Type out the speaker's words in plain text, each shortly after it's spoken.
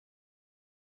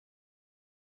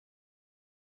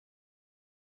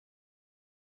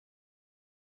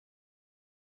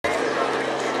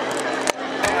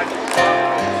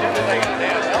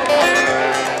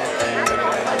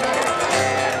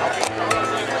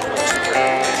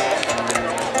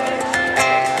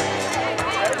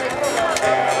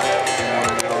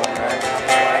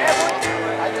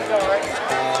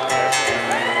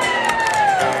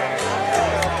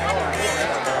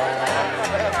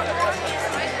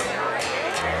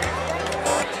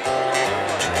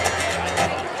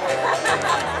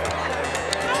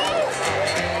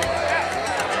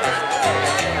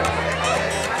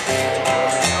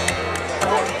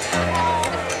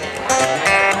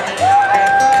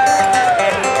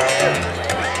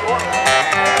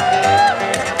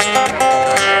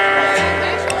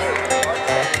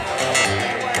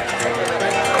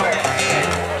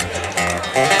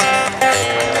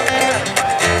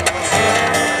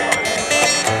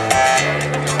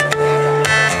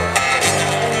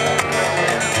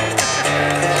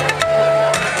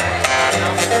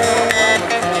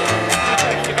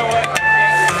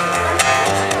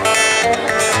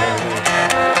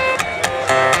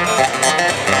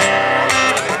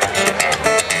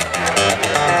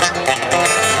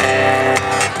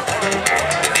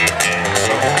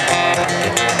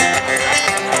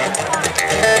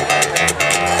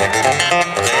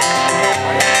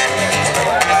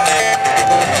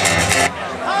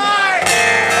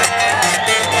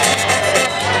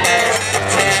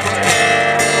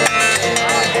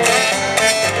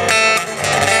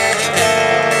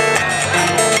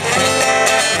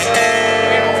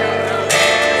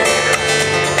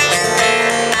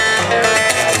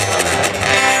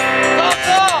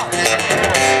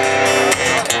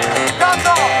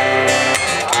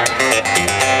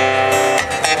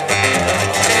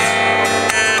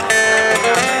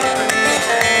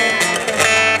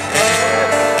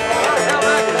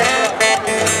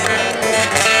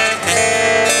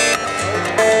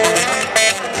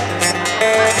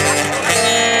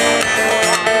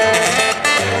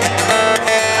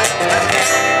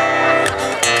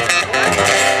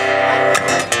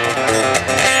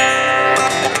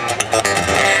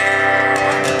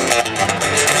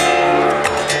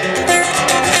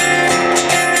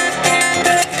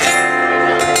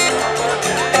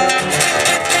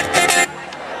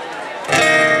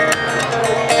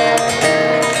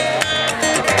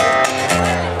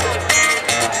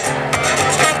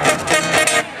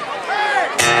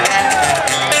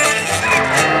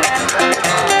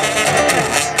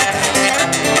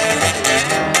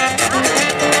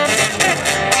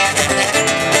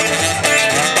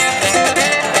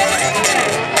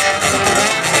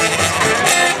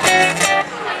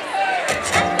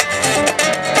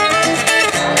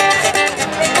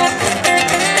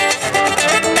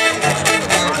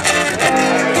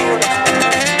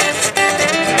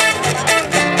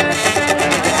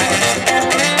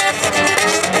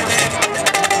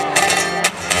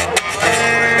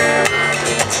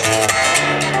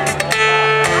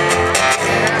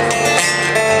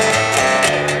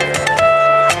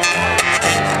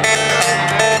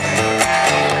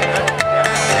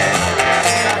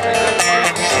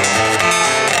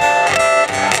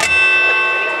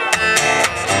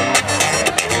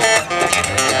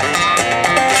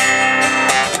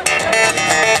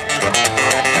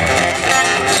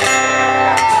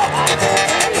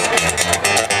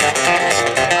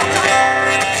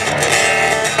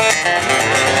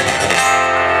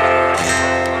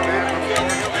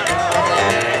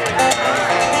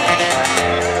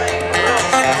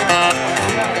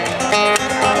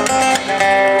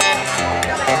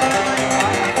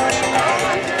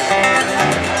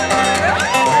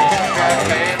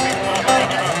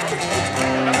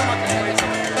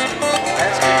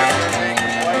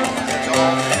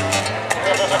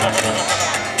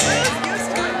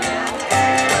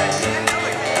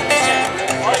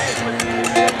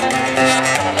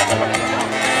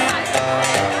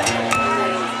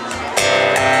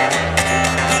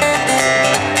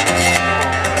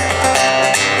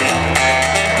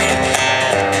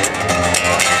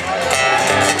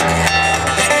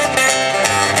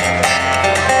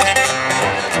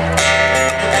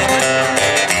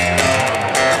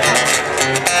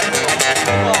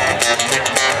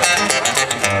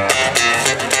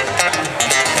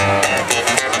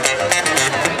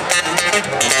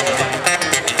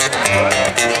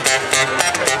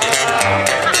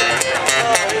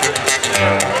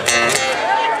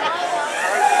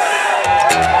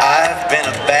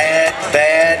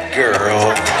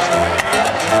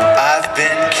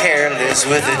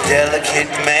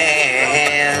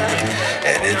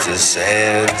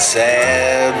sad,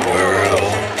 sad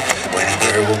world when a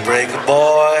girl will break a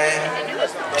boy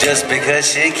just because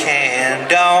she can.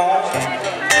 Don't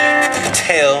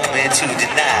tell me to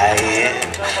deny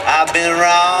it. I've been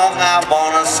wrong, I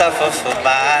wanna suffer for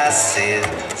my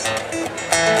sins.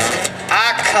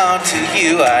 I come to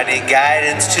you, I need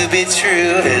guidance to be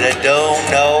true, and I don't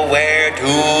know where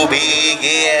to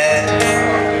begin.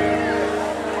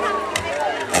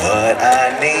 What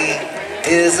I need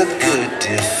is a good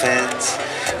defense,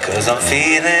 'cause I'm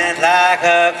feeling like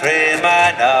a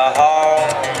criminal,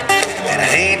 and I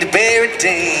need to be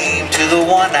redeemed to the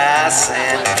one I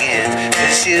sinned against,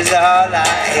 'cause she's all I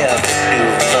ever knew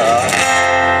of love.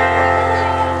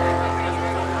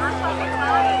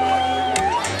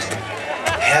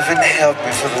 Heaven help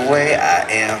me for the way I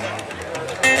am.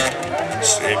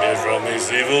 Save me from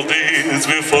these evil deeds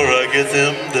before I get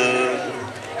them done.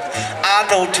 I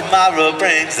know tomorrow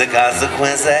brings the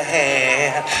consequence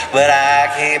ahead, but I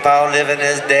keep on living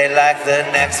this day like the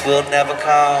next will never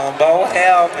come. Oh,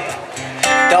 help me,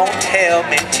 don't tell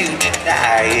me to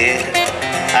deny it.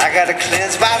 I gotta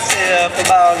cleanse myself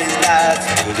from all these lies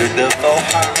with a double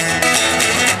heart.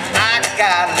 I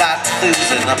got a lot to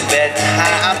lose and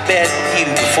I'm betting you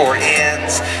before it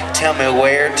ends. Tell me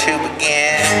where to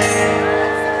begin.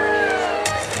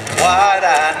 What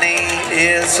I need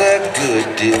is a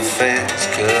good defense,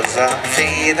 'cause I'm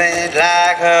feeling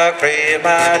like a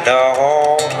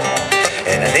criminal,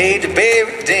 and I need to be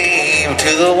redeemed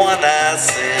to the one I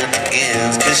sinned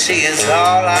against, 'cause she is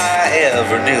all I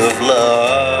ever knew of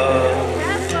love.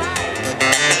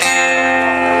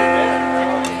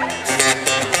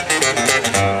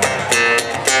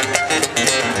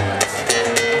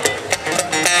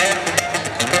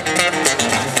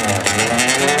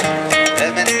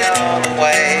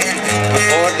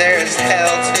 Before there's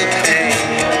hell to pay,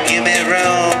 give me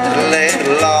room to lay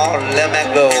the law, let me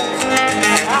go.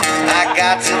 I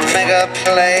got to make a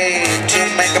play to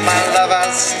make my love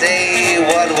I stay.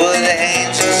 What would the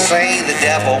angels say? The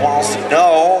devil wants to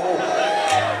know.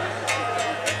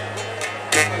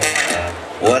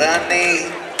 What I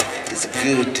need is a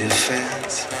good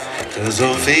defense, 'cause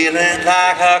I'm feeling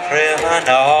like a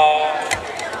criminal,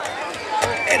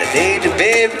 and I need to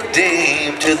be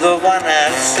redeemed to the one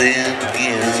I sinned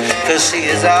against, 'cause she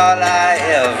is all I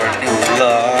ever knew of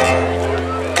love.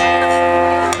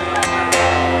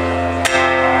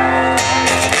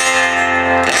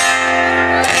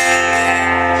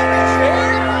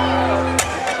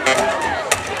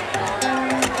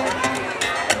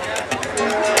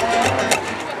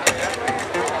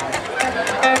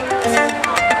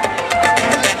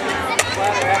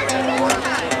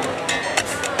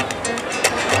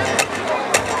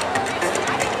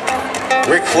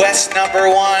 Request number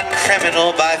 1,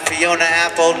 Criminal by Fiona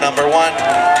Apple, number 1.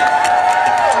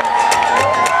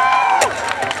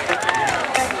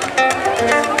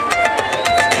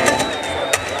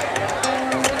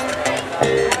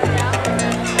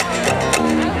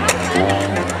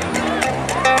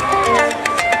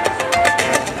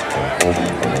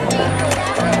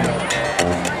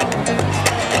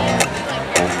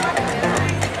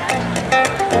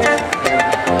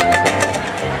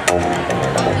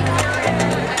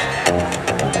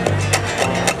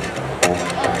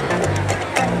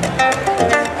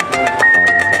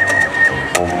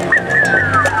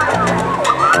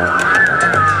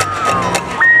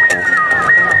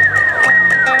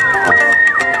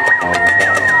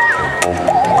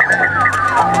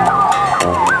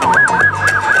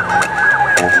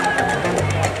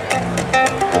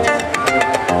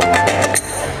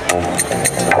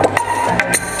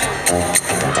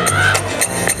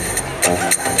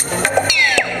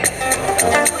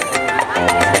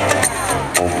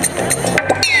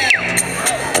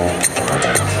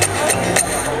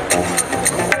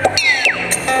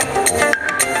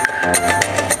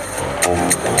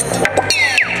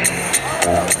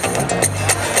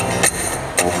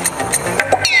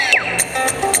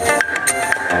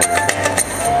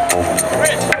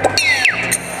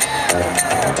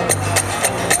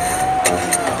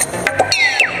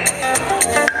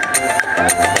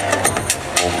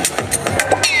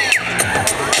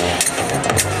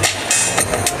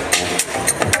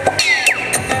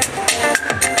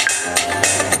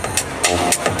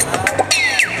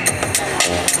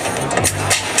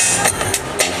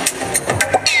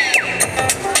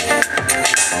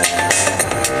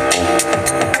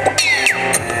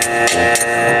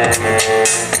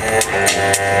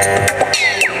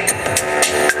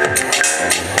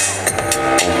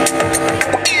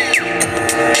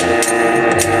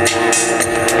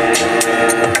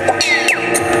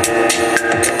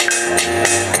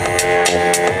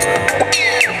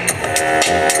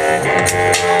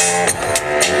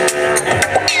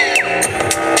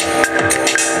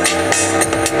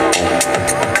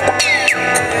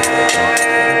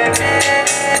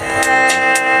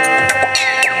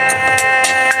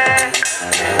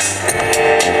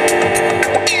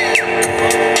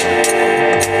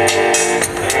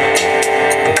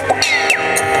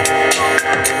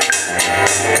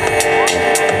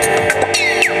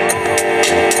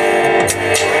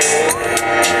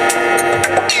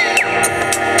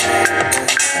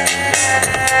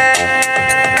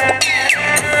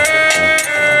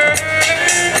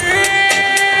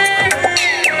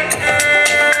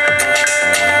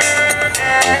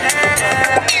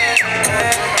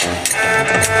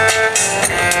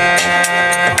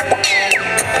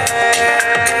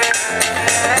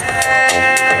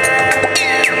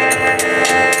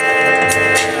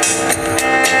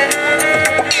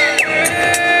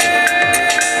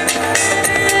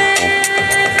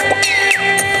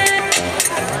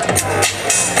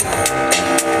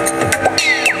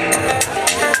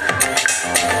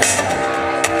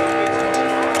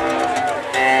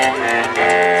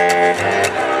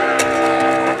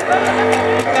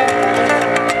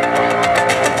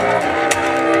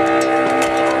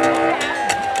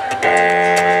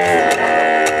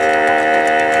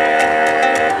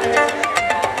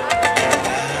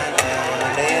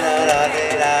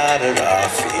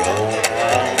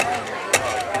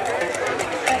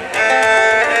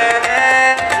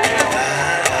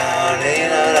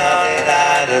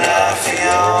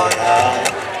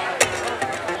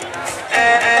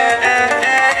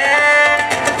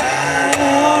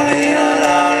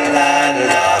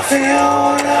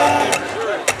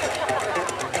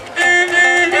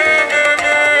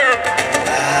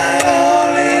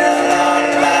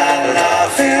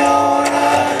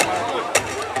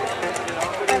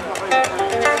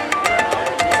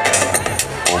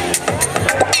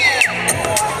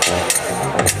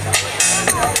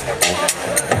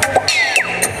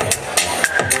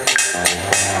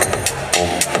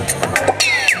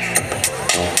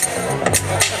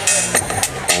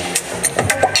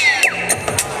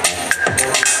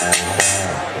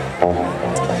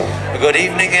 Good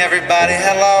evening, everybody.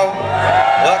 Hello.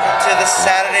 Welcome to the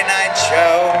Saturday night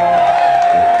show.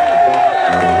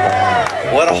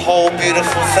 What a whole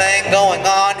beautiful thing going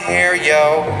on here,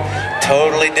 yo.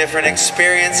 Totally different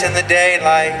experience in the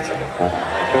daylight.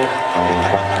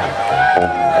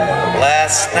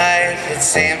 Last night, it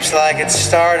seems like it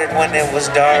started when it was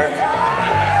dark.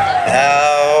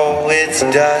 Now it's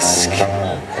dusk.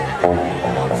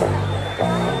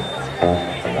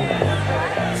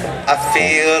 I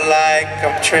feel like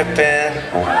I'm tripping.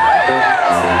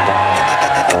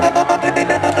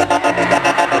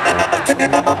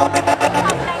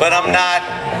 But I'm not.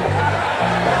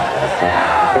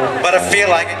 But I feel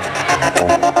like it.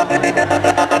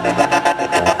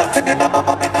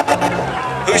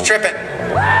 Who's tripping?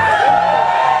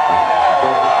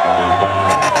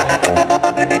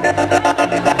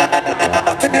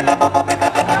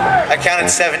 I counted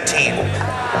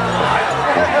 17.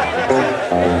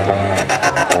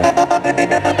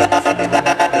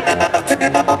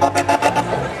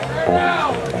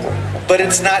 But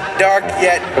it's not dark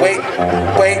yet. Wait,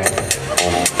 wait.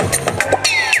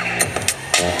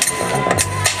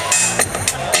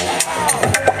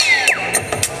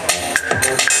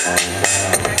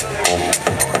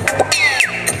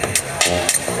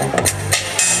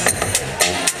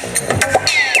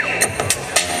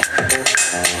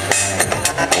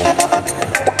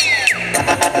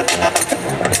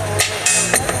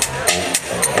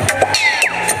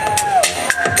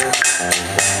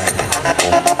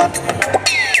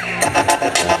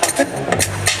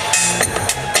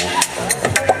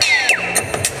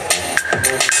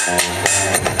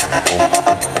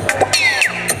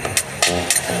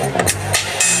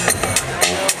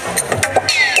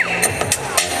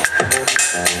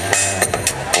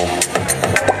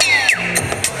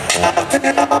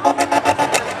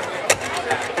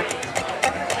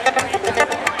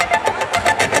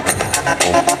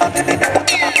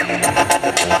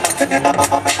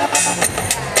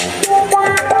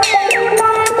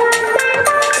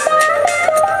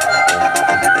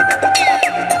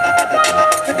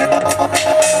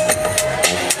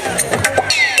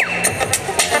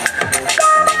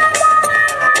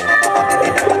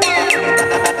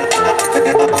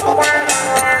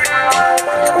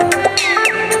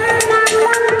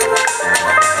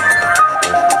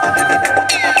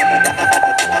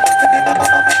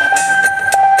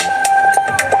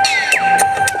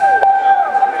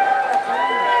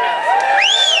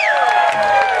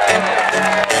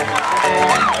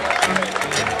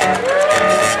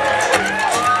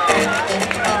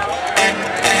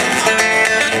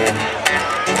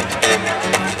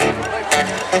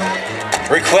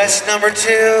 Request number 2,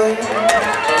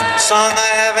 song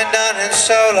I haven't done in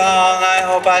so long, I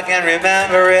hope I can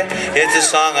remember it. It's a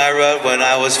song I wrote when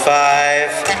I was 5.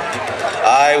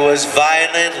 I was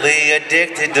violently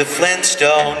addicted to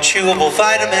Flintstone chewable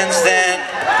vitamins then.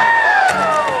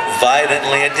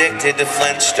 Violently addicted to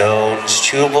Flintstones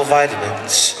chewable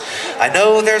vitamins. I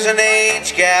know there's an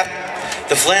age gap.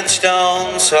 The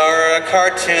Flintstones are a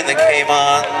cartoon that came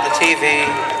on the TV.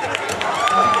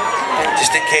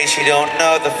 Just in case you don't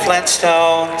know the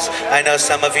Flintstones, I know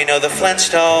some of you know the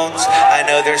Flintstones. I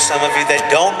know there's some of you that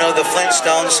don't know the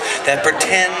Flintstones, that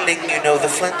pretending you know the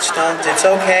Flintstones. It's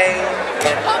okay.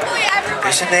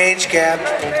 There's an age gap.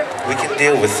 We can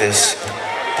deal with this.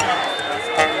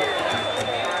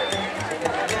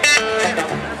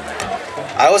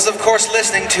 I was, of course,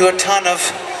 listening to a ton of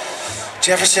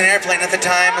Jefferson Airplane at the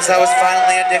time, as I was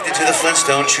finally addicted to the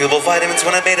Flintstone chewable vitamins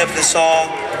when I made up this song.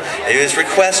 It was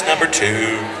request number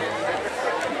 2.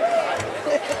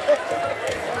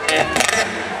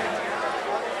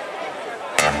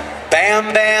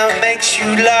 Bam Bam makes you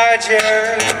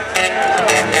larger,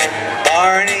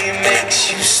 Barney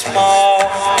makes you small,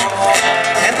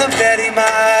 and the Betty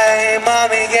my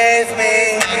mommy gave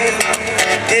me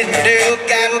didn't do a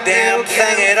goddamn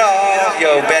thing at all.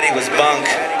 Yo, Betty was bunk.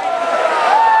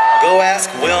 Go ask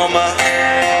Wilma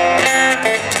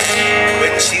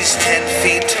when she's 10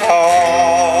 feet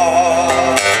tall.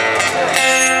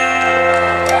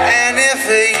 And if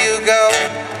you go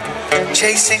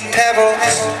chasing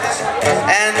pebbles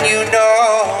and you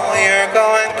know you're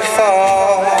going to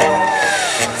fall,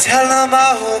 tell them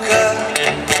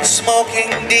Ahoka Smoking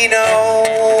Dino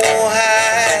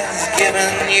has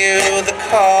given you the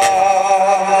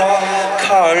call.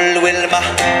 Call Wilma.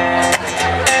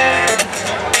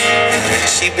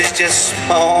 She was just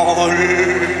small.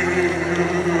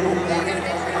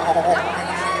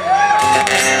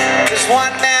 There's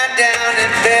one man down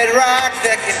in Bedrock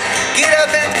that can get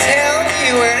up and tell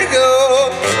you where to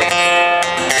go.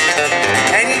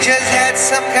 And he just had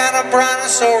some kind of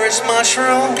brontosaurus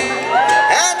mushroom.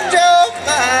 And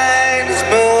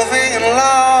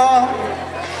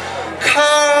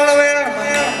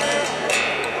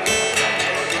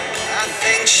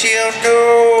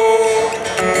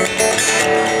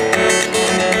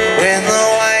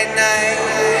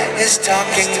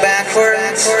talking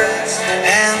backwards,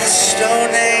 and the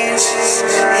stone age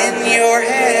in your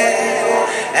head,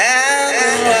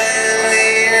 and when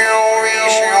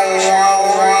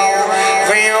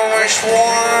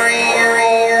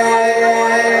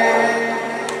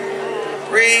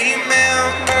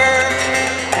remember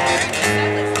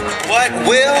what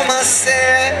Wilma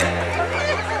said.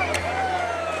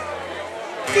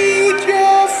 Feed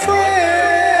your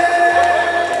friend.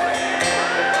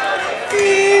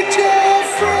 Feed your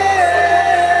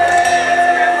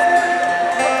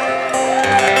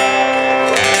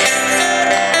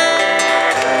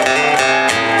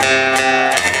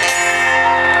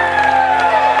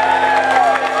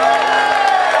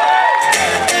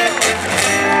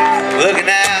looking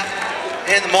out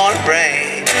in the morning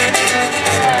rain,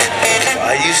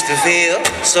 I used to feel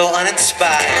so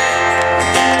uninspired.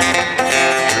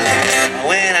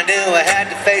 When I knew I had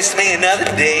to face me another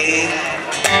day,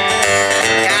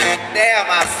 God damn,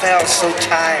 I felt so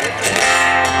tired.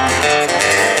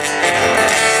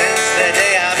 Since the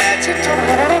day I met you,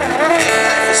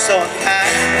 life was so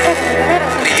unkind.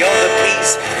 You're the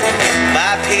peace,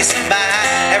 my peace of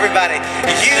mind. Everybody,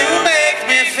 you make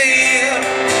me feel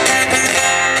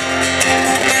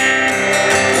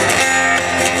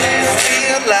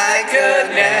like a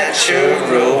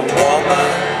natural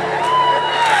woman.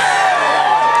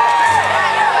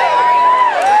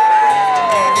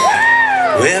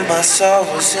 When my soul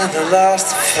was in the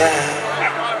lost and found,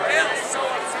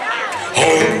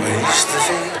 always to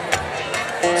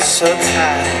feel so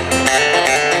tired.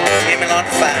 Came along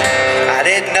to find I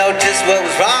didn't know just what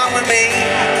was wrong with me.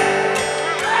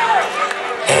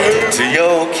 To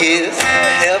your kiss,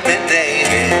 help me,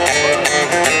 baby.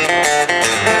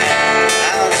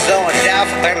 I'm so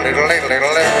doubtful to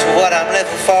what I'm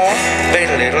living for.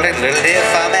 If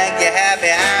I make you happy,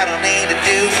 I don't need to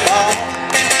do more.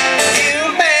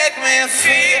 You make me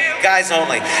feel, guys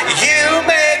only. You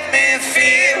make me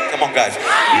feel. Come on, guys.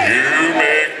 You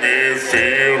make me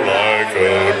feel like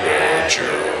a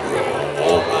natural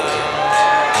woman.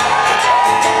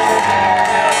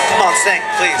 Come on, sing,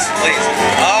 please, please.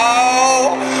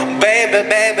 Oh, baby,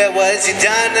 baby, what's you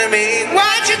done to me?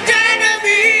 What you done to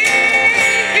me?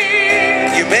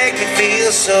 You make me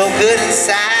feel so good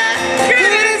inside.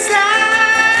 Good inside.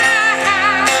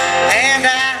 And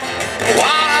I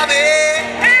wanna be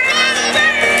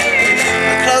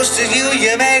close to you.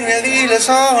 You make me feel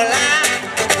so alive.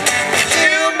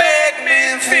 You make me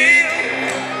feel.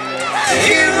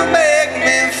 You make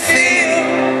me feel.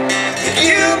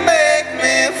 You make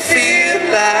me feel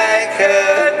like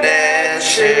a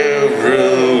natural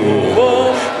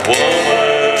woman.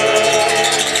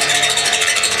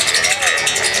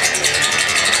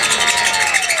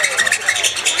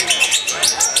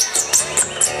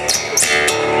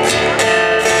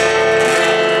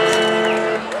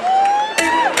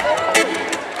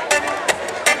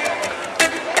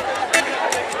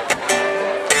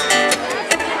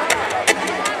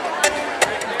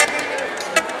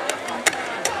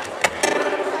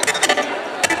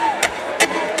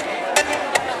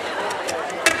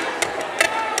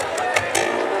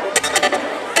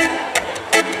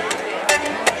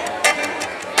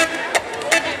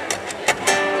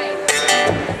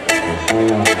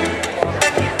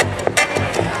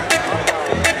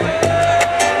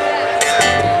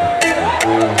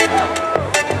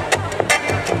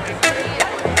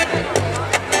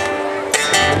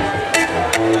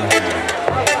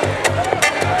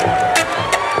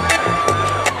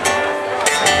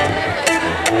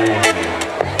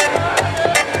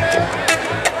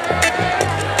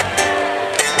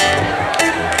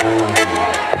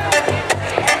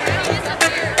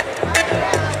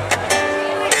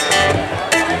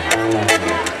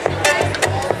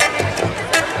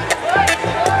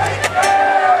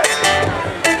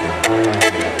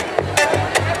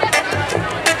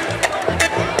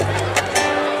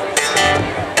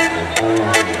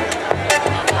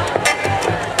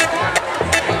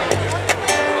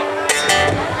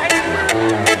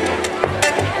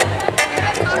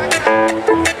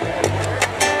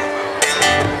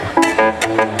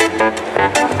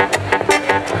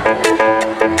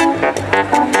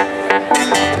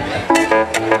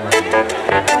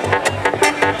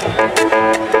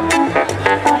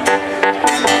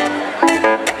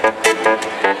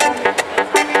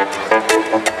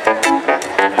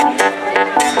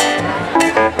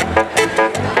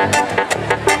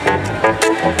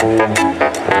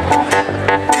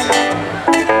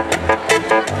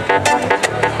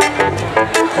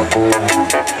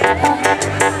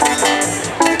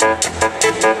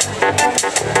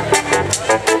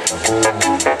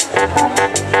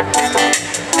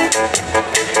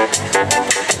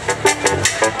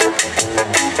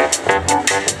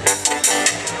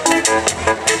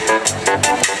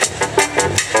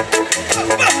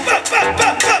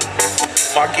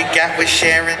 got with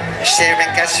Sharon. Sharon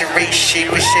got Cherie. She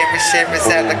was Sharon's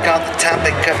out like all the time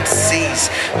they cut the seas.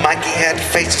 Mikey had a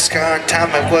facial scar and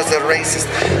Tommy was a racist.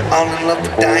 All in love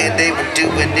with dying, they were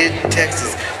doing it in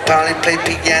Texas. Polly played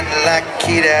piano like a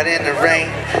kid out in the rain.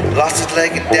 Lost his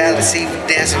leg in Dallas, he was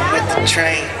dancing with the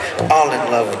train. All in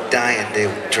love with dying, they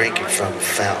were drinking from a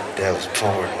fountain that was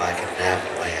pouring like an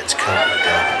avalanche coming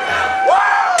down the mountain.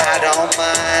 I don't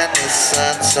mind the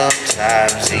sun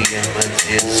sometimes, the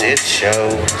images it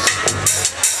shows.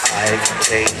 I can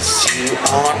taste you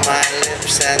on my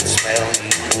lips and smell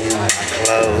you in my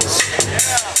clothes.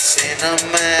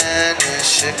 Cinnamon and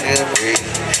sugary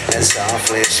and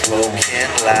softly spoken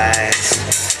lies.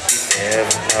 You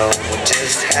never know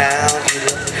just how you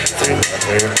look through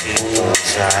other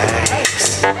people's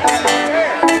eyes.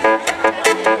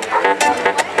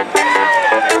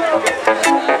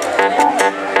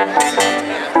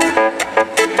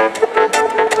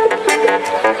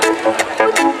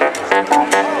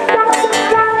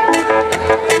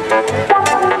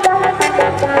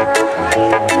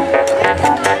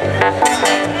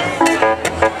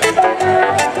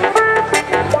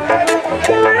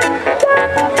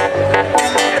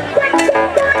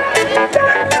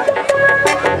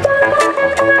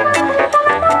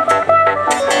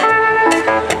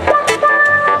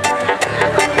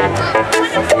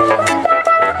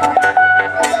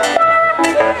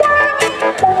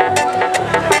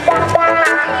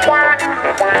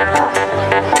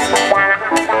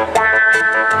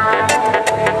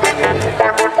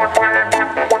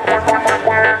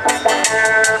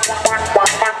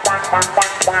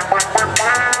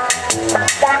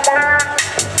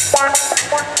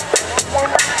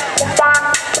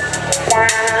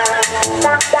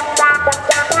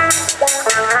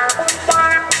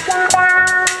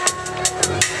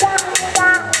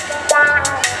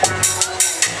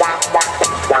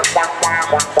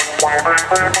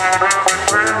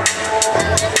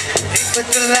 Put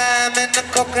the lime in the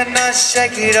coconut,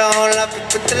 shake it all up. You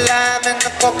put the lime in the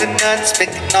coconut, spit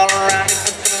it all around. You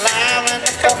put the lime in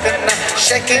the coconut,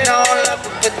 shake it all up.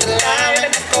 You put the lime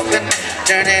in the coconut,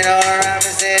 turn it all around.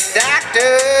 I said,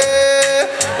 doctor,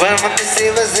 well, what you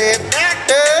say was it,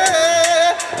 doctor?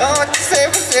 Oh, what you say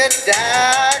was it,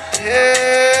 doctor?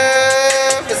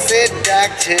 I said,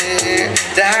 doctor,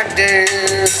 doctor,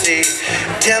 see.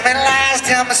 Tell me lies,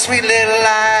 tell me sweet little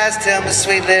lies, tell me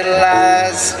sweet little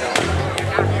lies.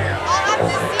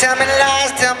 Tell me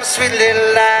lies, tell me sweet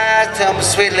little lies, tell me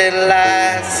sweet little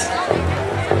lies.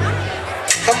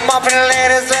 Come up and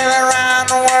ladies around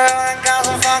the world and got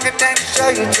some funky things to show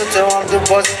you to all the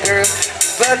boys and girls.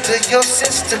 But to your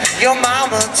sister, your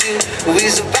mama too, who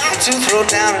is about to throw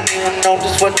down and you know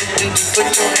just what to do. Put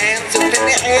your hands up in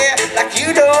the air like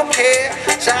you don't care.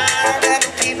 Shout at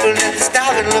the people and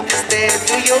stop and look and stare.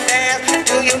 Do your dance,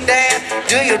 do your dance,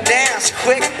 do your dance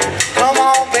quick. Come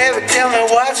on baby, tell me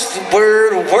what's the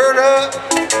word up.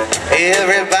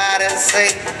 Everybody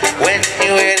say, when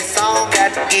you hear the song, got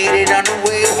to get it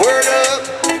underway. Word up,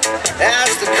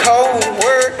 that's the code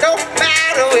word. No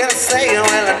matter what I say,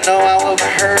 well I know I will be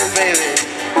heard, baby.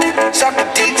 Some of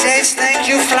the DJs think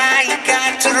you fly, you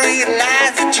got to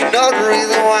realize that you know the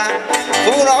reason why.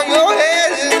 Put on your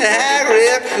head and act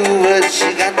real cool, but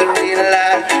you got to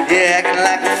realize you're acting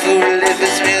like a fool. If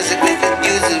it's music, we can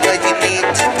use it, but you need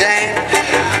to dance.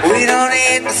 We don't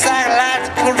need the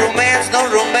psychological romance, no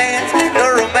romance,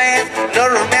 no romance, no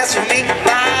romance for me.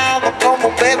 Mama, come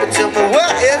on baby, tell me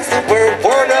what is the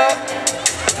word up.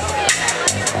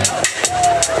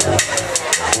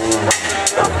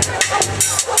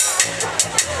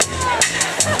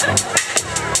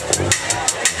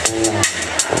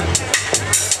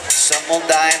 Some will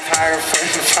die in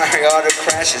fiery auto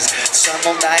crashes. Some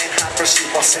will die in hot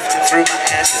pursuit while sifting through my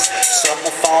ashes. Some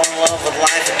will fall in love with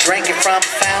life and drink it from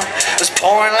a fountain. It's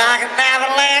pouring like an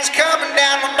avalanche coming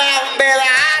down the mountain, baby.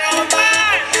 I don't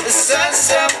mind the sun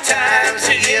sometimes,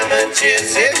 the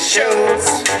images it shows.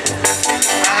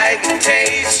 I can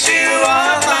taste you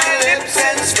on my lips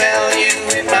and smell you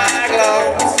in my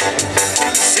clothes.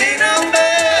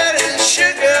 Cinnamon and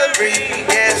sugary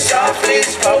and softly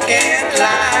spoken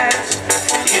lies.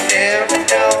 You never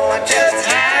know just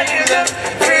how you look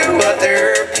through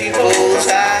other people's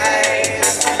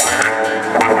eyes.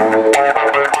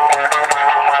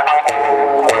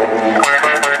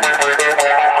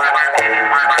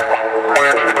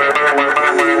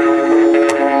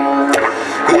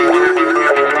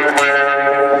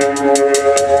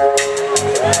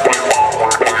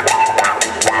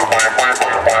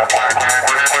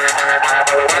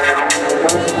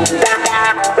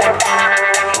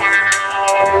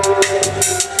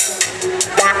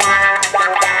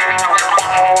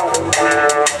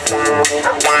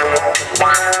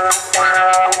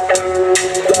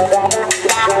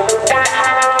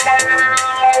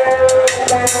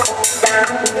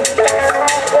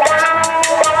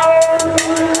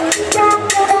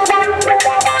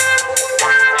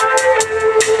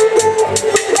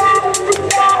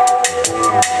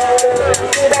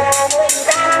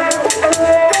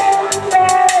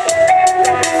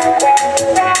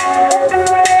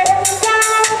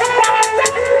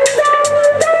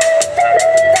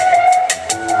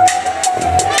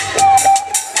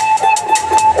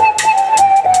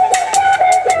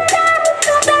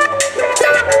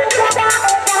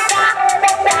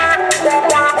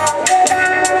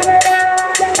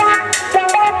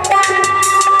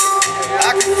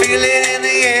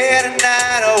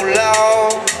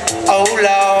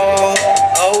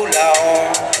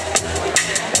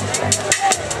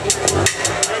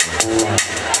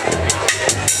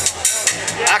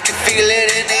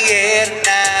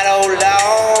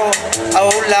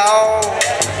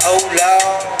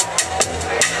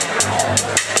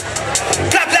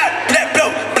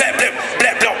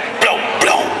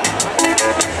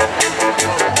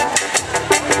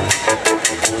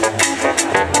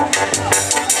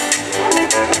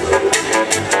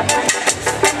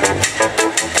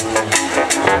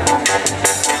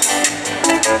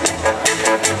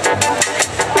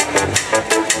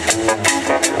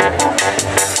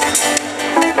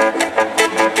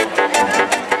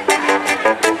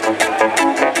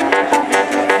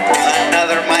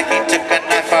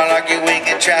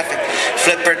 traffic.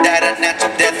 Flipper died a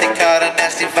natural death and caught a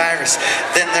nasty virus.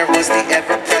 Then there was the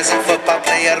ever-present football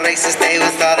player racist. They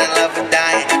was thought in love with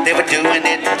dying. They were doing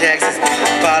it in Texas.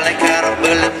 Polly caught a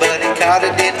bullet, but he caught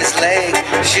it in his leg.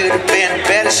 Should have been a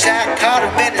better shot, caught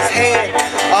him in his head.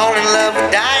 All in love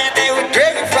with dying. They were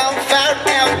drinking from the fountain.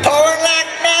 Now it's pouring like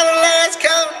another last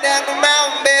coming down the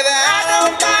mountain, baby. I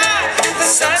don't mind the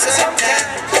sun sometimes.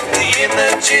 The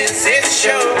images it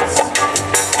shows.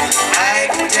 I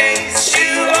can taste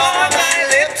you on my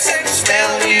lips and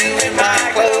smell you in my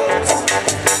clothes.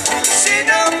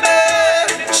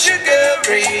 Cinnamon,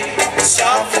 sugary,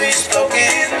 softly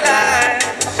spoken lines.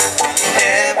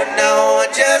 Never know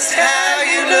just how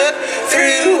you look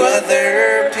through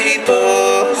other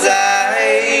people's eyes.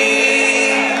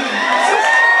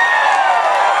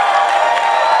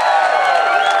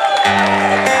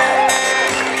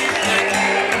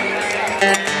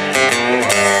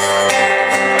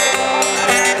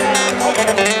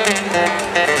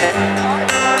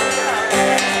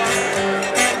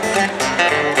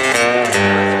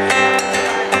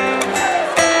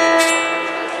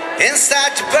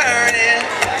 Inside you burning,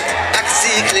 I can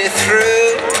see clear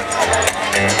through.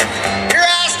 Your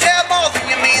eyes tell both of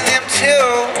you mean them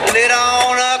too. Lit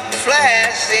on up and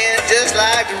flashing just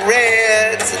like the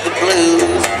reds and the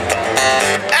blues.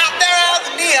 Out there on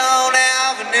the neon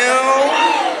avenue,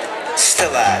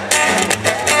 still I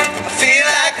feel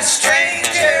like a stranger.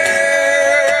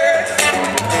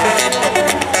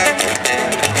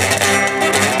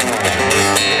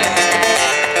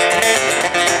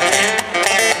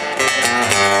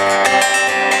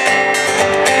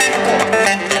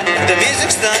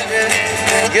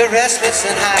 You're restless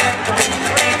and high.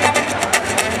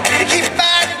 You keep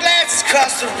firing glances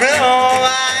across the room.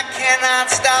 I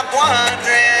cannot stop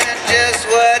wondering just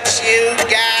what you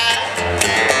got.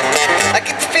 I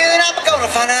get the feeling I'm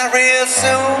gonna find out real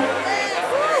soon.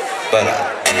 But I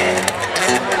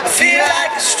feel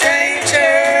like a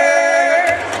stranger.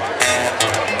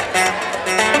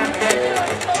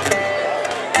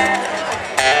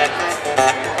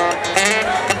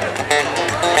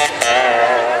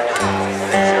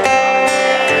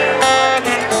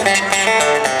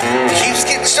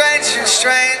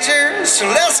 Stranger, so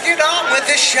let's get on with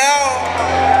the show.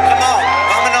 Come on,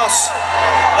 vámonos.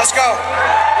 Let's go.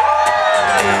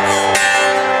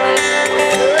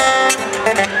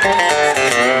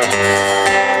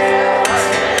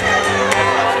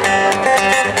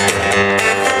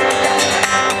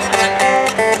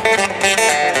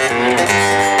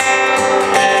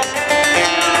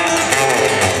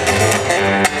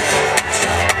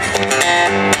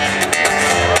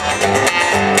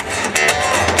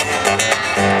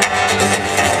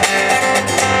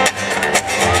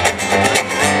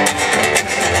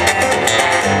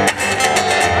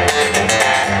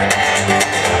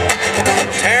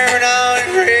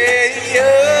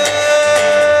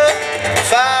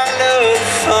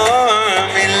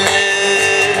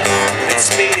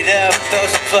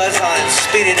 Fuzz on it,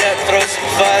 speed it up, throw some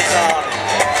fuzz on it.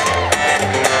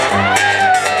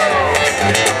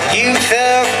 Youth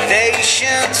of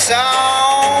Nation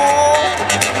song.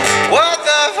 What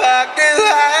the fuck do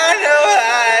I know?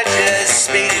 I just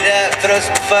speed it up, throw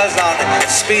some fuzz on it.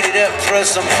 Speed it up, throw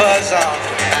some fuzz on it.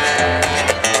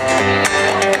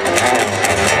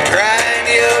 Grind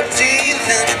your teeth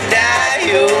and dye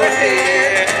your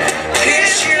hair.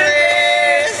 Kiss your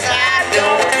ass, I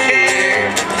don't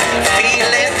care.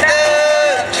 Feeling the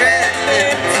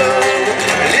adrenaline flow,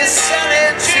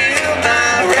 listening to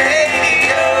my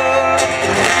radio.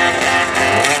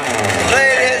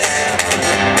 Play this,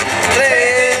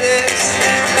 play this,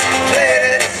 play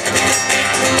this,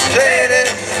 play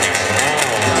this.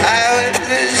 I would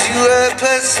wish you would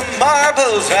put some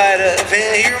marbles right up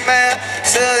in your mouth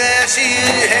so that you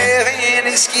have an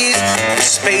excuse.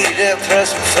 Speed it up, throw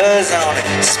some fuzz on it.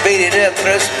 Speed it up,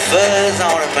 throw some fuzz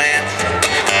on it, man.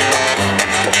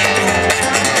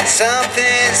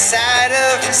 Something inside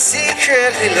of me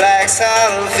secretly likes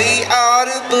all of the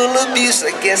audible abuse.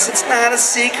 I guess it's not a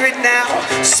secret now.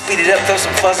 Speed it up, throw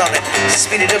some fuzz on it.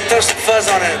 Speed it up, throw some fuzz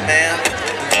on it, man.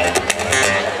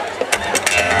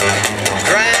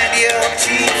 Grind your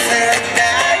teeth and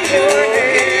dye your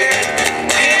hair.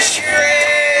 Kiss your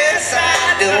ass,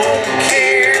 I don't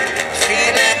care.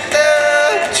 Feeling the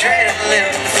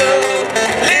adrenaline flow,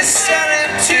 listening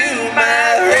to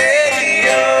my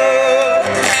radio.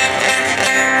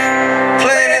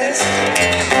 Play this,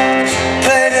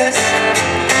 play this,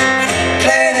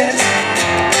 play this,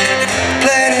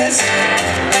 play this.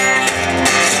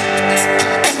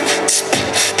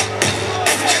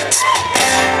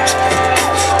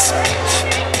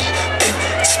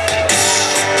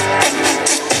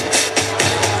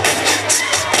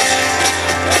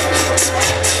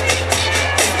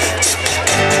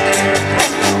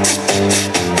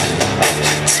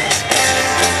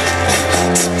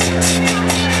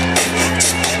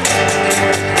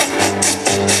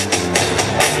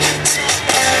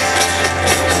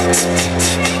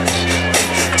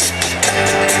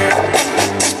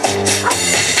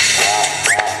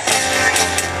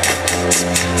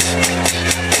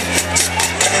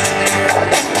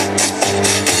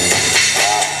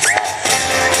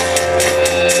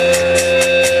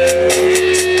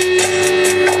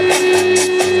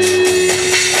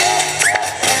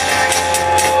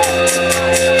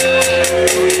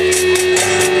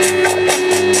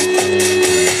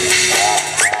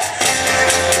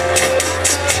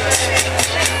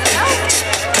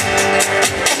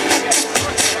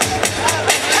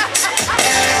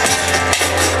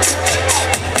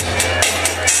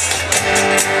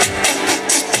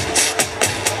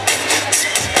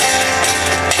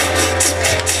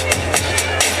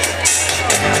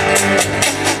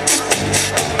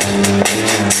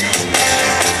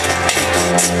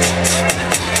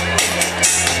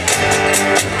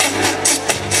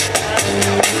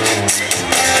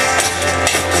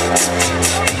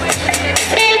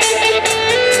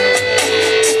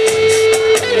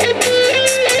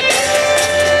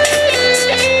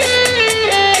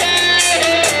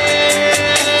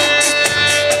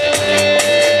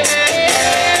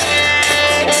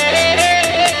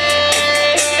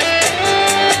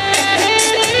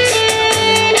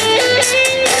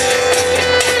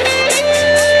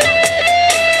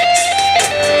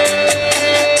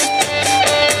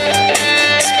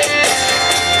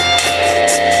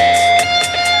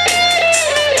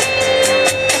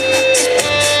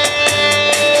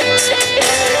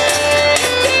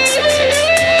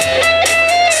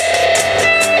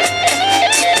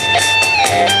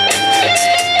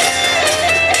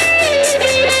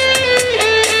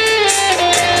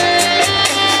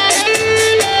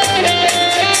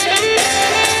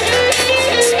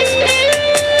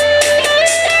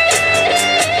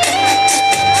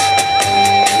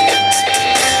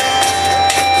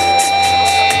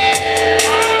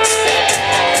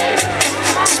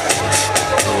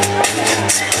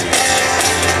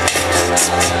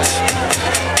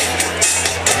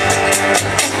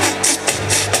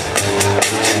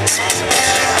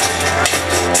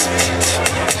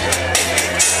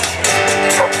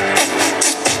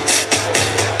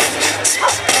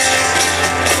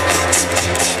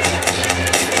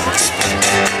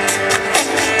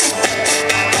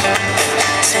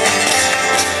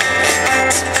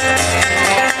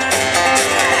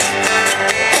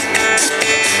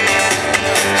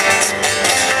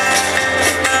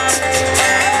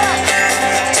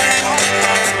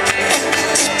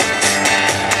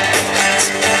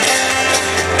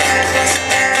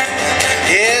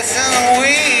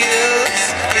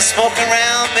 smoking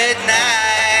around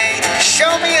midnight. Show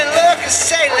me a look and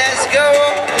say let's go.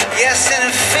 Yes, and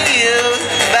it feels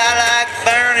about like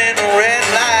burning a red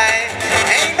light.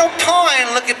 Ain't no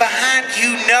point looking behind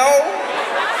you, no.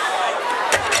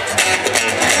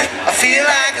 I feel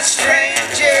like a stranger.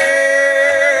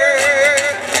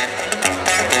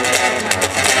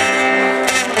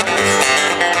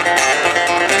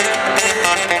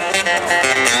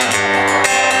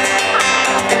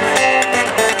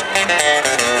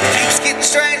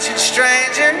 Stranger,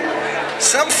 stranger,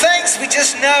 some things we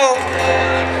just know.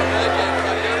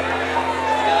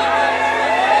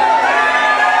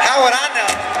 How would I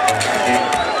know?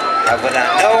 How would I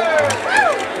know?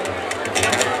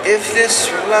 If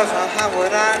this were love, how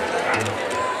would I know?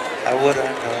 How would I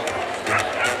know?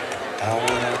 How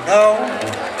would I know?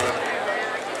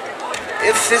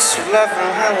 If this were love,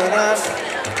 how would I know?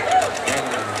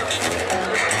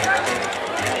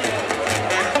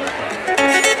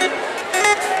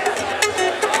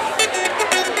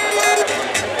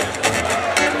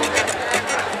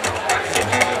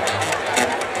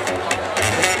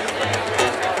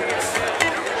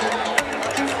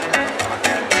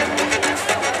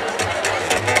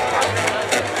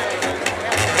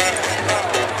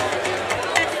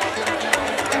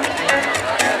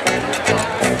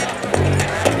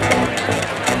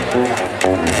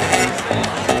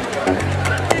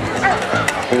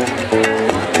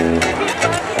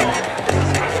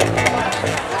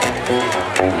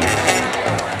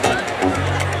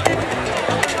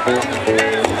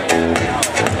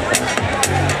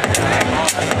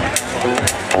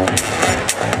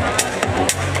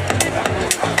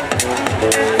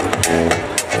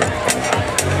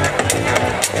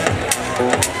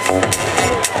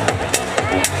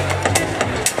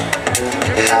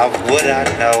 How would I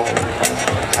know?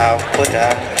 How would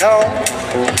I know?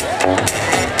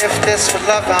 If this were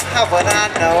love, how would I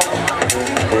know?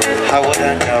 How would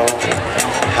I know?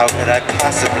 How could I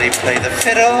possibly play the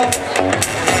fiddle?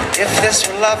 If this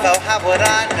were love, how would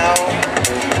I know?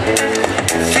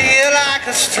 Feel like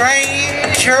a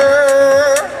stranger.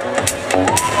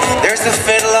 There's a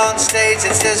fiddle on stage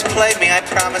that says play me, I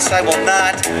promise I will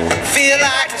not feel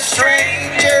like a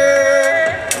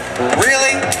stranger.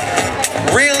 Really?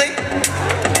 Really?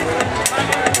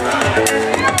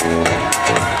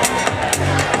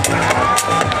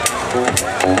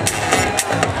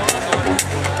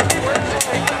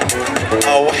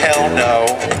 Oh, hell no.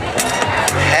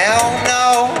 Hell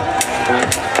no.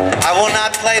 I will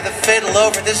not play the fiddle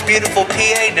over this beautiful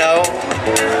PA, no.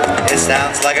 It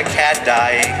sounds like a cat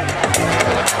dying.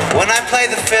 When I play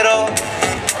the fiddle,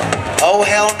 oh,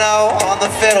 hell no. On the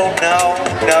fiddle, no.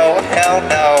 No, hell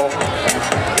no.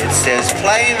 It says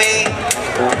play me,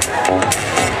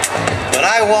 but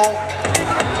I won't.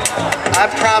 I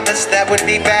promise that would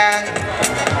be bad.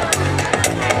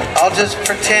 I'll just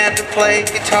pretend to play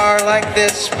guitar like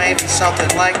this, maybe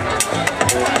something like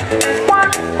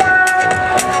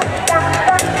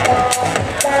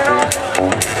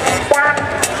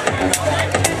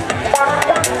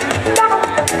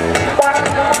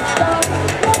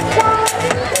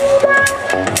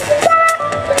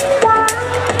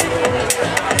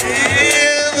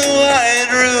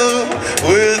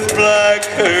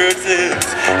curtains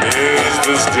is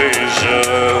the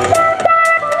station.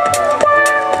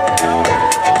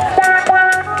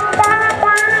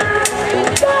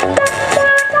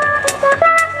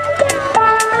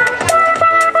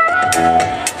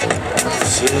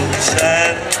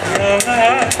 Susan,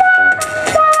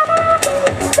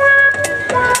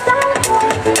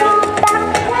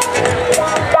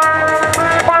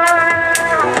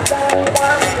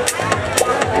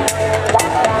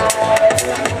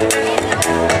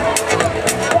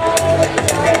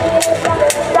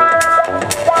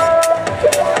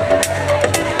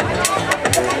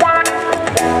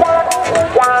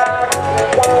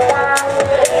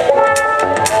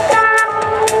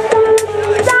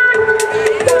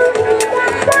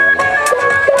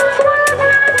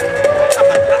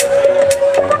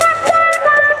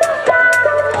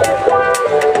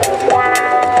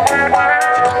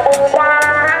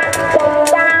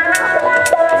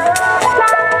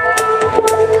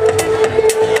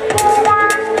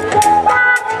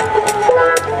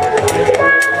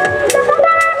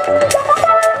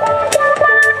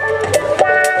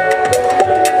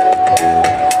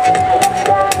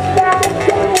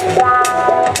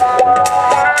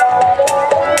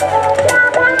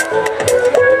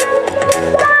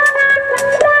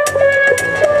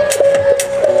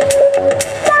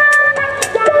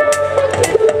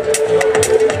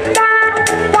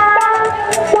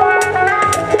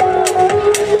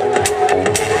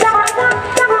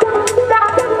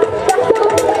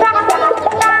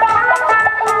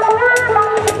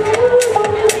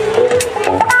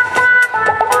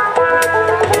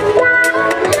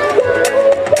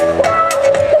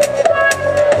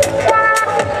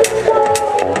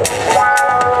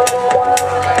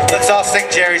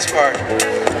 Jerry's part.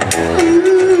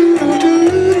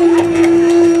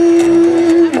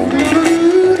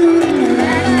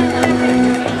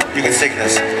 You can sing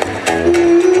this.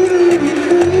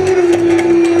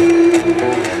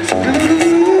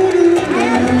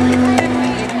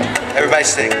 Everybody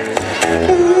sing.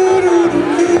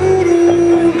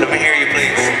 Let me hear you,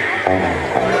 please.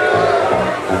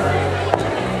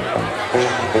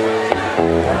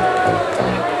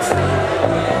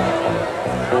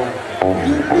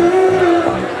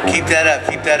 Keep that up,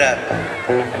 keep that up.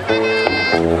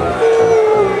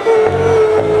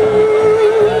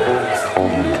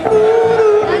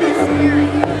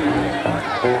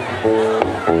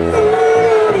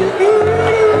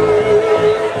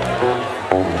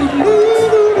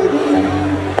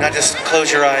 Now just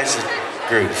close your eyes and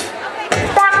groove.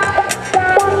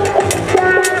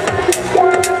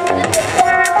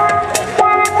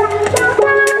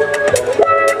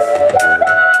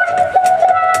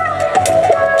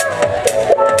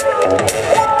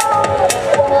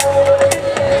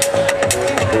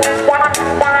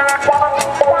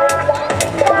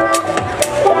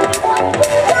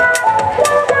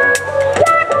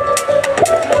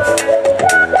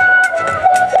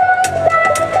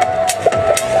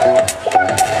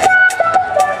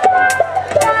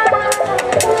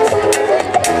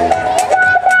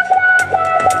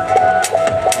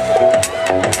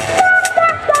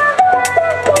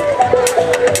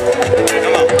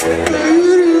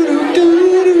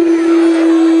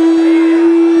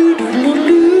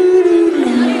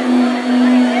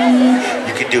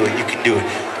 Do it, you can do it.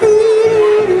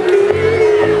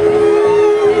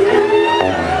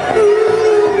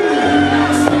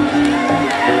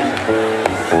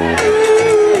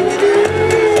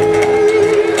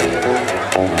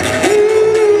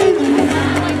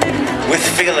 With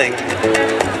feeling.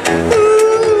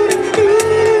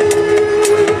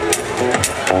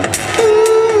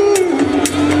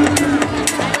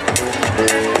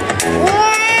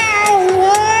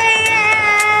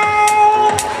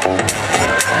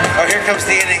 Here comes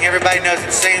the ending. Everybody knows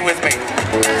it. Sing with me.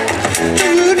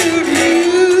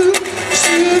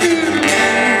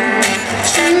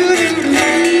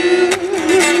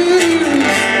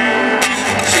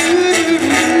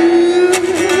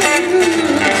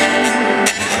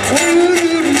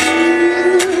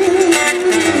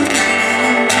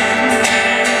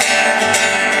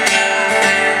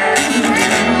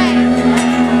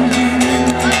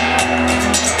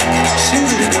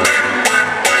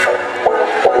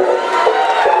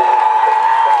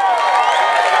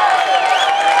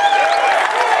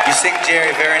 You sing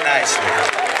Jerry very nicely.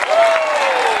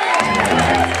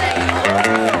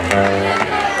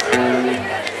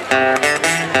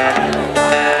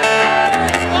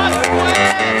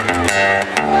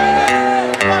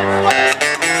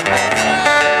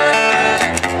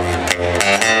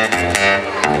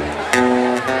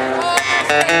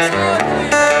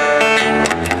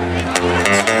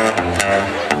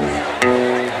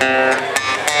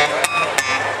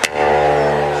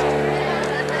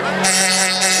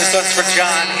 This one's for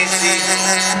John.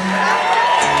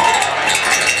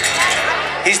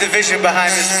 He's the vision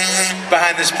behind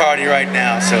this party right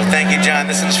now. So thank you, John.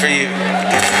 This one's for you.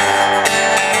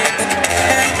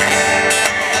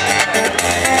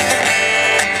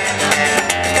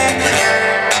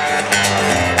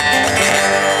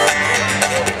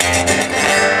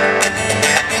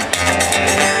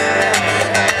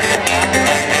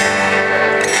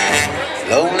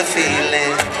 Lonely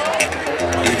feeling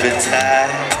deep inside.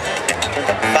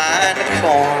 Find a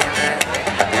corner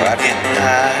where I can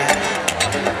hide.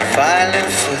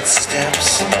 Violent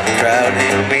footsteps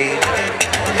crowding me.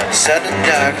 Sudden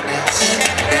darkness,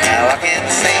 now I can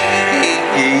see.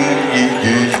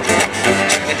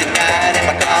 Sugar tonight in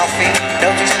my coffee. No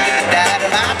sugar to die to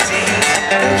my tea.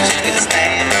 No sugar to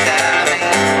stand beside me.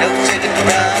 No sugar to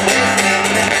run with me.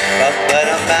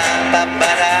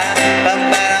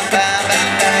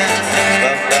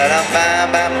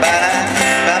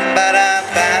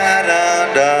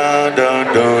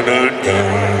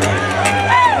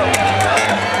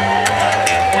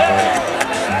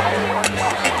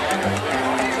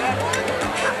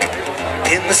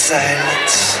 In the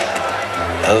silence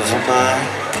of a mind,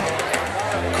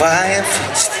 quiet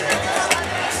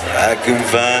footsteps I can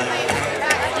find,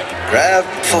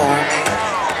 grabbing for me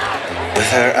with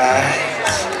her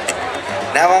eyes.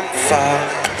 Now I'm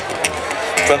falling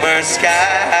from her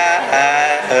sky.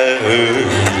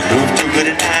 No sugar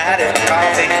tonight and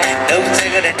coffee, no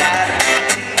sugar tonight,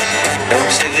 no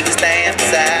sugar to stand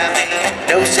beside me,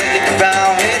 no sugar to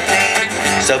run with me.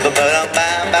 So ba ba ba ba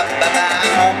ba ba ba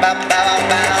ba ba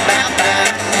ba ba ba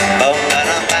ba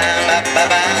ba ba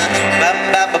ba ba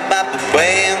ba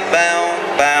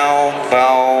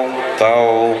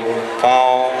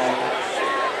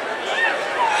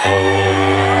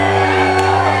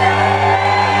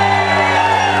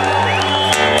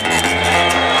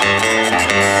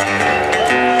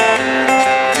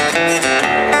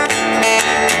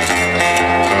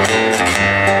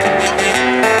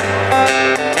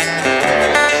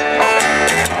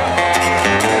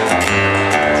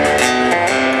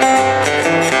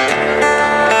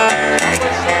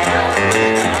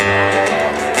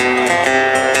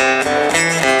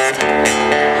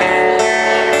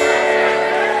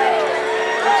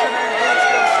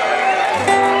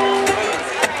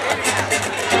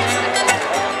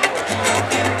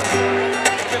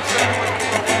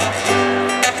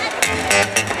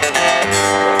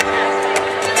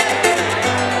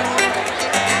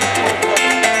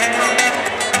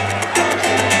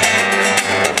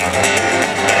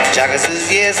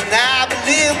yes, and I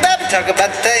believe, baby, talk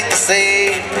about the things you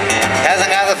say.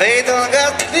 Hasn't got the faith, only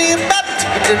got the dream, baby,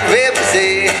 to the river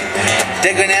say.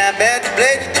 Take her down, bad to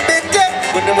play, you've been dead,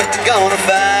 wonder what you're gonna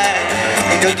find.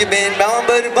 You know you've been born,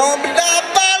 but it won't be not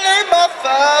falling more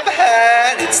far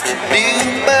behind. It's the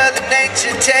new Mother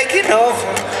Nature taking over.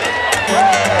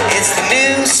 It's the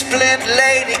new splendid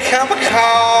lady come a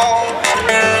call.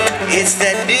 It's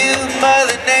that new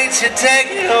Mother Nature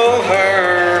taking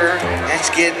over. And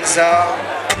she's getting soft.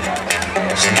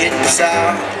 She's getting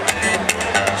soft.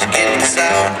 She's getting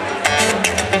soft.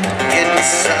 Getting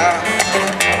soft.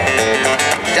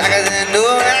 Darker than new,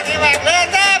 looking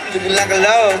like a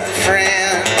lost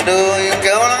friend. Oh, you're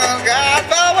going on God,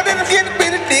 forward and I'm getting a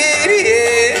bit of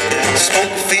dead.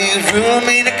 Smoke feels room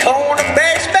in the corner,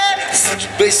 basement.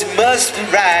 Situation must be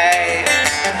right.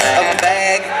 A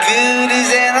bag of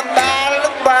goodies and a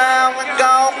bottle of wine. We're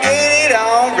gonna get it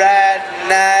on right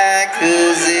tonight.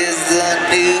 Cause it's the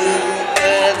new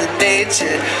Mother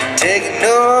Nature taking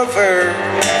over.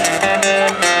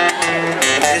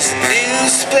 This new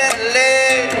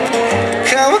splendid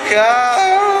come a call.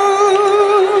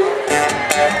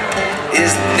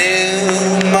 It's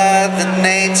new Mother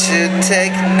Nature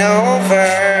taking over.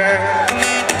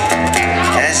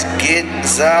 She's getting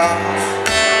soft.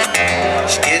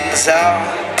 She's getting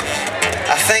soft.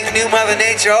 I think new Mother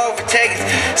Nature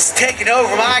is taking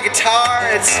over my guitar.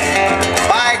 It's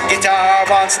my guitar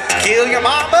wants to kill your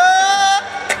mama.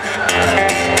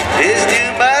 This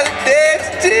new Mother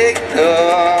Nature taking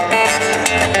over.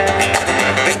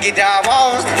 The guitar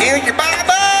wants to kill your mama.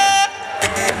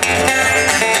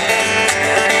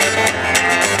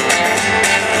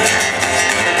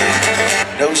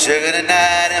 No sugar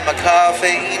tonight in my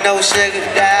coffee, no sugar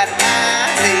tonight in my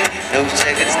tea, no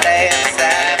sugar to stay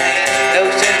inside me, no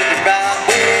sugar to run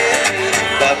with me.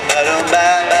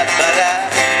 Ba-ba-dum-ba-ba-ba-da,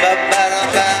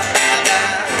 ba-ba-dum-ba-ba-da,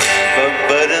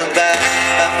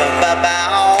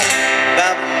 ba-ba-dum-ba-ba-ba-ba-bow,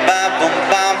 ba-ba-bum-bum-bum-bow-bow-bow-bow-bow.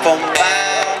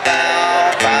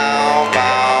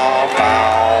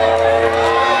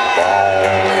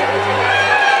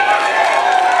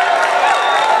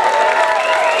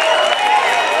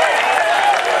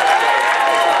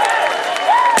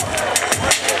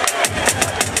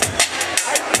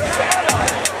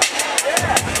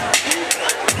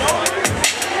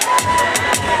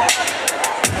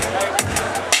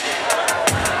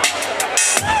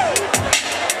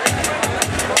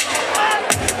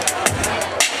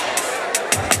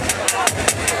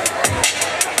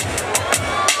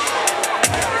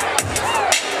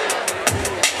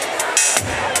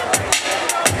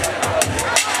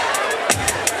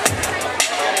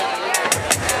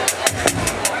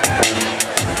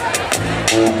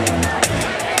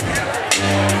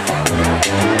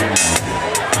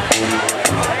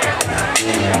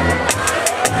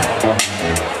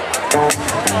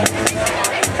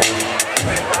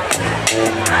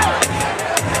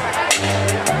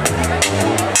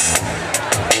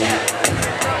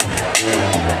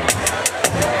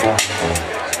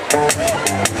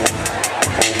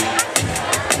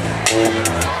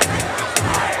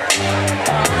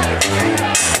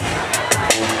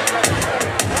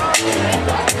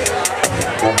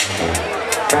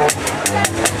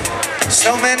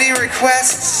 So many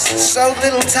requests, so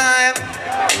little time.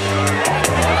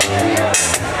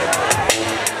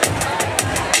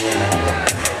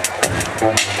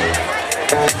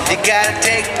 You gotta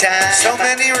take time. So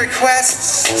many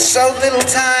requests, so little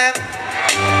time.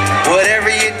 Whatever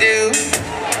you do,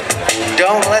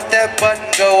 don't let that button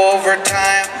go over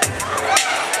time.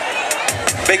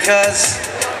 Because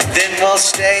then we'll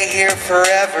stay here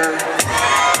forever.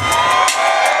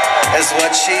 Is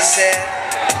what she said.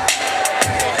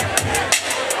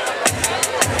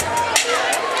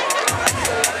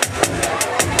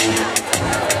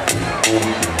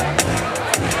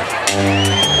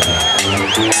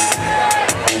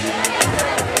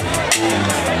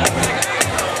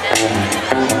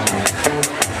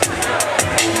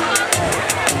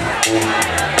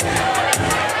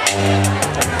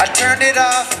 I turned it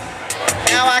off,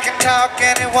 now I can talk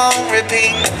and it won't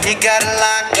repeat. You got a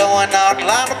lot going on, a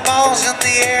lot of balls in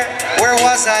the air. Where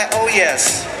was I? Oh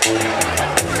yes,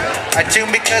 I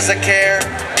tune because I care.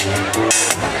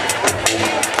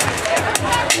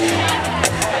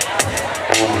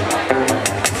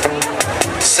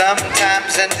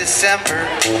 Sometimes in December,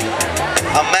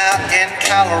 I'm out in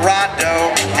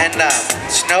Colorado and I'm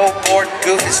snowboard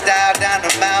goofy style down the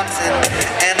mountain,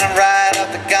 and I ride up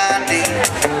the Gandhi.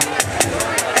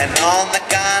 And on the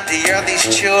Gandhi are these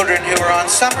children who are on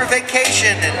summer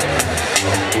vacation and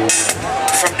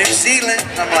from New Zealand.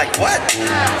 I'm like, what?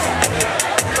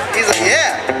 He's like,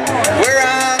 yeah, we're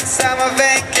on summer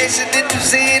vacation in New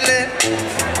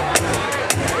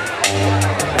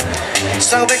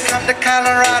So we come to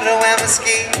Colorado and we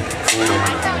ski.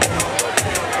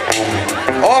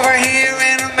 Over here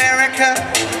in America,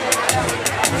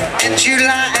 in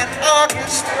July and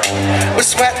August, we're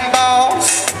sweating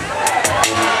balls.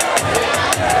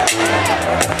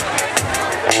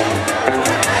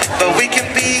 But we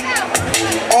can be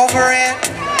over in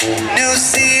New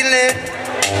Zealand.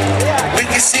 We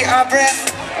can see our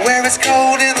breath where it's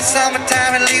cold in the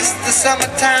summertime. At least the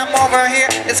summertime over here,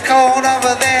 it's cold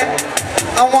over there.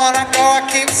 I wanna go, I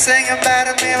keep singing about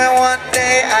it. Maybe one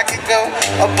day I can go.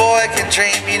 A boy can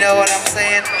dream, you know what I'm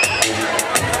saying?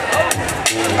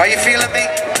 Are you feeling me?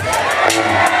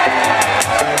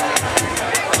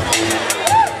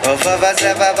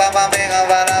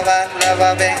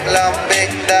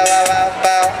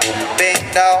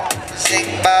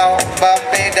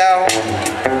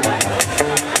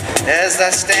 As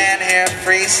I stand here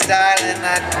freestyling,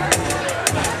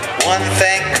 one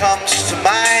thing comes to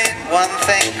mind, one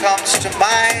thing comes to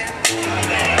mind.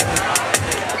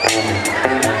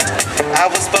 I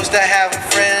was supposed to have a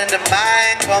friend of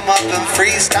mine come up and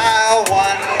freestyle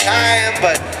one time,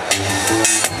 but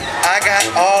I got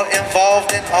all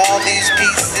involved in all these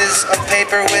pieces of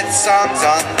paper with songs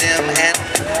on them, and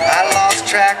I lost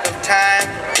track of time.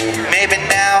 Maybe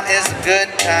now is a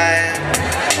good time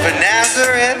for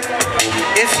Nazareth.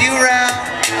 If you round,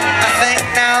 I think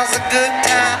now's a good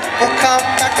time. We'll come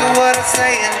back to what I'm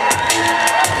saying.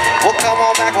 We'll come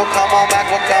on back, we'll come on back,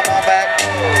 we'll come on back.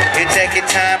 You take your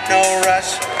time, no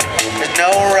rush. There's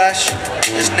no rush,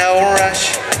 there's no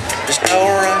rush, there's no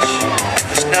rush,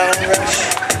 there's no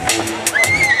rush.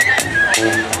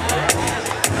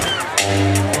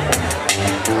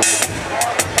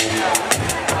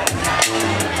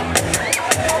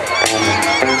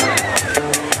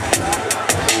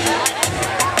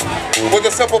 With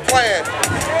a simple plan,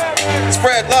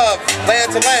 spread love,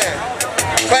 land to land,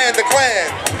 clan to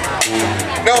clan.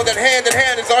 Know that hand in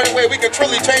hand is the only way we can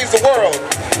truly change the world.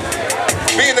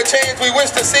 Being the change we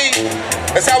wish to see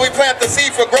is how we plant the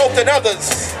seed for growth in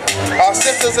others. Our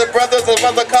sisters and brothers of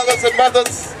other colors and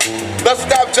mothers, let's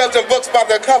stop judging books by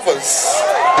their covers.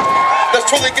 Let's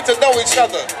truly get to know each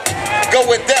other, go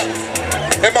in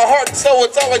depth. In my heart and soul,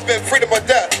 it's always been freedom or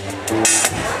death.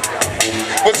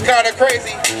 Which is kind of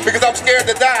crazy, because I'm scared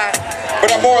to die, but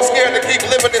I'm more scared to keep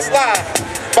living this lie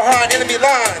behind enemy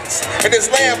lines in this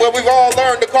land where we've all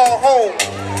learned to call home.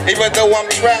 Even though I'm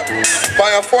trapped by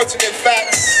unfortunate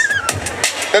facts,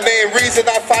 the main reason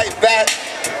I fight back,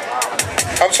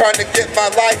 I'm trying to get my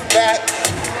life back.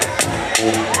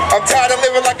 I'm tired of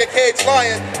living like a caged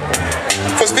lion,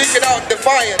 for speaking out and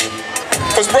defiant,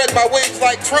 for spreading my wings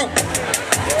like troop,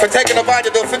 for taking a bite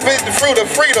of the fruit of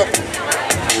freedom,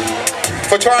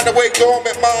 for trying to wake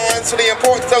dormant minds to the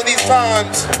importance of these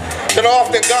times that are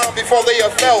often gone before they are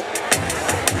felt.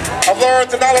 I've learned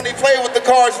to not only play with the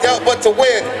cards dealt, but to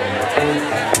win.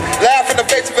 Laugh in the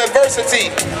face of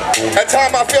adversity. At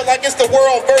times I feel like it's the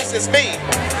world versus me.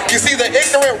 You see, the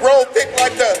ignorant roll thick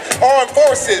like the armed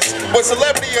forces, with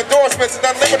celebrity endorsements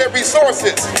and unlimited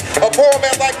resources. A poor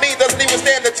man like me doesn't even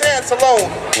stand a chance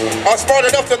alone. I'm smart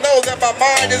enough to know that my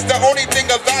mind is the only thing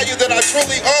of value that I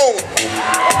truly own.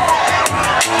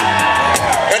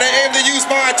 And I aim to use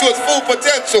mine to its full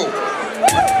potential,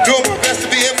 doing my best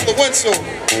to be influential.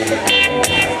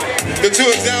 The true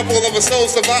example of a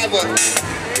soul survivor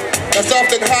that's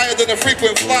often higher than a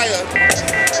frequent flyer.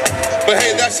 But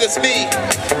hey, that's just me.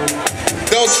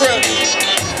 Don't trip,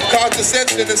 cause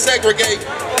dissension and segregate.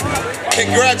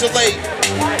 Congratulate,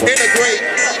 integrate,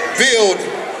 build,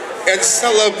 and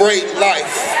celebrate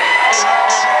life.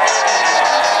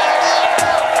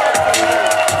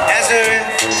 Nazareth,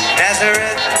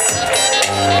 Nazareth.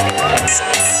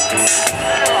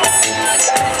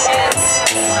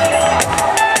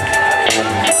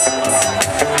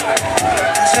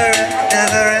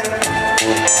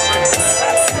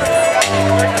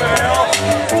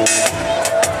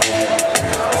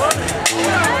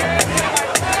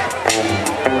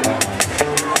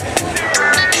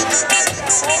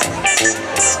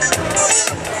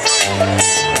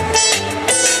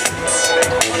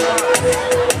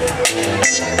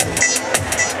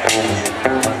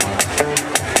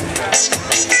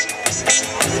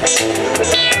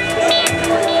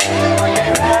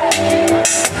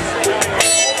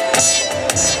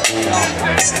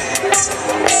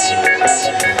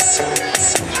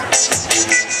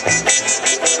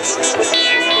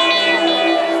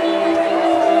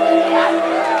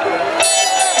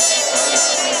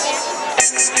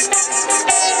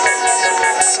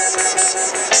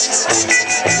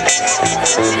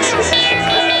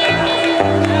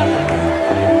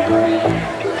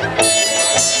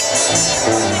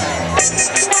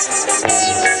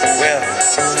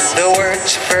 The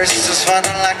words first was fun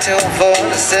and like to avoid.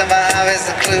 I said my eyes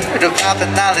include the popping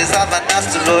ollies on my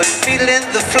nostril. Feeling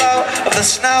the flow of the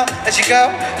snow as you go.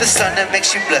 The sun that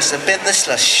makes you blush up in the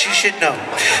slush, you should know.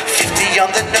 50 on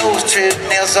the nose, trip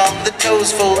nails on the toes,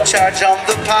 full charge on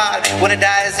the pod. When it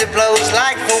dies, it blows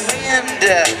like the wind.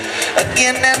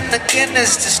 Again and again,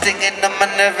 it's just stinging on my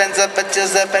nerve ends up at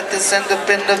just up at this end up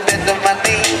in the bend of my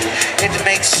knee. It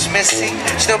makes me see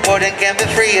snowboarding can be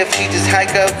free if you just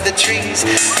hike up the trees.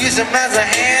 Use them as a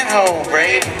handhold,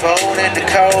 brave and bold in the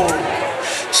cold.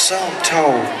 So I'm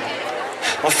told.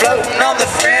 I'm floating on the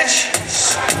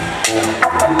freshness.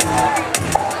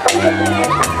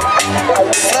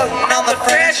 Floating on the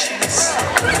freshness.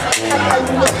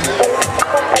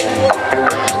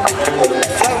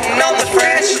 Floating on the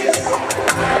freshness.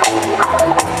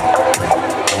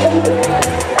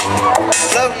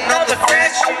 Floating on the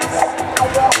freshness.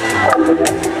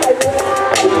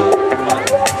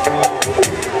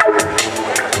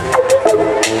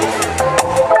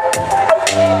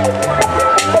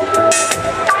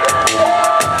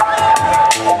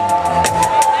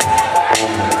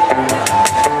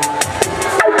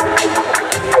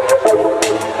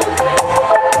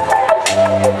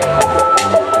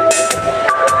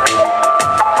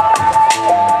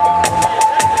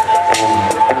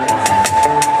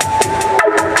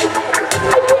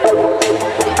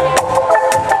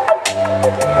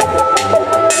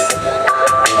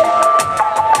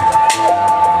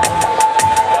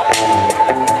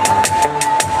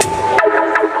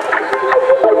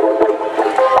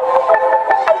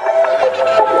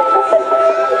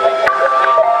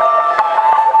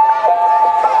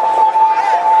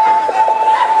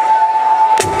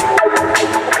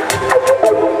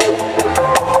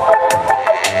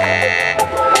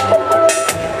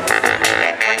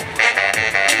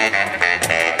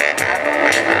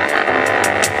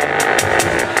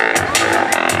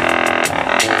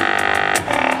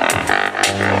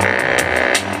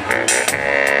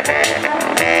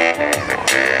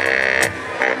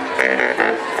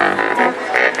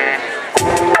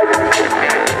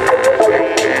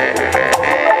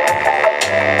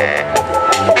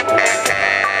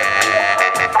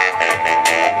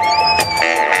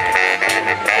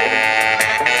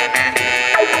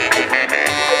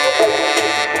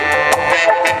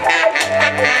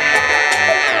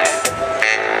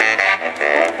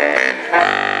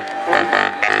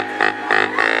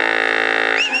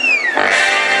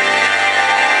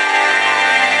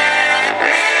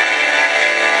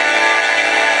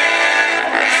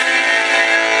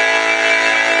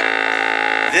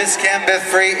 This can be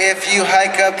free if you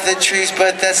hike up the trees,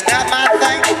 but that's not my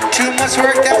thing. Too much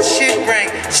work that shit bring.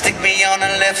 Stick me on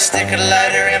the left, stick a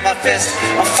lighter in my fist.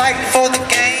 I'm fighting for the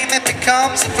game, it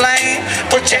becomes a flame.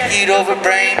 Project over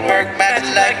brain, work magic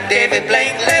like David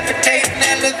Blaine. Levitating,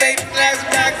 elevating, glass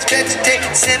box, vegetate,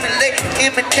 simulate,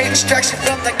 imitate distraction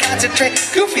from the concentrate.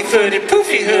 Goofy footed,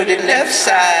 poofy hooded, left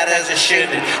side as I should.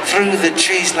 Through the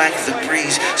trees like the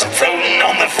breeze, so I'm floating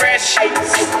on the fresh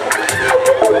sheets.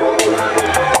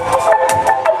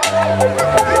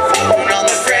 Floating on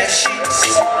the fresh sheets.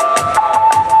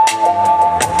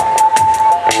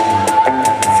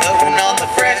 Floating on the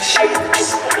fresh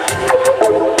sheets.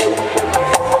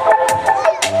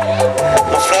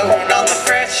 I'm floating on the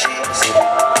fresh sheets.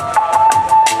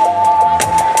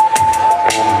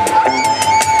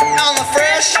 On the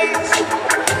fresh sheets.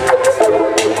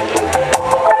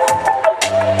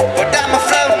 But I'm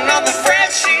floating on the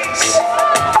fresh sheets.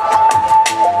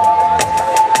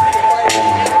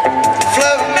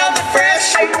 Floating on the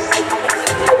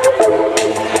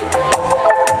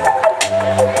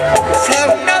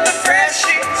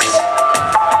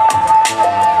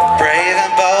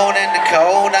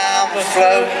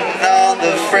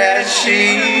fresh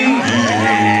sheet.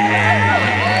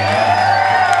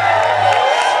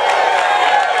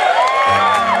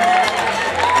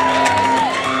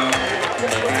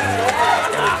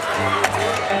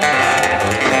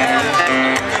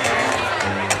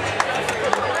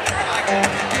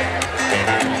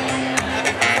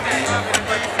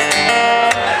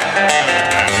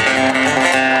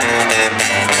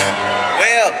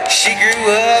 Well, she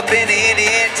grew up in an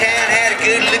Indian town, had a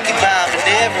good-looking mom, but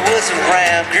never was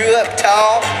around. Grew up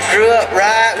tall, grew up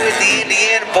right with the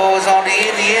Indiana boys on the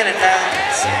Indiana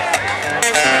nights.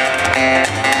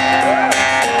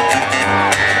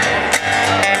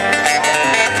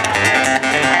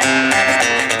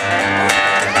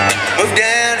 Moved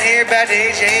down here about the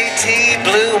age of 18,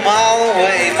 blew them all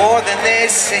away, more than they'd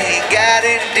seen. Got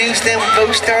introduced, then we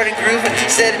both started grooving.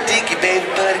 Said a dinky baby,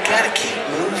 but I gotta keep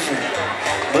moving,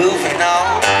 moving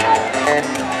on.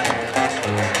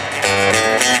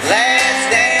 Last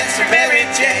dance for Mary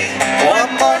Jane.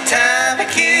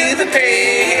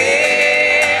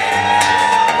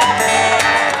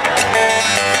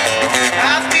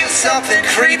 something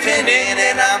creeping in,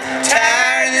 and I'm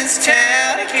tired of this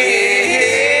town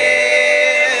again.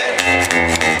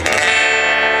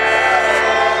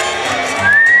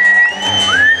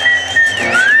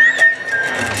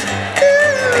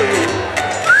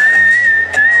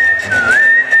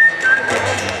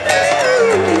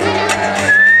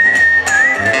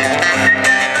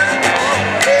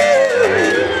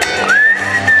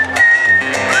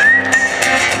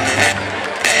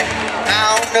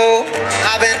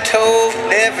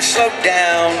 Never slow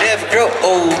down, never grow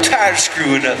old. Tired of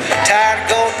screwing up, tired of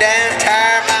going down,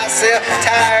 tired of myself,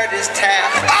 tired of this town.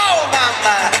 Oh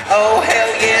my, oh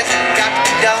hell yes. Got to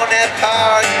put on that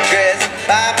party dress,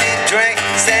 buy me a drink,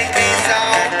 sing me a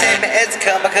song, take me as it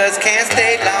come because I can't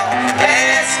stay long.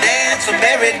 Last dance for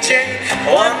Mary Jane,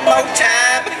 one more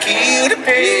time for the key to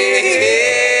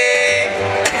pay.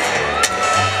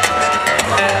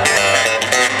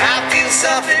 I feel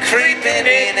something creeping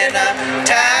in, and I'm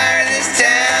tired of this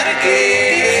town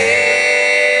again.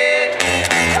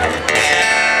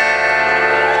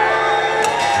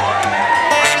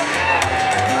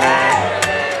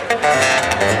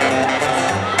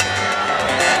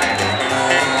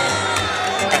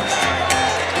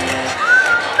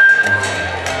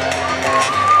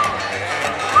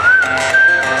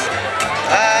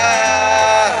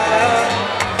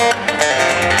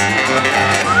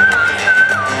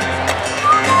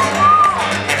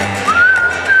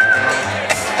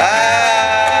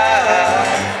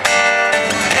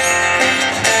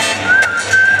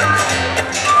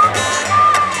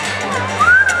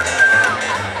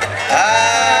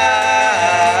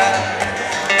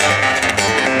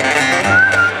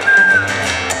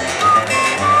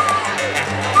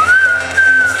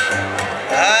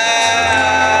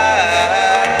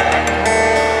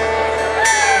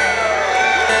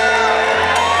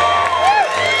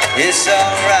 It's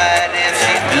alright if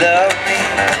you love me.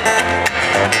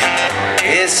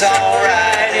 It's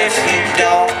alright if you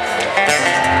don't.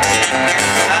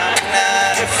 I'm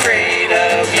not afraid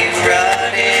of you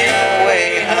running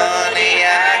away, honey.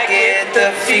 I get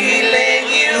the feeling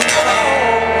you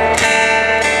own.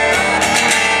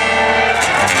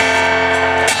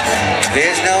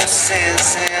 There's no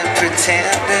sense in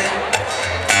pretending.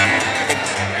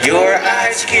 Your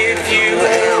eyes give you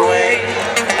away.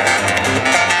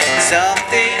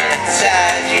 Something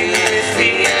inside you is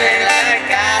feeling like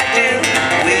I do.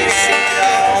 We've seen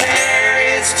all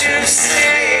there is to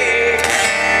say.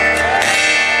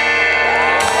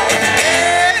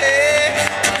 Yeah,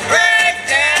 break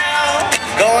down.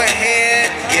 Go ahead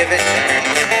and give it.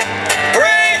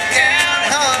 Break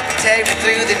down, hon, take me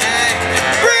through the night.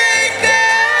 Break down.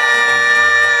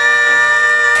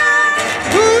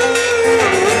 Ooh,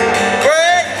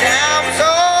 break down so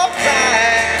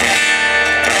fast.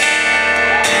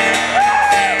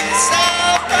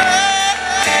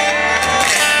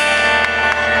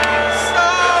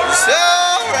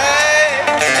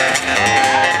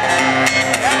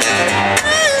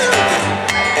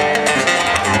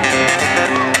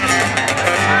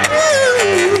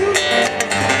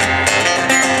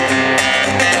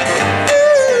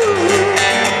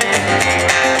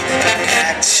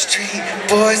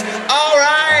 Boys, all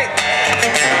right.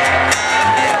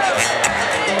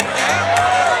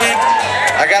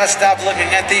 I gotta stop looking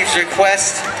at these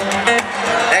requests.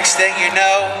 Next thing you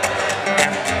know,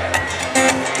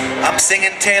 I'm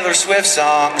singing Taylor Swift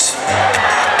songs.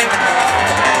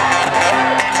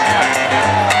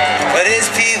 But there's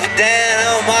people down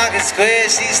on Market Square.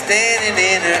 She's standing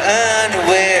in her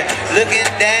underwear, looking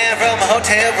down from a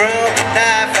hotel room.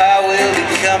 Nightfall will be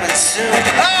coming soon.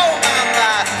 Oh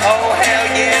my, oh hell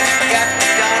yeah. Got to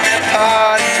put on that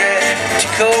party dress. She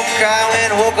cold cry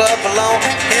when I woke up alone.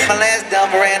 Hit my last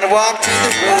number and I walked to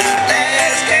the road.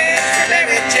 Last dance for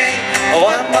Mary Jane.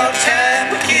 One more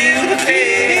time for you to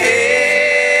pay.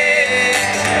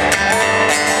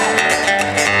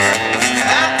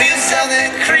 I feel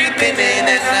something creeping in,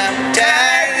 and I'm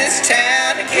tired of this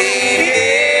town again.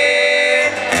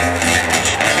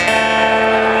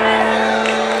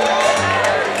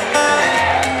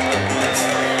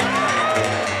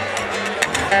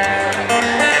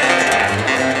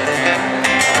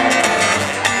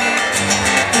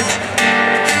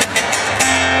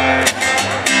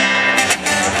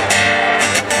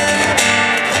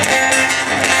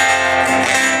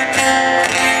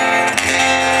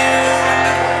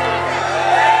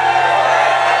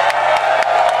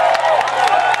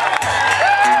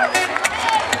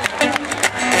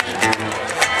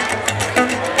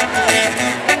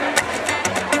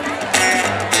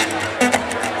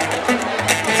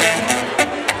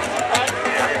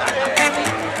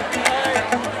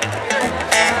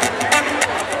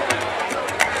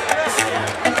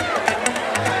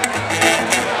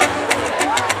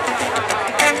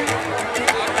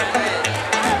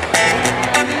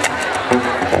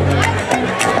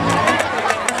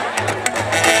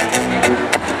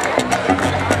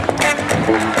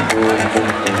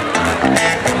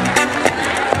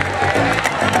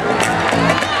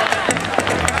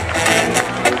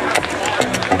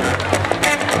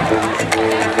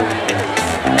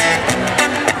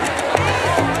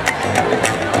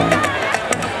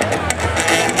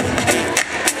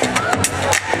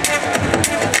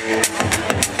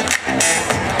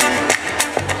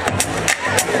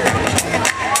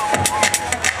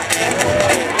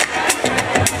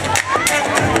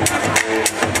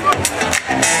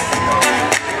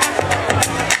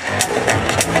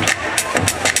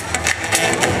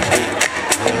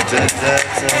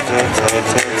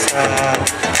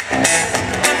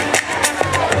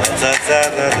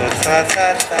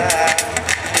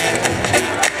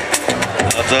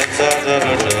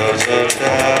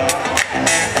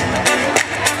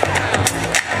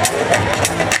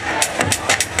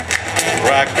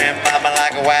 Rock me, mama,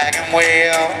 like a wagon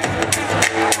wheel.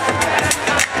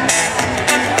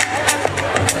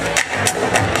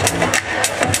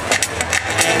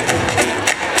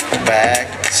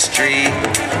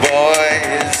 Backstreet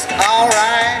Boys,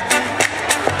 alright.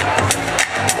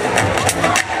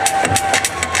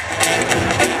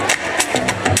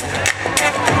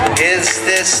 Is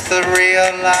this the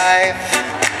real life?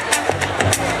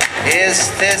 Is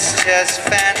this just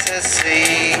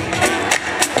fantasy?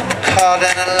 Caught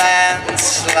in a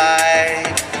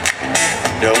landslide,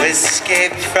 no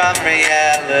escape from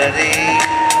reality.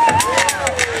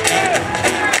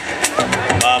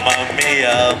 Mamma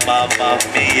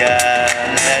mia,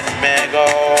 let me go.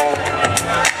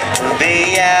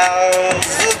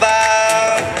 Beelzebub.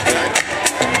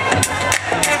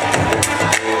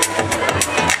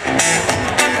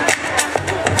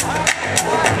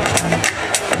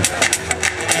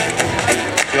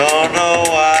 Don't know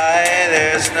why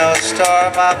there's no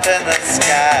storm up in the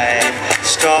sky.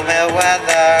 Stormy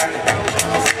weather.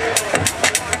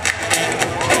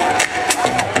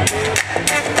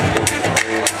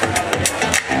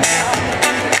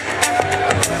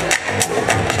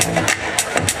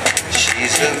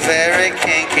 She's a very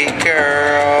kinky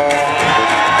girl,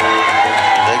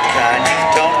 the kind you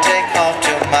don't take home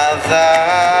to mother.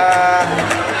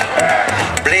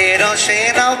 Bleed on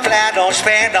sheen on flat on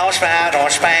span on span on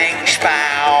span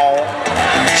spow.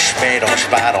 Spade on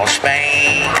spot on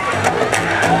Spain.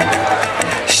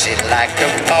 She liked the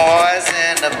boys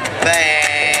in the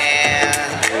band.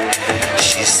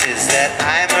 She says that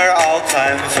I'm her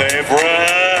all-time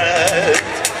favorite.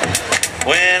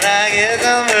 When I get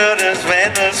the mood and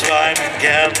spend the swine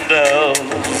candles,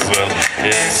 well,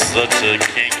 it's such a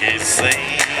kinky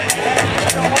scene.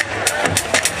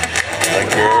 The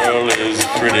girl is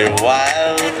pretty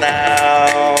wild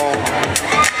now.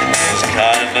 This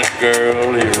kind of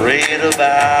girl you read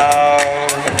about.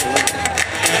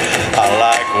 I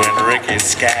like when Ricky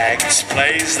Skaggs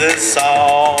plays this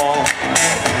song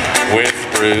with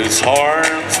Bruce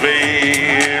Hornsby.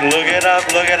 Look it up,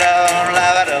 love it up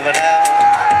and down,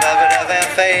 love it up and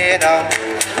fade on.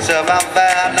 So I'm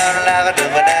found, love it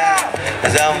up and down,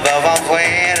 some I'm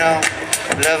fade on.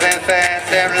 Love and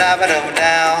fast, love it up and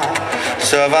down.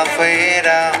 So I'm fade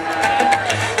on.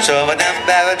 So I'm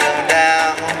back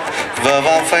down, love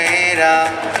I'm fade on.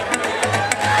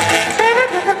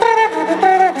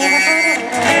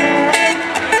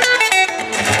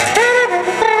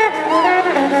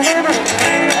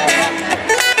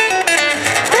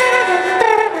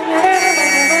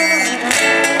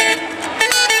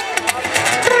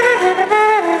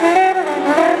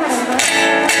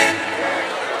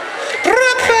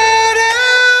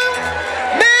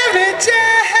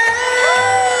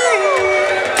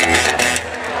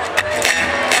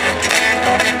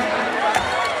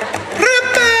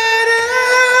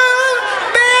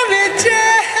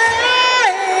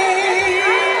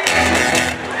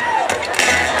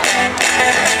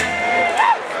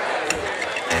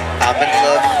 I'm in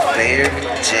love with Mary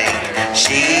Jane.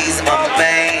 She's my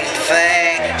main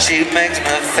thing. She makes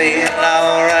me feel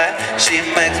alright. She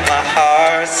makes my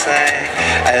heart sing.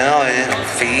 I know I'm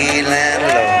feeling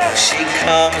low. She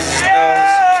comes as no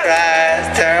surprise.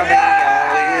 Turn me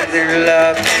on with her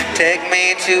love. Take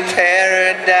me to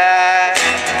paradise.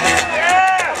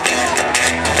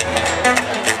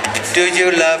 Do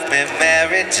you love me,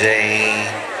 Mary Jane?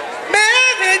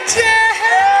 Mary Jane!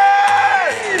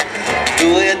 Do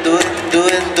it, do it, do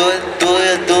it, do it, do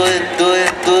it, do it, do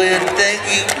it, do it. Think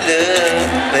you love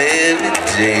Mary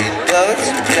Jane? Don't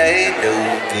you play no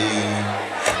game?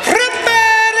 Mary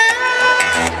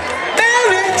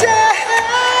Jane.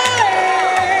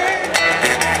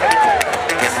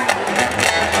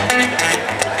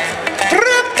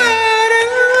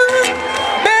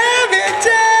 Mary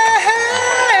Jane.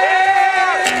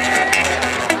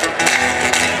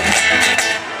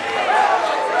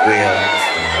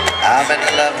 I'm in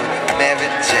love with Mary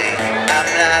Jane. I'm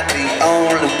not the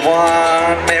only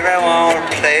one. Mary won't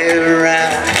play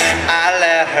around. I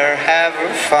let her have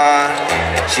her fun.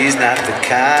 She's not the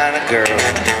kind of girl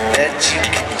that you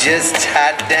can just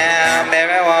tie down.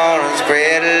 Mary won't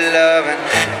spread her loving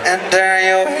and turn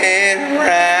your head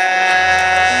around.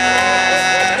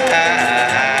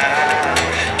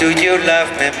 Do you love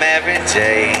me, Mary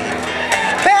Jane?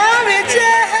 Mary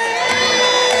Jane.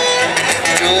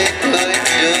 Do it, do it,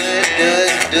 do it, do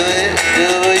it, do it, do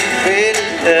it, pretty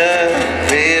love,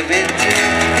 Mary Jane.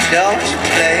 Don't you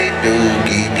play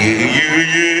doogie, yeah,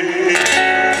 yeah, yeah.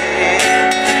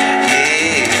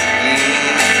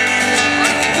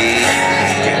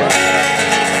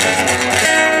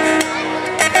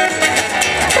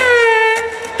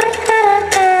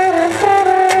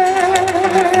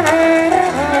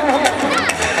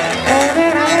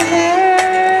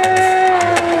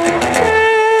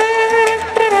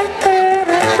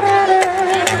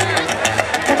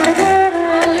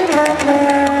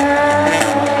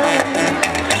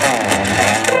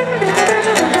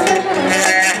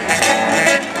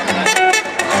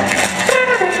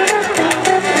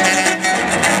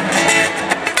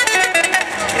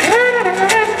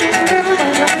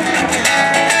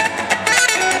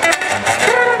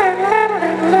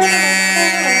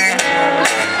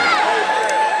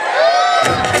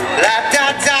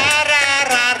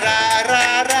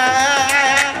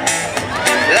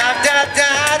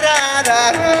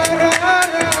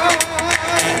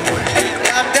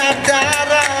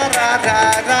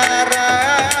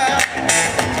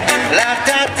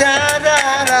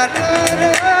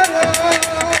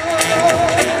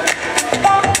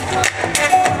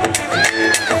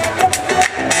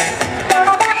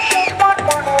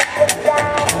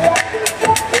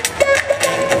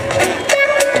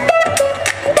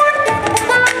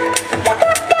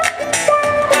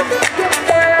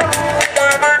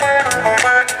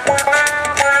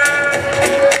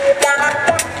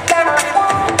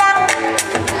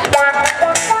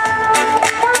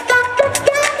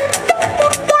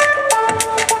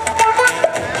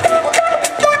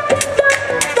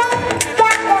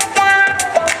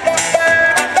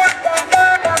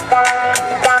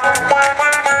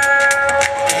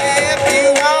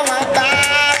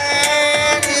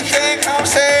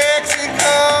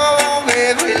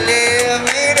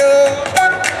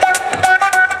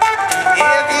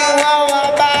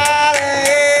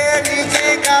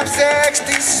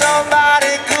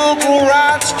 Somebody Google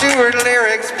Rod Stewart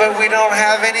lyrics, but we don't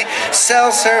have any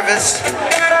cell service.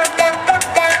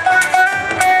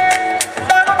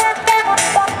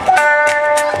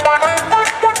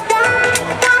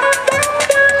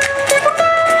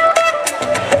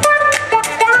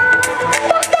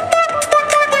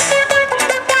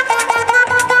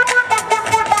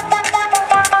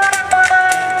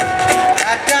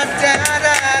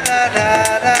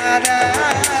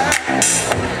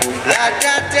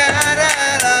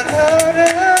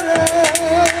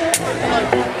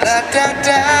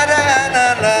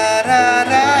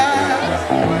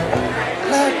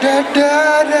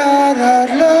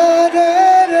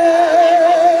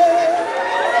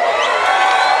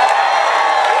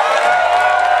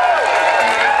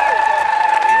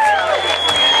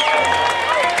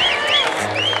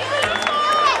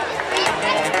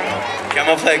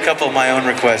 I'm gonna play a couple of my own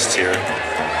requests here.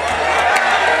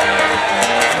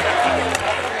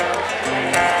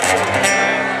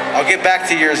 I'll get back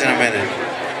to yours in a minute.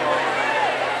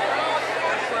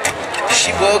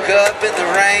 She woke up in the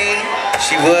rain.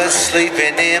 She was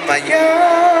sleeping in my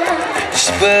yard.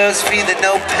 She was feeling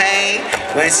no pain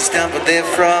when she stumbled there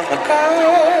from a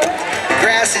car. The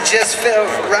grass had just felt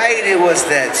right. It was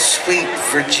that sweet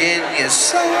Virginia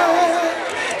sun.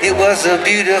 It was a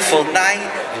beautiful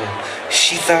night.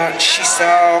 She thought she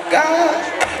saw God,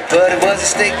 but it was a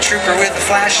state trooper with a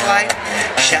flashlight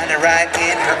shining right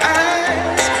in her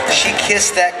eyes. She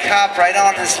kissed that cop right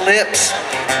on his lips,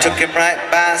 took him right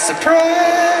by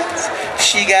surprise.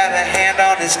 She got a hand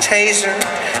on his taser,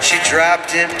 she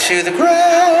dropped him to the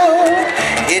ground.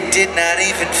 It did not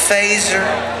even faze her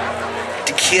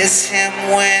to kiss him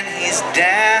when he's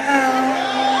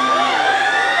down.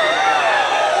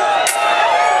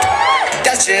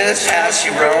 That's just how she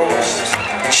rolls.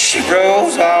 She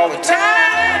rolls all the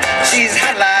time. She's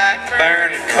hot like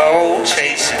burning coal,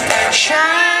 chasing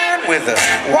shine with a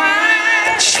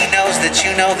wine. She knows that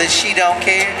you know that she don't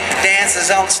care. Dances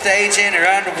on stage in her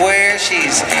underwear.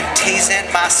 She's teasing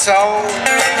my soul.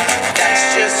 That's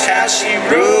just how she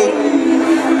rolls.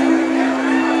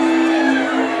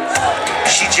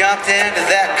 She jumped into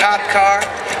that cop car.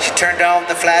 She turned on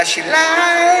the flashy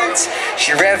lights.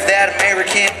 She revved that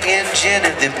American engine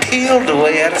and then peeled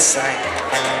away out of sight.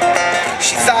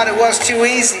 She thought it was too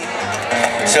easy,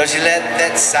 so she let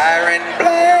that siren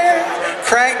blare,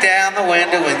 cranked down the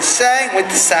window and sang with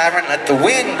the siren, let the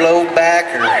wind blow back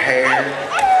her hair.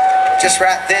 Just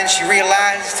right then she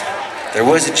realized there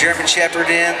was a German Shepherd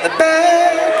in the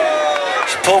back.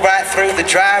 She pulled right through the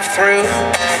drive-thru,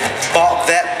 bought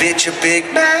that bitch a Big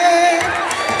Mac,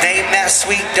 named that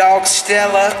sweet dog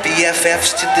Stella,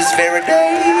 BFFs to this very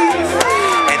day.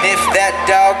 And if that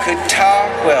dog could talk,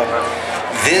 well,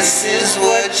 this is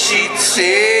what she'd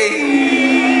say.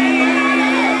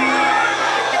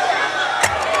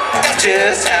 That's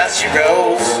just how she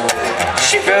rolls.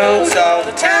 She rolls all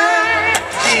the time.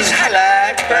 She's hot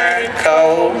like burning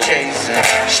coal, chasing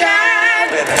shine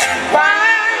with a wine.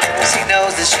 She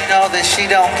knows that she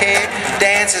don't care.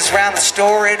 Dances around the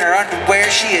store in her underwear.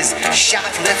 She is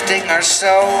shoplifting our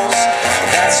souls.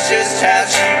 That's just how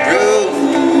she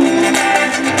rolls.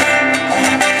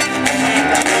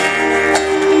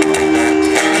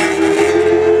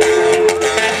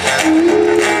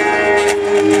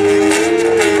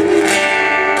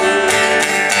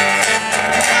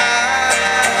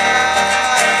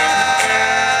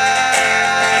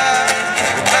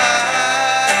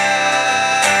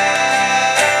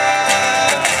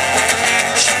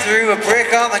 A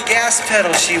brick on the gas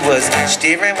pedal, she was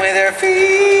steering with her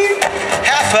feet,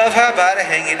 half of her body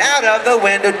hanging out of the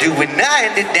window, doing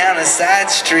 90 down a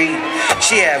side street.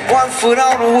 She had one foot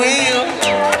on the wheel,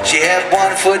 she had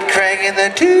one foot cranking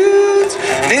the toots,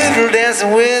 noodle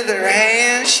dancing with her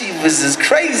hands. She was as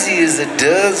crazy as a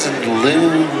dozen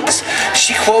loons.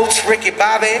 She quotes Ricky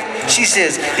Bobby, she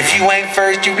says, if you ain't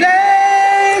first, you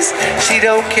last. She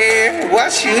don't care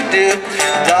what you do,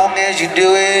 as long as you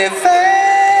do it fast.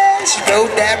 She rode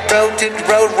that road to the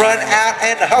road run out,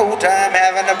 and the whole time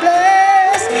having a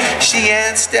blast. She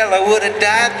and Stella would have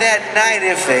died that night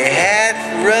if they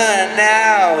hadn't run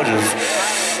out of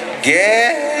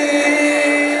gas.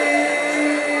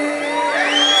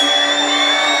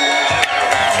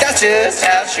 That's just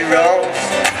how she rolls.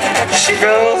 She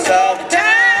rolls all the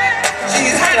time.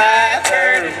 She's hot like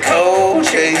burning coal,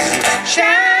 chasing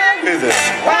shine with a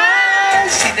wine.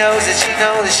 She knows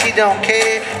that she don't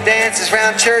care. Dances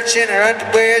around church in her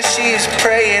underwear. She's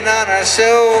preying on our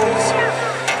souls.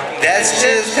 That's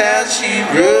just how she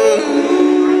rolls.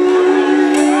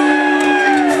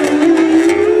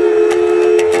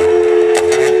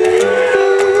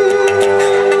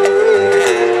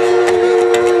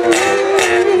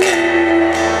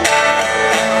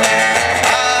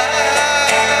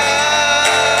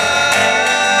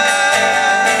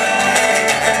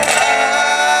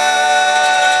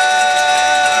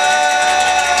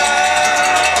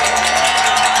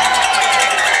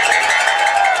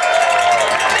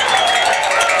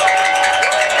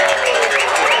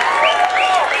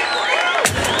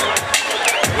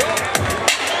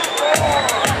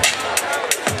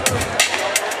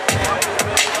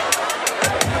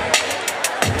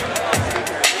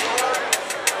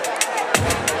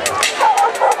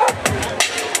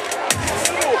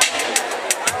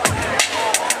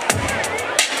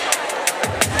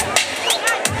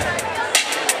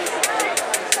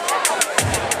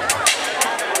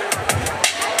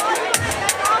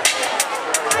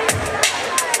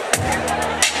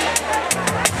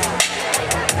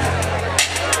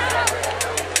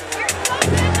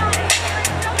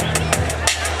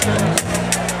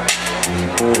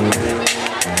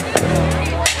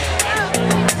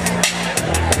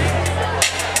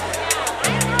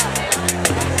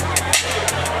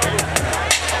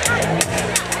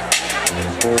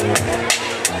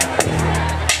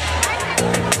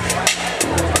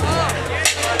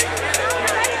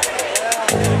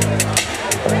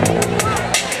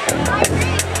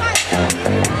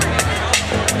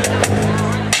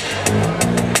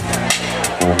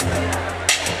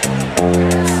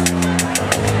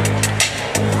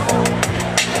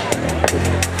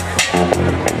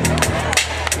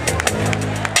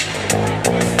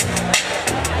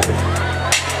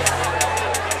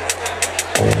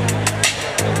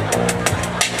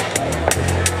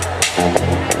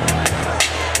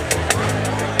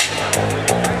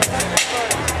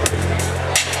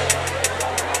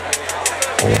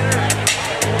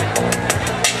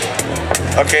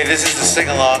 Okay, this is the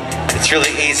sing-along. It's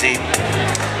really easy.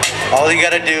 All you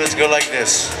gotta do is go like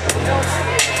this.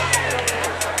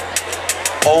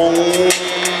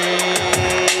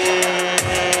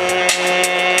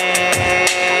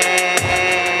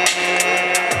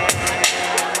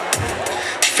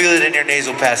 Feel it in your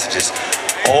nasal passages.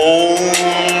 Om.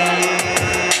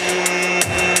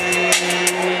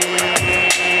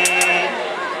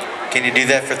 Can you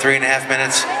do that for 3.5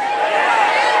 minutes?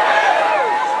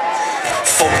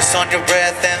 Focus on your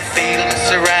breath and feel the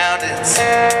surroundings.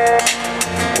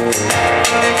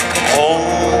 Oh,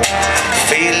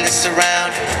 feel the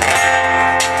surroundings.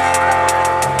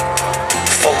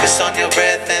 Focus on your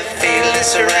breath and feel the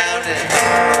surroundings.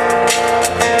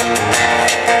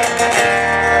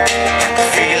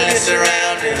 Feel the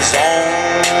surroundings.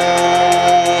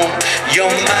 Oh,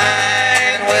 your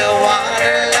mind will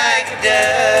wander like it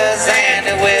does, and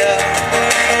it will.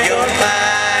 Your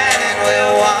mind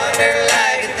will wander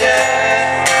like it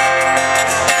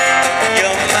does.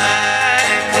 Your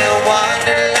mind will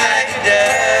wander like it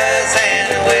does,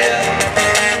 and it will.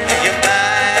 Your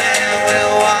mind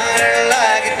will wander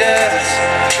like it does.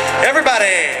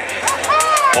 Everybody!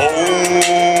 Oh.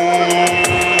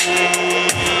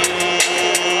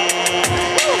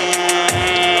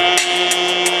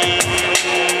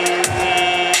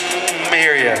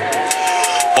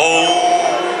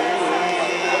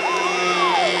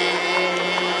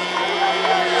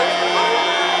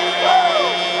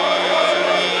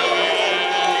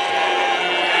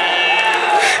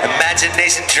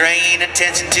 Imagination drain,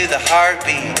 attention to the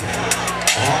heartbeat.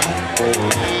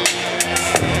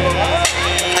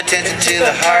 Attention to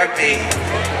the heartbeat.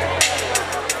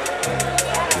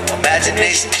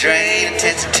 Imagination drain,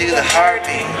 attention to the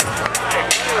heartbeat.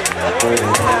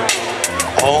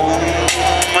 Oh,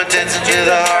 attention to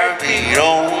the heartbeat.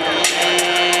 Oh,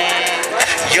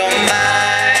 your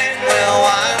mind will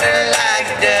wander like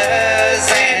it does,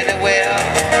 and it will.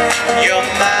 Your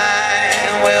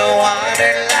mind will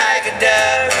wander like it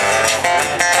does.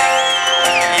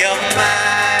 Your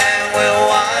mind will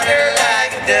wander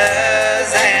like it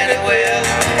does, and it will.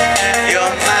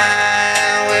 Your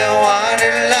mind will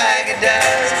wander like it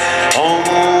does. Oh.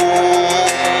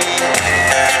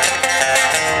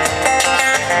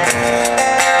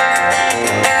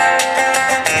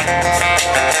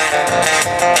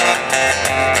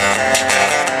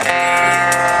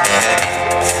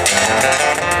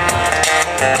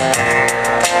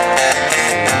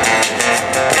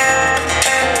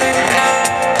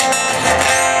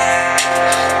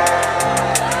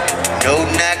 No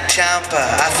knock champa,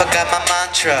 I forgot my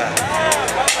mantra.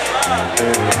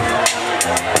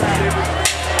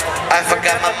 I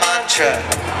forgot my mantra.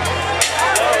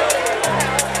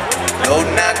 No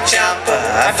knock champa,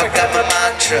 I forgot my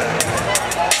mantra.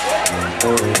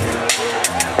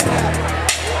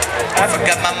 I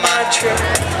forgot my mantra.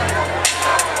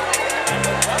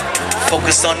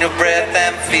 Focus on your breath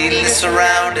and feel the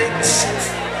surroundings.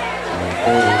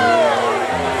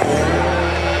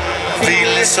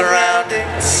 Feel the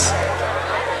surroundings.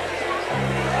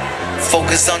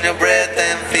 Focus on your breath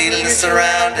and feel the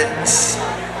surroundings.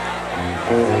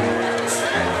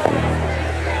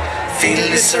 Feel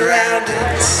the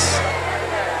surroundings.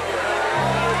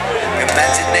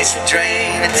 Imagination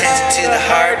drain, attention to the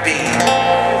heartbeat.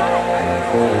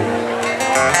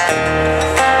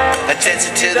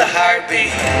 Attention to the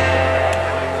heartbeat.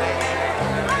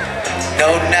 No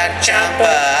knock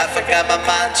champa, I forgot my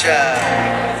mantra.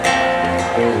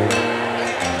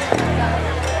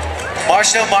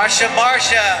 Marsha, Marsha,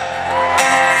 Marsha.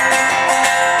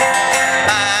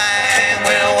 Mind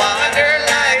will wander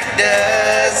like it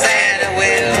does, and it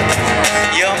will.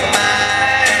 Your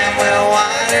mind will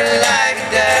wander like it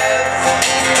does.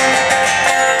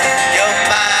 Your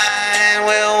mind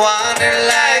will wander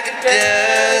like it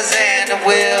does, and it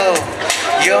will.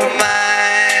 Your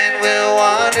mind will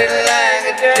wander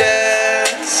like it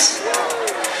does.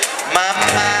 My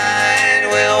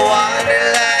mind will wander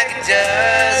like it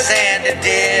does, and it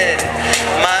did.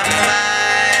 My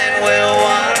mind will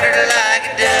wander like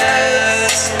it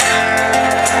does.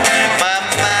 My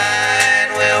mind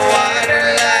will wander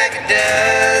like it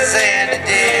does, and it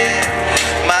did.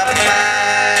 My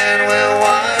mind will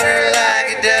wander like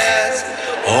it does.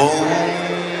 Oh.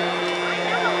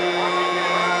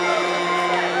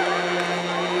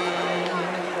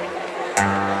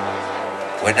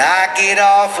 When I get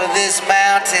off of this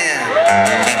mountain,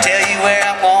 tell you where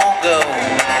I'm gonna go.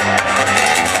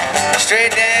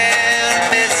 Straight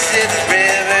down the Mississippi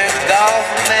River, Gulf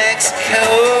of Mexico,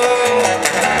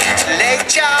 Lake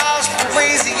Charles,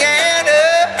 Louisiana.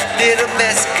 Little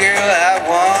Mexican girl I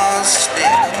once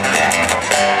knew.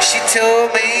 She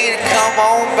told me to come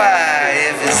on by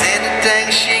if there's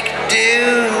anything she could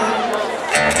do.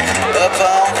 Up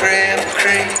on Cripple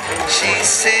Creek, she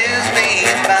sends me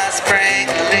in my spring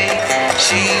leak.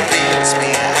 She meets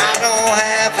me, I don't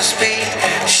have a speed.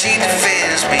 She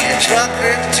defends me, a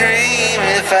drunkard dream.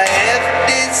 If I ever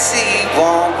did see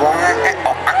one.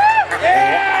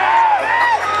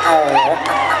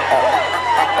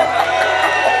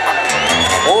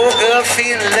 Woke up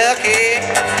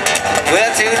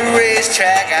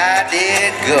track I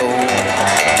did go.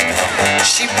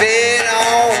 She bet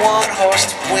on one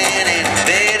horse to win and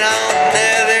bet on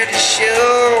another to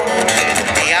show.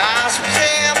 The odds was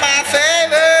in my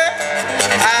favor.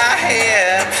 I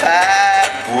had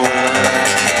 5-1.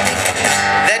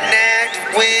 That night the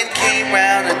wind came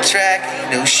round the track,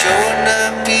 you know, sure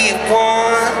enough he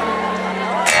won.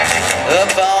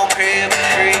 Up on Crib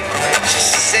Creek, she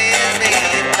sends me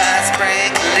my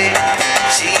spring lick.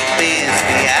 She wins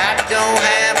me, I don't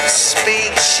have to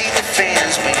speak. She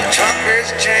defends me, drunker's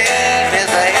dream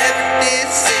if I ever did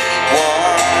see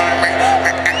one.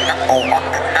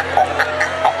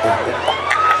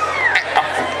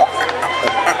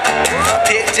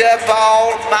 Picked up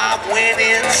all of my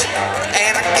winnings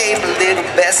and I gave a little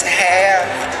best half.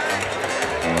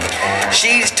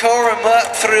 She's tore him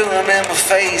up, threw him in my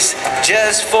face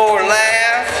just for a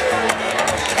laugh.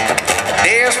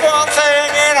 There's one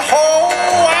thing in the whole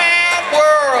wide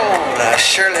world I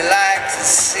surely like to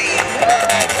see.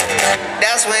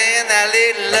 That's when that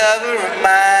little lover of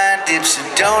mine dips a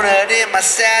donut in my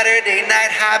Saturday night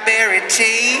Highberry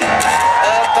tea.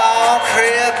 Up on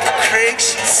Crib Creek,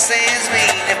 she sends me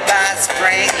to buy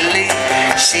spring leaf.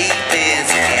 She bends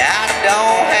me, I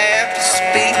don't have to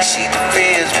speak. She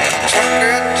defends me,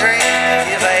 drunker drink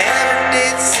if I ever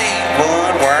did see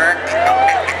one work.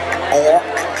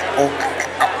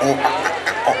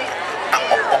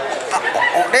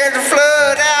 There's a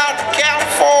flood out in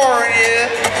California,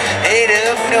 8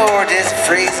 up north is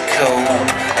freezing cold.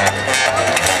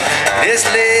 This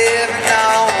living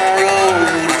on the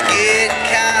road get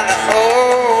kinda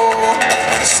old,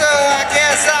 so I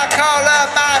guess I'll call up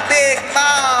my big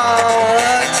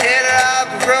mama, tell her I'll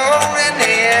be rolling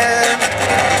in.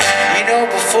 You know,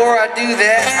 before I do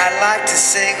that, I'd like to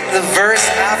sing the verse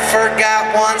I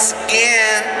forgot once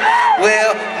again.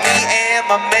 Well, me and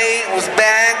my mate was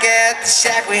back at the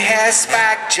shack. We had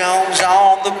Spike Jones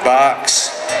on the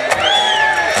box.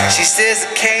 She says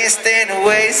I can't stand the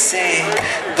way he sing,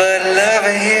 but I love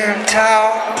to hear him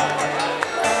talk.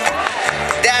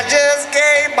 That just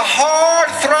gave my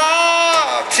heart a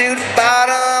throb to the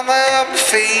bottom of my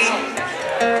feet.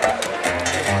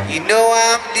 You know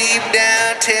I'm deep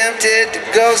down tempted to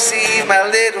go see my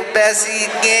little Bessie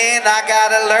again. I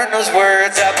gotta learn those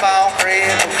words up on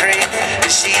Crib Creek.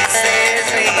 She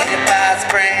sends me to my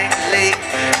spring lake.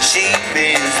 She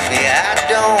bends me, I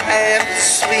don't have to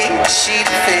speak. She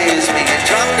defends me, a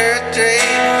drunker drink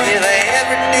if I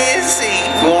ever did see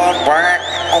one work.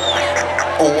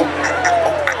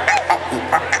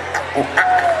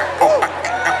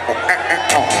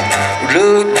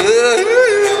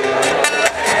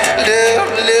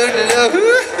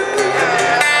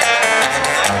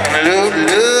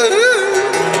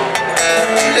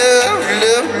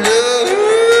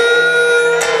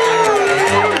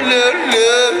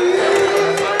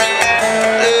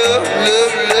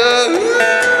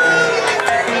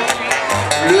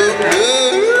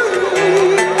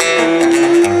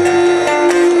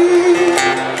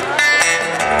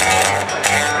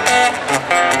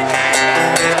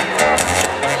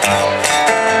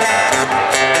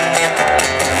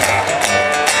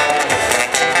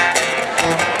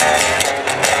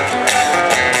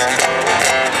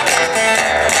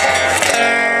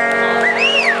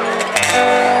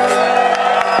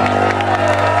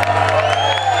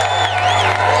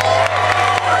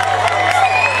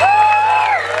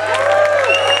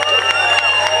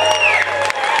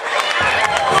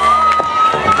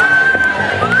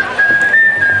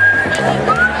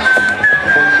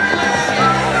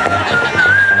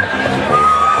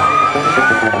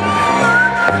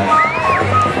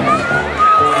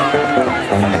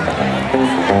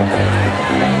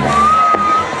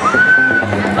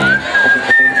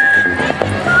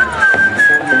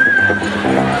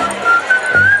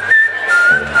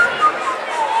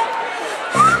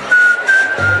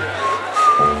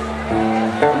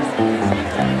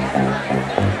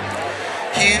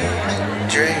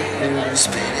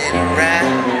 Spinning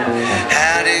around,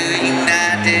 how do you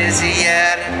not dizzy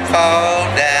out and fall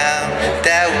down?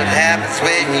 That what happens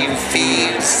when you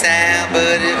feel the sound.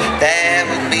 But if that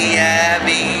was me, I'd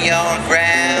be on the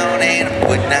ground and I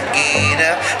would not get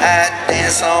up. I'd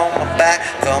dance on my back,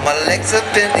 throw my legs up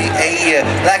in the air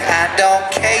like I don't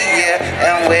care,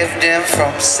 and wave them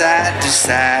from side to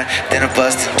side. Then I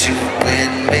bust into a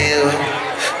windmill,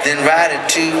 then ride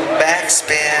into a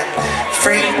backspin.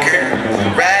 Freaker,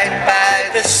 right by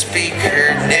the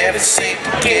speaker, never seem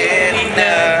to get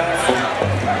enough.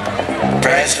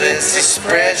 Priceless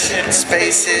expression,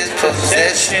 spaces,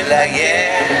 possession, like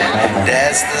yeah,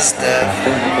 that's the stuff.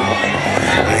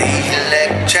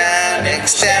 Electronic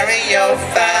stereo,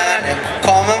 fine,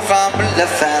 coming from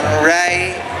elephant,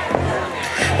 right?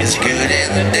 It's good in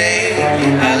the day,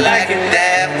 I like it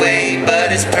that way,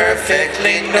 but it's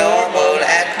perfectly normal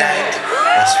at night.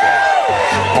 That's right.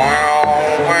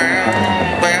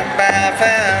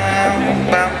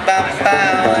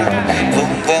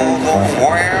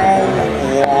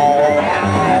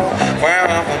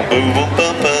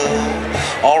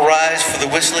 All rise for the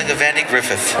whistling of Andy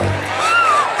Griffith.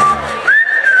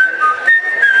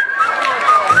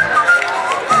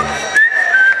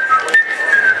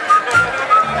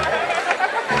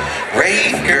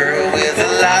 Rave girl with a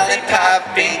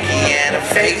lollipop binky and a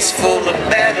face full of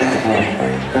metal.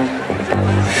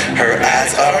 Her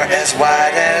eyes are as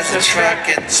wide as a truck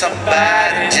and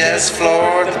somebody just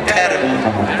floored the pedal.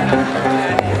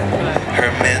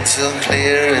 Her mental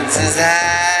clearance is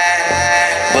high,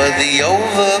 but the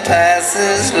overpass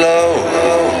is low.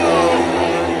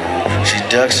 She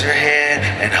ducks her head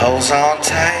and holds on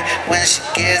tight. When she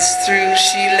gets through,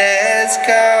 she lets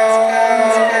go.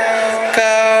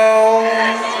 Go,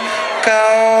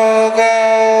 go, go,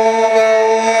 go.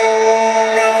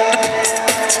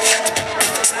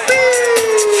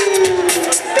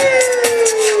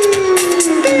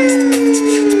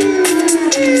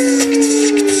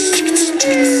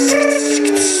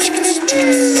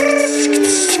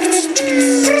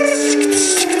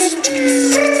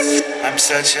 I'm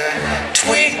such a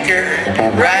twinker,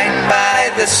 right by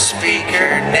the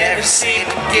speaker, never seem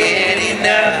to get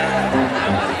enough.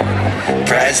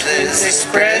 Priceless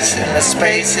expression, a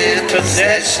space in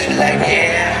possession, like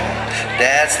yeah,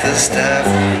 that's the stuff.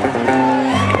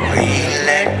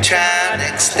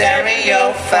 Electronic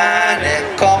stereo, fine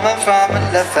and coming from a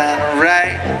left and a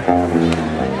right.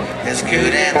 It's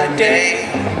good in the day,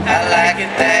 I like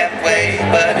it that way,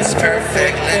 but it's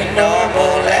perfectly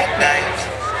normal at night.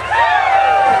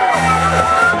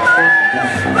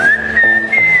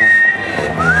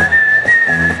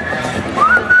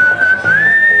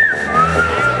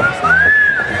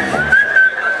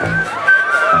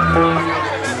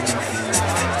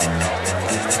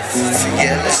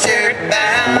 Yellow shirt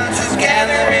bounds is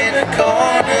gathered in a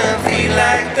corner, feel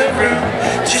like the room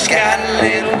just got a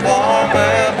little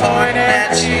warmer, pointing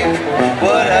at you.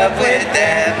 What up with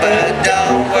that? But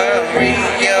don't worry,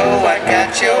 yo, I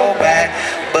got your back.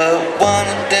 But one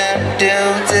of them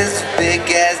dudes is big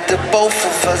as the both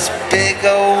of us, big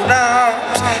old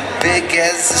arms, big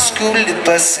as a school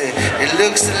bus. It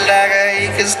looks like he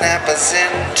can snap us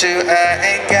into.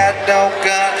 I ain't got no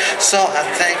gun, so I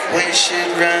think we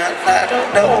should run. I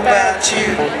don't know about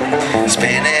you,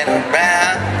 spinning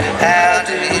around. How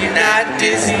do you not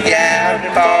dizzy out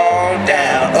and fall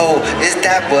down? Oh, is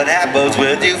that what happens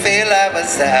when you feel like a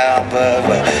sound? But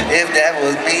if that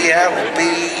was me, I would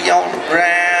be on the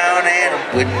ground and I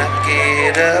would not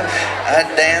get up. I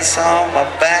dance on my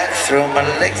back, throw my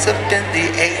legs up in the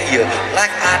air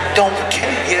like I don't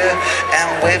care, and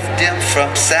wave them from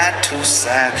side to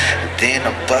side. And then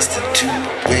I bust into a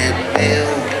windmill,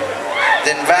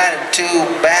 then right into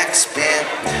backspin.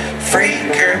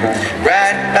 Freaker,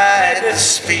 right by the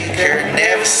speaker,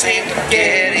 never seem to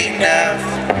get enough.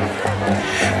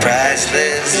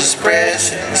 Priceless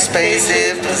expression, space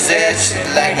in possession,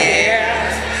 like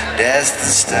yeah, that's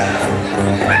the stuff.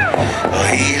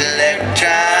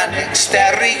 Electronic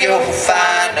stereo,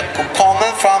 fine,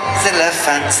 coming from the left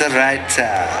and the right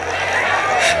side.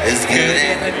 It's good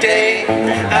in the day,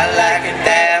 I like it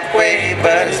that way,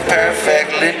 but it's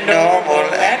perfectly normal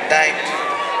at night.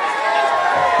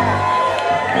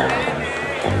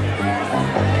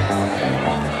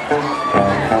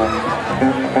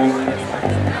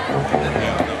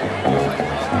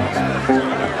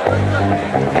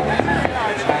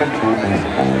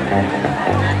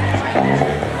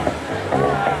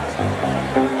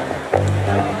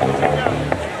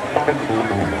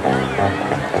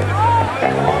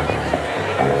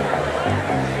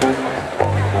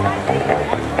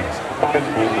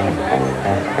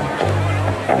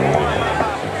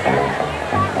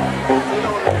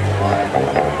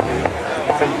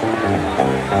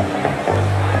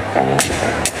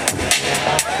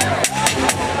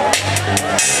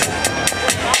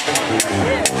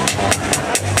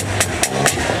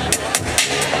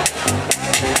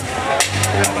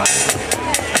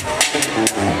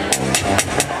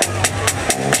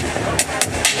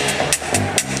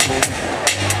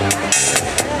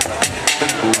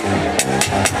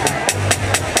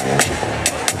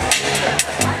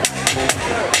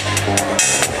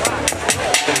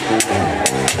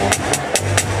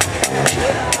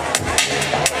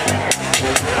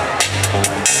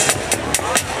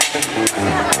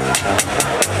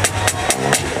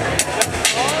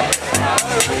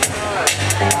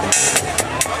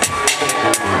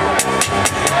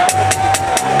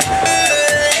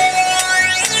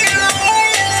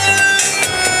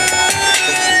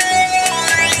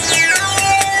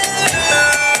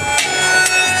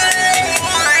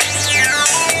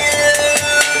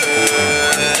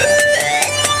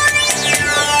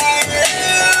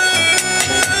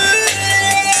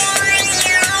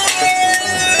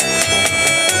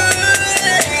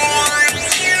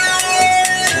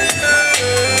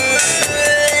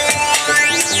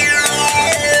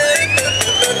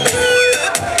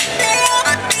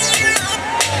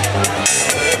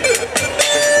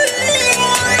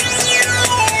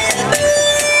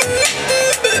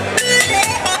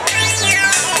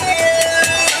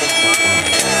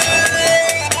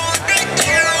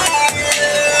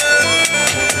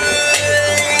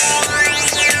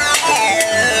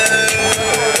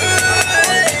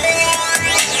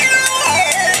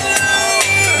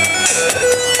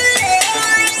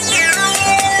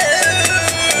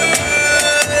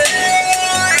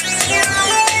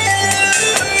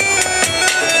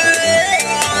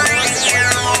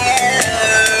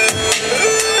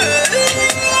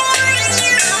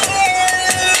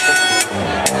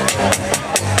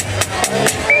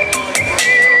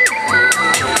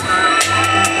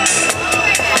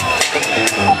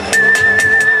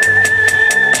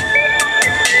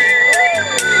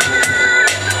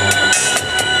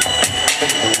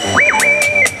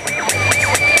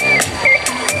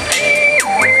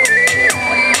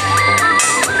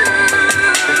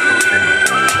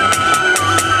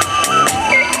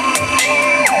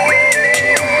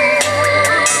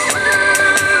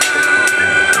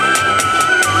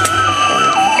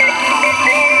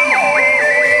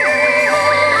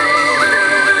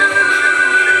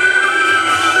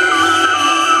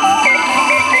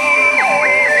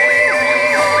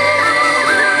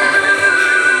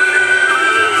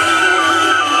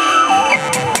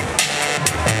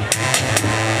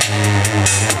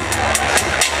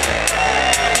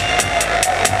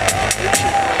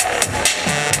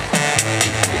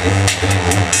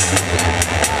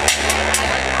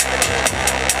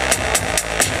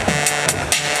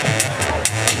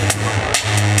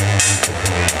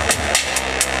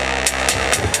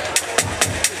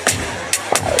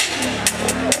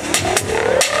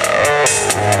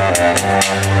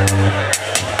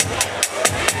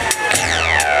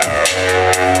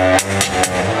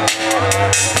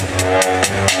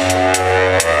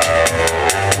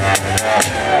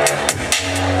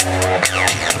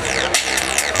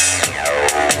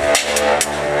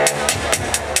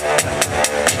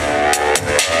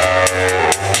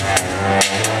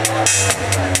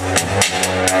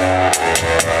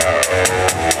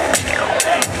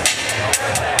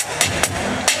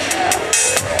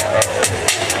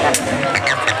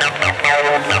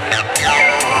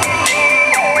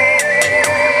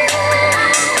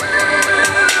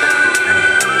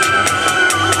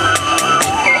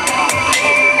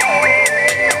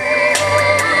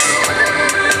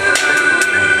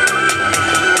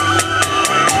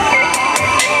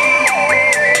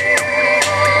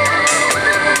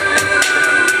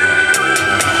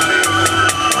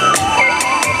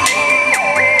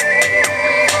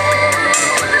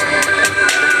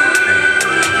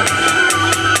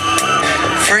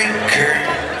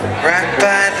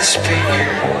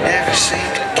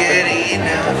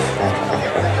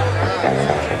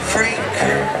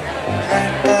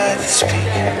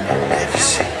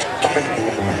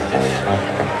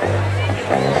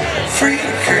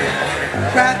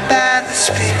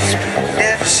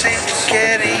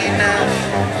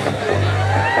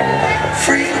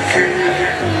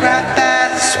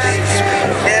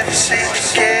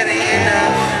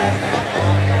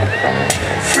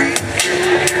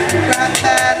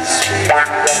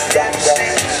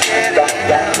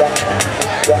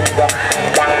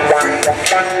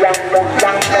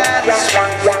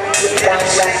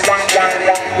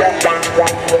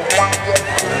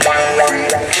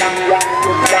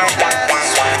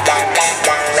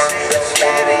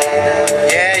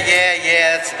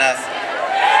 that's enough.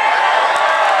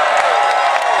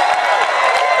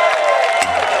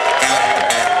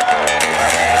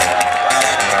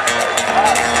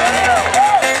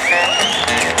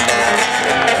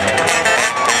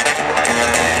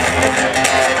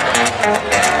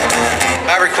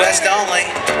 By request only.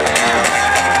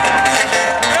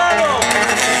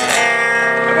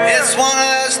 It's one of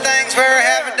those things where I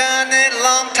haven't done it a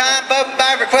long time, but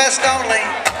by request only.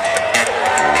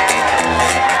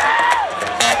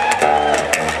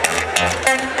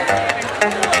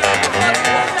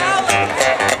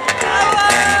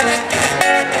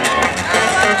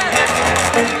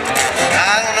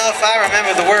 I don't know if I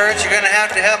remember the words. You're going to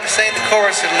have to help me sing the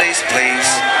chorus at least, please.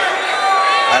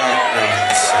 I don't know.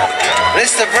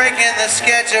 It's the break in the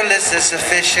schedule. It's a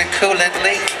sufficient coolant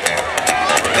leak.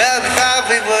 Well, we thought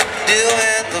we were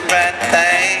doing the right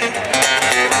thing.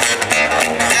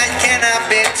 I cannot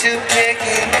be too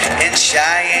picky and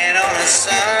Cheyenne on a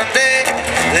Sunday.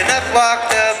 Then up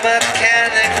walked a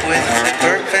mechanic with the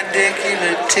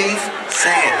perpendicular teeth,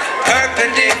 saying,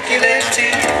 perpendicular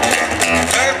teeth,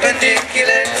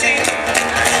 perpendicular teeth,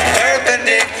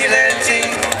 perpendicular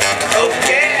teeth.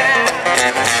 Okay.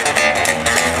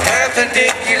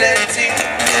 Perpendicular teeth,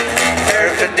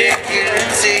 perpendicular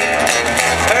teeth,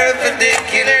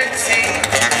 perpendicular teeth.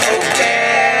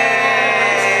 Okay.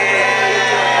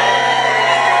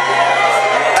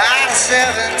 About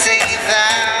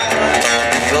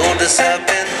 17,000 rolled us up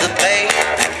in the bay,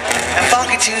 and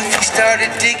Funky Tooth he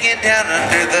started digging down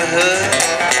under the hood.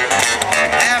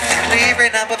 After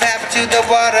clearing up a path to the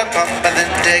water pump and then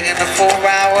taking a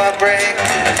 4-hour break,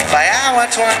 by hour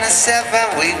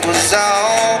 27 we was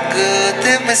all good.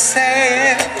 Then we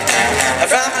said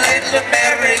from Little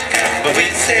America, but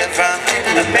we said from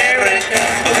Little America,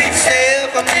 but we said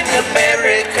from Little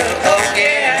America, oh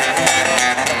yeah.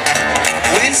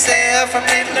 We sail from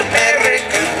Little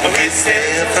America, but we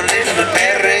sail from Little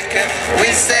America,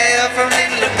 we sail from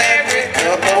Little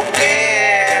America, oh yeah.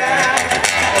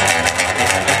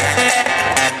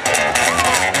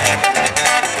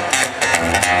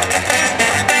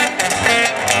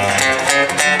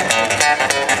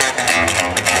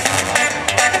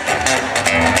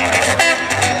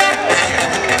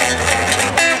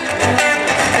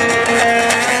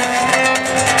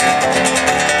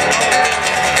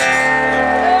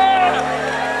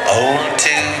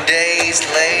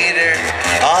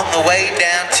 On the way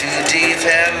down to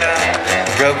Deadhead,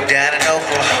 broke down in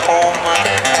Oklahoma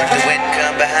when the wind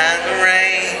come behind the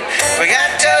rain. We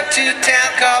got towed to a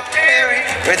town called Perry,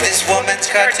 where this woman's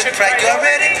car took fright. You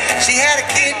already? She had a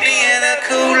kidney in a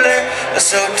cooler,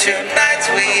 so 2 nights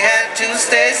we had to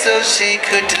stay so she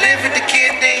could deliver the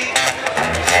kidney.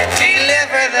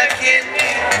 Deliver the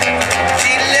kidney.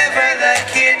 Deliver the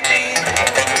kidney.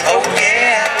 Oh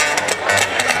yeah.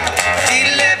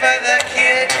 Deliver the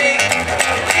kidney.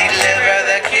 Deliver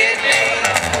the kidney.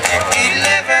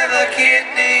 Deliver the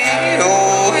kidney.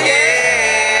 Oh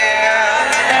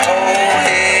yeah. Oh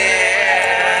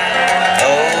yeah.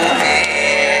 Oh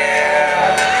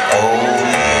yeah.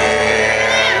 Oh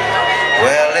yeah.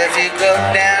 Well, if you go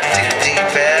down to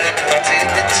Deadhead, to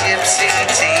the Gypsy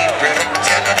Tea,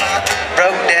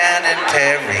 broke down in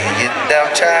Perry, and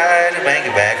I'll try to make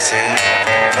it back soon.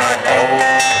 Oh,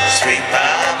 sweet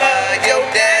mama, your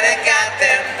daddy got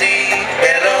them deep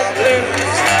metal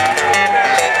blues.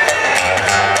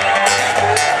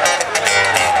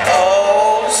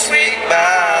 Oh, sweet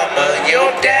mama,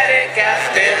 your daddy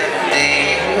got them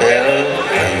deep metal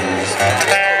blues.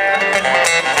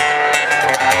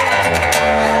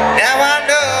 Now I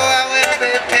know I will be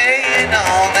paying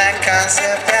on that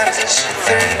concept after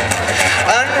through.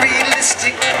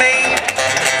 Unrealistic, maybe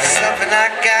something I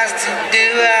got to do.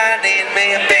 I need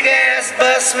me a big ass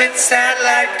bus with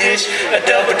satellite dish, a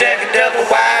double-decker, double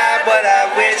wide. But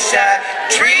I wish I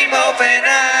dream open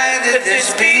eyes that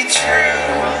this be true.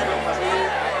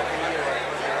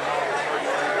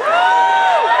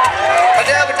 A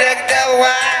double-decker, double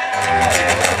wide,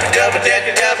 a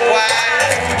double-decker, double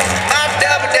wide, my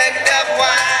double-decker, double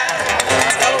wide.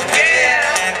 Oh yeah,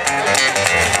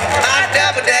 my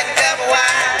double-decker, double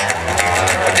wide,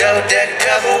 a double-decker,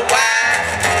 double wide,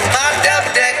 my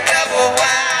double-decker, double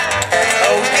wide.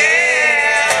 Oh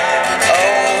yeah,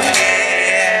 oh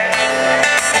yeah,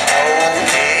 oh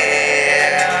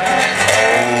yeah,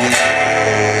 oh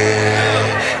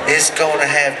yeah. It's gonna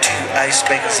have 2 ice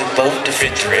makers and both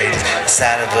refrigerators.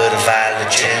 Inside of a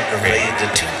divided generator.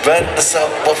 Two runners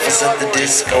subwoofers in the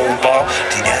disco bar.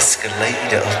 The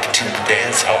escalator up to the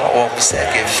dance hall on the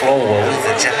second floor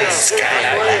with a giant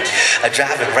skylight. A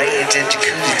driving range and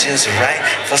jacuzzi just right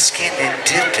for skin and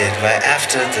dipping right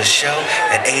after the show.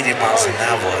 At 80 miles an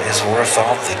hour is worth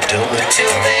all the dough.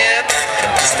 Until then,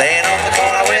 staying on the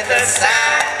corner with a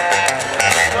sign.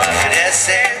 In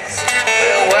essence,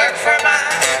 will work for my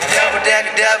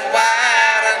double-decker double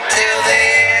wide. Until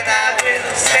then, I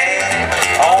will stand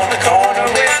on the corner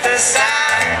with a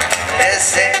sign.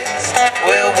 Essence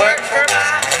will work for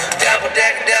my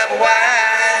double-decker double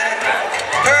wide.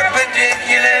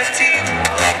 Perpendicular teeth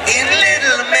in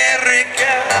Little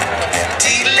America.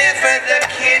 Deliver the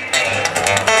kidney.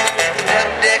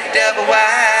 Double-decker double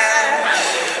wide.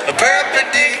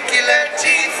 Perpendicular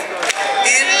teeth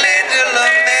in Little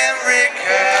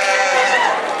America.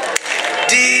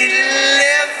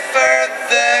 Deliver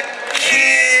the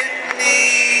kidney.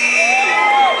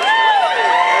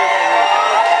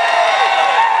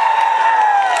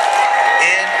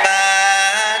 In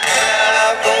my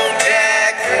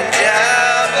double-decker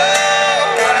double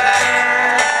wide.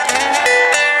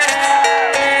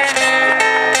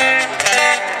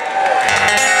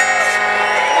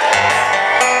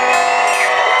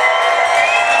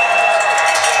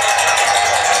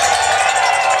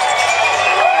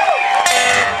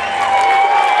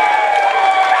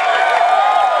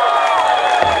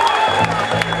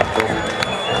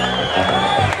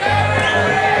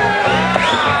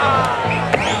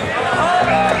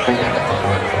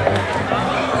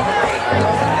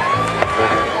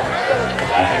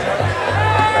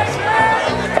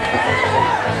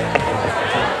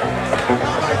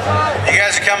 You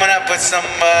guys are coming up with some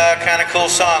kind of cool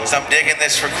songs. I'm digging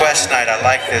this request night. I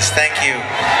like this. Thank you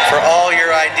for all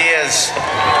your ideas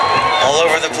all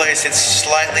over the place. It's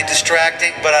slightly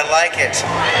distracting, but I like it.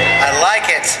 I like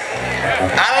it.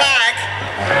 I like.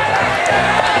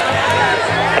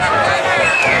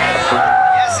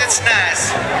 Yes, it's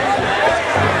nice.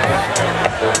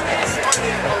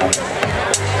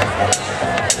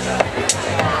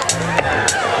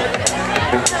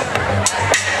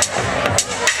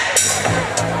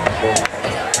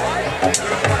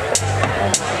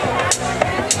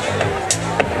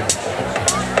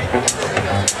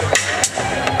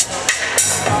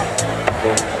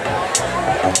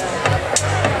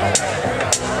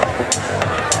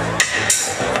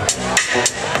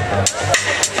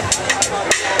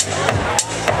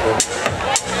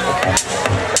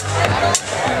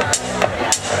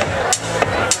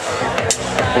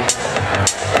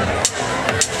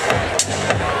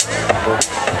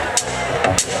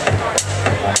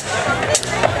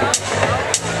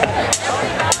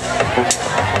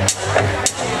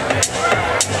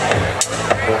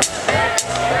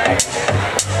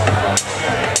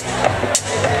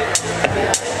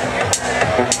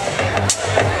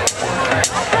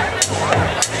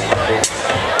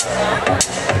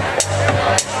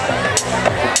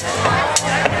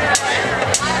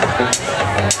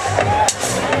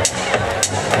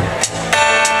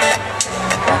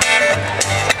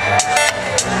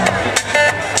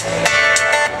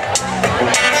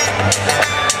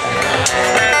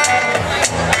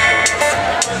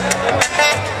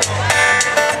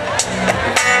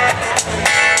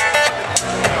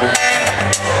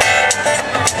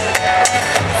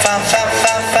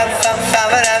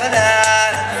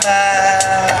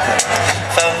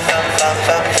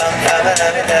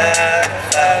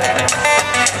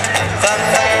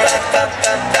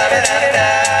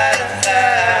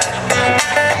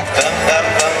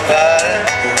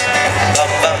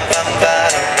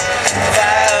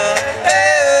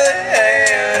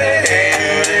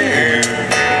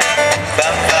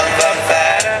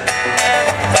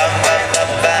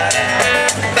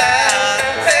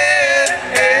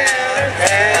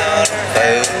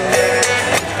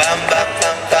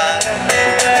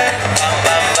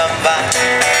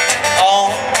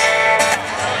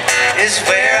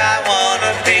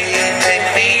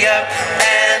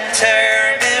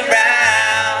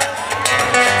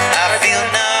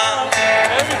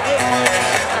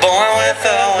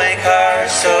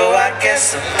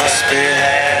 guess I must be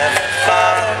having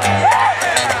fun.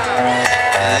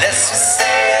 Let's just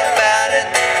say about it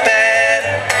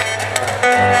better.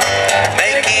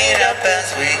 Make it up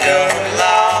as we go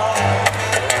along.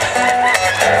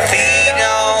 Feet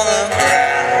on the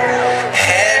ground,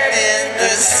 head in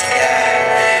the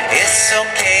sky. It's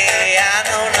okay, I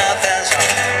know nothing's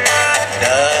wrong.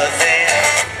 Nothing.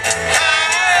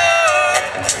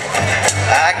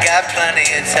 I got plenty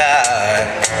of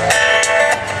time.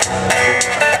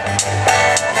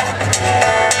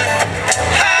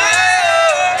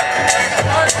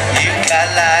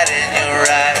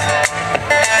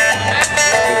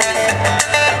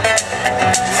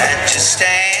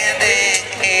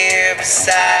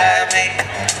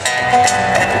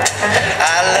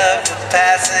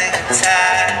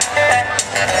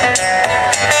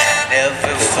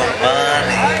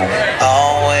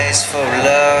 ask for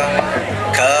love,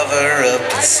 cover up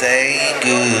and say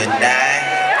good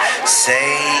night.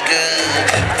 Say good.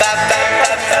 Ba ba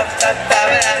ba ba ba ba ba ba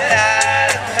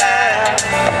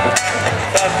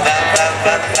ba ba ba ba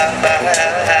ba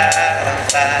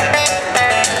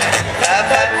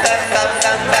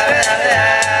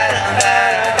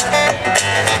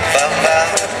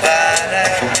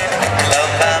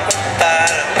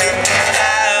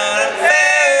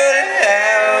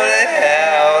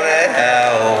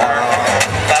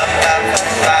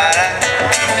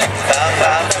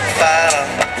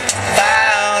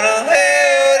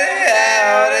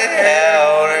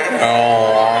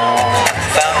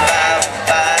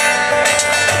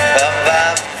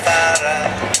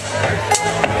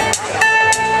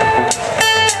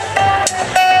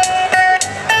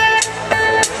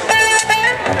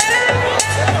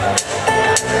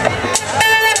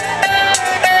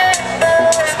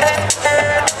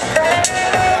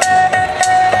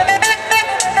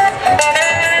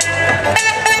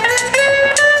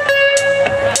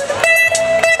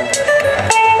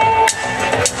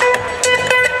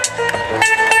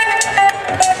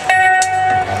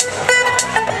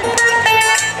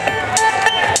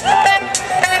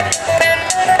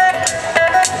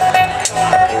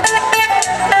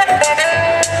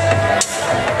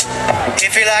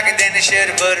If you like it, then you should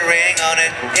have put a ring on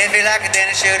it. If you like it, then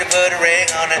you should have put a ring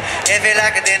on it. If you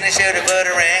like it, then you should have put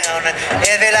a ring on it.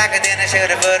 If you like it, then you should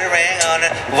have put a ring on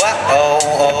it. What? Oh,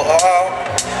 oh, oh,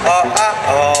 oh,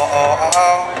 oh, oh,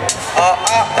 oh, oh,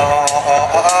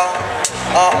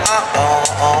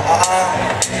 oh, oh,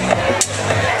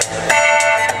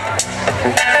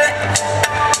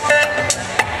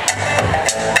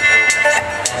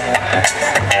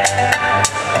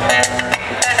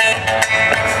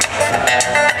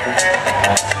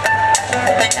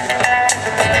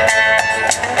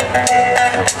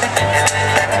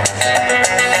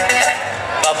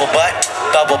 bubble butt,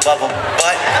 bubble bubble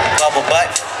butt, bubble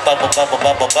butt, bubble bubble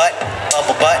bubble butt,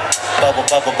 bubble butt, bubble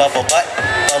bubble bubble butt,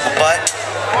 bubble butt.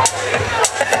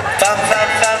 Bum bum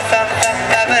bum bum bum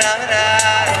bum bum bum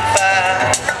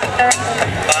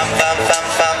bum bum bum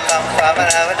bum bum bum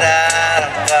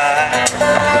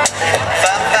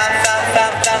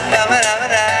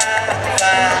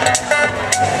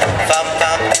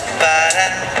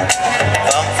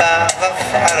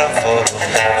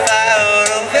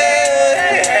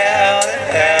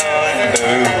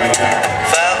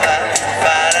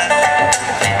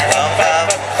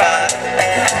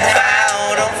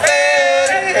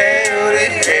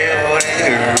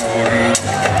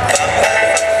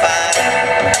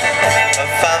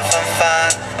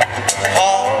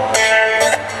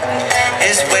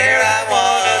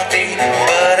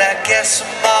guess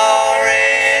I'm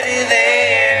already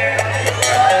there.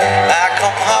 I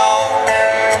come home,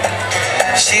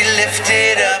 she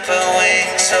lifted up her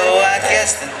wings, so I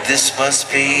guess that this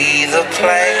must be the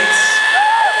place.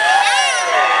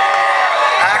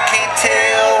 I can't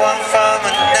tell one from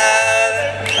another.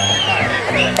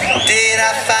 Did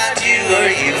I find you or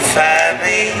you find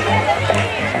me?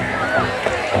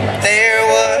 There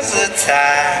was a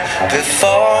time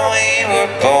before we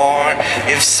were born.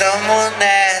 If someone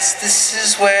asked, this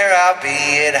is where I'll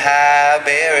be at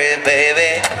Highberry,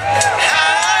 baby.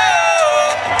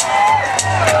 Oh,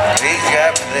 we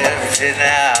got plenty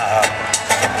now.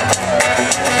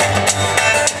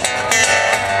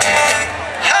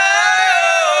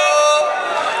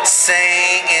 Oh,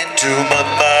 sing into my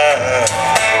mind.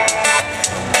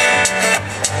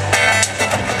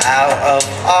 Out of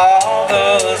all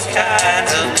those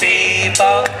kinds of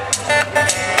people,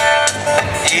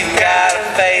 you got a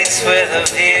face with a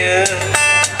view.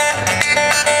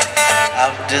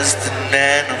 I'm just an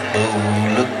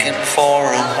animal looking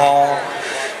for a home.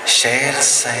 Share the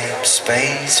same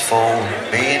space for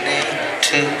a minute or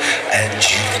two. And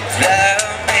you love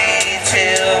me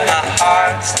till my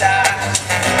heart stops.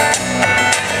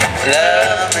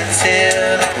 Love me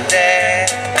till I'm dead.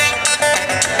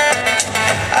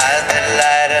 Eyes that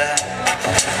light up,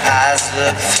 eyes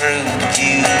look through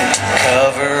you.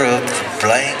 Cover up the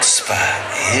blank spot,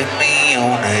 hit me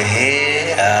on the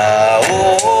head.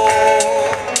 Oh, oh,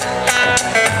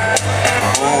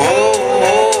 oh, oh, oh,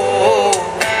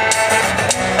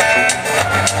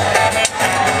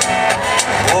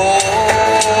 oh, oh.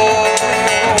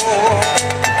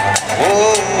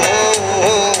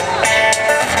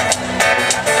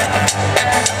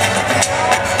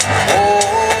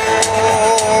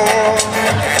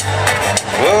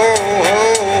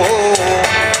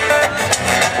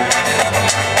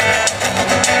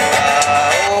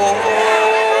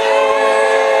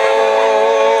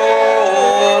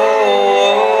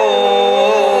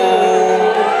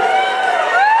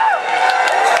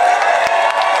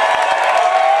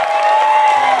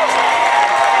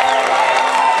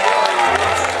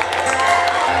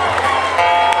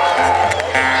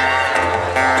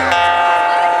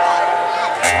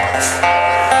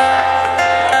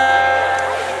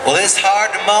 Well, it's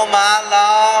hard to mow my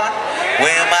lawn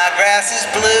when my grass is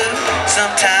blue.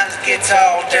 Sometimes it gets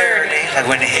all dirty, like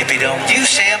when the hippie don't use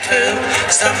shampoo.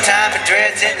 Sometimes it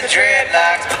dreads in the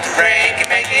dreadlocks, but the rain can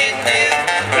make it new.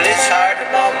 Well, it's hard to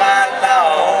mow my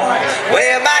lawn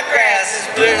when my grass is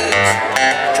blue.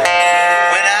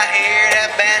 When I hear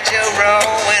that banjo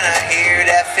roll, when I hear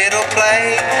that fiddle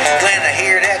play, when I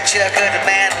hear that chuck of the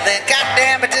mandolin,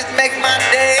 goddamn it, just make my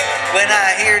day. When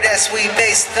I hear that sweet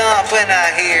bass thump, when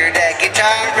I hear that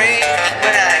guitar ring,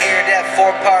 when I hear that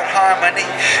four-part harmony,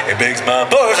 it makes my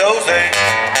bozo sing.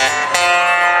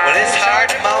 Well, it's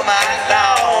hard to mow my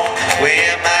lawn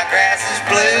when my grass is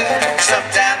blue.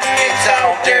 Sometimes it gets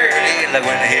all dirty, like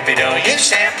when the hippie don't use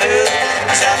shampoo.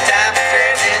 Sometimes it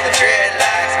threads in the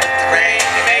dreadlocks, but the rain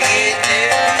can make it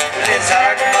new. Well, it's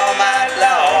hard to mow my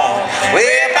lawn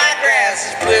when my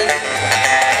grass is blue.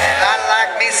 I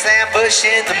like me Sam Bush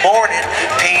in the morning,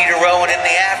 Peter Rowan in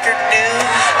the afternoon.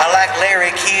 I like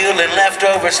Larry Keel and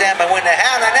leftover salmon when they're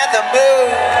howling at the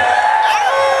moon.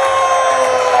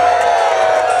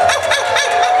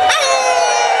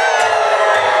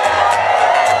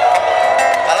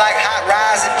 I like Hot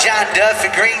Rise and John Duffy,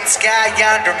 Green Sky,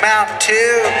 Yonder Mountain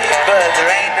too. But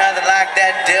there ain't nothing like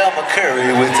that Del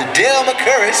McCurry with the Del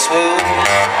McCurry swoop.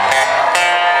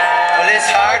 Well,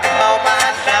 it's hard to mow my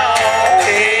lawn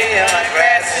when my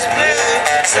grass is blue.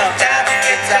 Sometimes it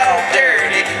gets all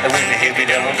dirty, like when the hippie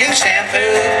don't use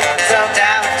shampoo.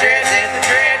 Sometimes it threads in the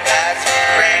dreadlocks,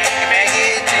 rain can make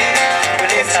it new. But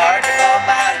it's hard to mow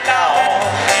my lawn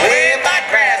when my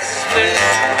grass is blue.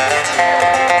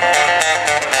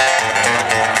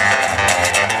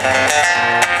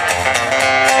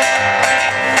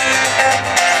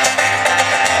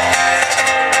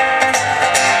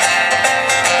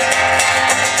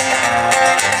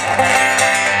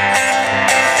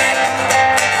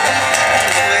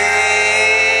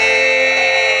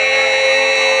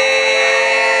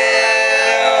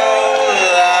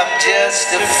 Just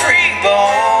a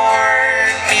freeborn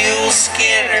mule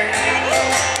skinner.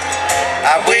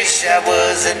 I wish I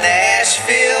was a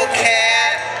Nashville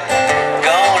cat,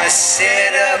 gonna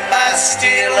set up my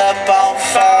still up on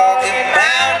Foggy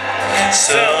Mountain,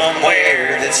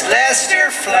 somewhere that's Lester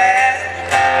Flat.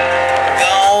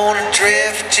 Gonna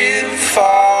drift too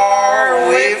far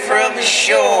away from the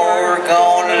shore,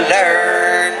 gonna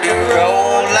learn to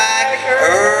roll like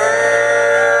Earl.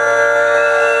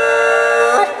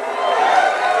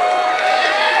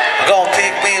 Gonna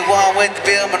pick me one with the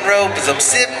Bill Monroe, cause I'm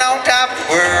sitting on top of the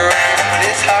world. But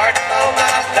it's hard to mow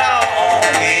my lawn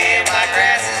when my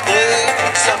grass is blue.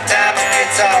 Sometimes it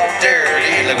gets all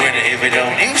dirty, like when the hippie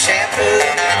don't use shampoo.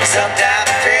 Sometimes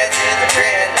it threads in the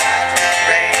dreadlocks,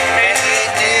 rain can make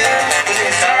it new. But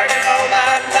it's hard to mow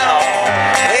my lawn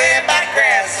when my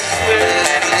grass is blue.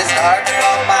 But it's hard to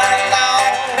mow my lawn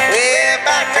when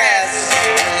my grass is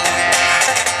blue.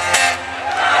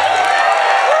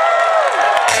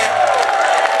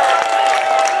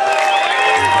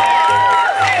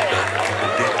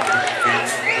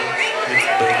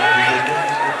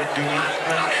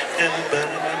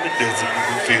 Dancing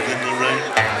and feeling it right.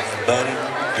 Everybody will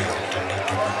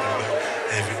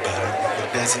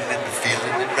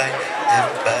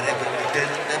be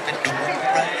dancing and be doing it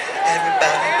right.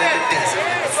 Everybody will be dancing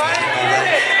and feeling it right.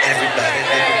 Everybody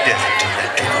will be dancing till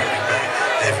they're doing it right.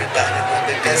 Everybody will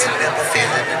be dancing and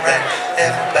feeling it right.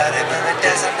 Everybody will be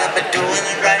dancing and be doing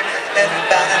it right.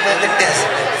 Everybody will be dancing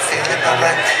and feeling it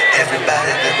right. Everybody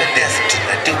will be dancing till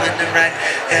they're doing it right.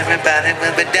 Everybody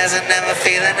will be dancing and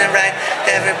feeling it right.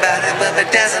 Everybody will be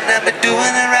dancing and be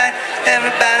doing it right.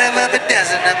 Everybody will be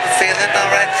dancing and feeling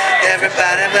alright.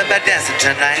 Everybody will be dancing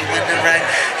tonight when it right.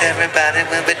 Everybody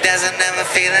will be dancing and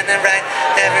feeling it right.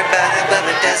 Everybody will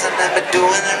be dancing and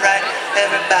doing it right.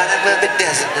 Everybody will be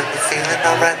dancing and feeling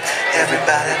alright.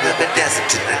 Everybody will be dancing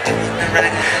tonight doing it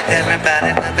right.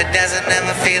 Everybody will be dancing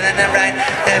and feeling it right.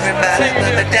 Everybody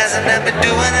will be dancing and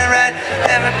doing it right.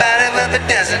 Everybody will be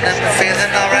dancing and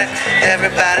feeling alright.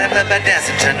 Everybody will be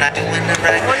dancing tonight doing it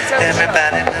right.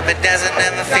 Everybody will be dancing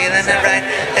and feeling it right.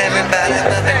 Everybody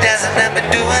will be dancing and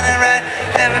doing it right.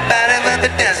 Everybody will be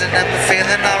dancing and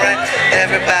feeling alright.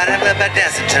 Everybody will be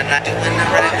dancing tonight doing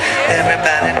it right.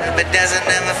 Everybody will be dancing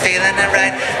and feeling it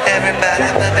right. Everybody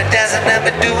will be dancing and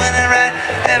doing it right.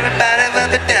 Everybody will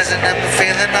be dancing and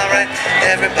feeling alright.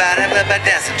 Everybody will be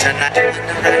dancing tonight doing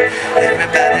it right.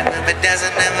 Everybody will be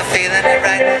dancing and feeling it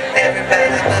right.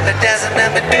 Everybody will be dancing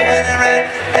and doing it right.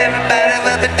 Everybody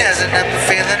will be dancing and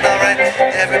feeling alright.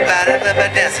 Everybody will be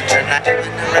dancing tonight doing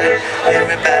it right.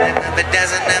 Everybody will be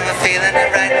dancing and feeling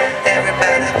it right.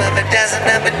 Everybody will be dancing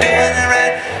and doing it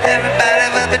right. Everybody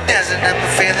will be dancing and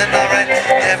feeling alright.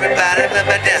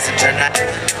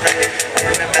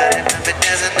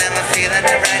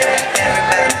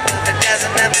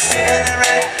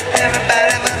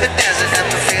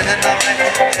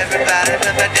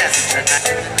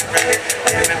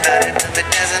 but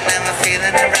doesn't ever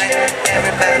feeling it right.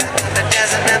 Everybody but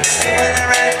doesn't ever doing it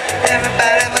right.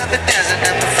 Everybody but doesn't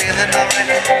ever feeling alright.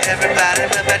 Everybody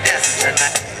but doesn't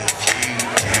tonight. If you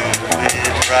do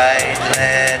it right,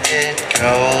 let it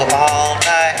go all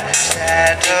night.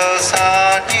 Shadows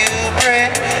on you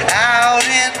bring out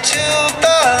into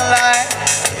the light.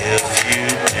 If you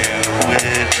do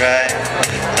it right,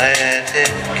 let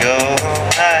it go all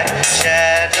night.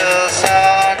 Shadows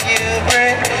on you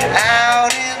bring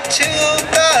out into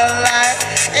the light.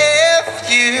 If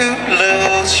you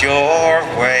lose your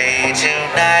way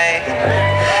tonight,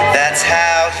 that's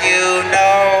how you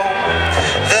know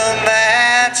the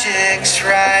magic's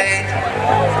right.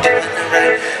 Doing it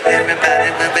right. Everybody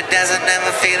but doesn't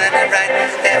ever feeling it right.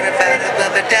 Everybody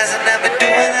but doesn't ever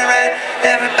doing it right.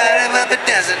 Everybody but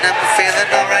doesn't ever feeling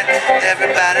alright.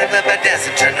 Everybody but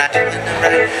doesn't turn not doing it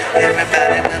right.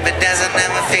 Everybody but doesn't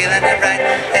ever feeling it right.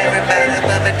 Everybody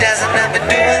but doesn't ever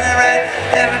doing it right.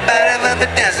 Everybody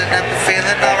but doesn't ever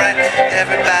feeling alright.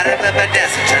 Everybody but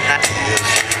doesn't turn not do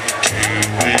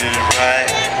it right.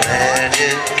 Let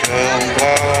it go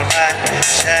all night.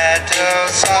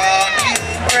 Shadows on you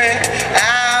break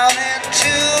out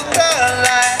into the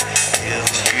light. If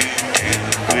you do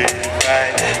it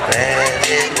right, let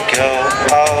it go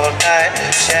all night.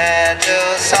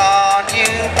 Shadows on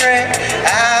you break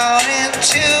out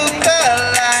into the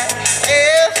light.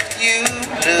 If you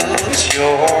lose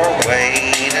your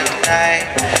way tonight,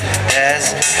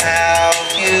 that's how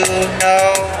you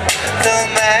know the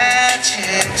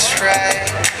magic's right.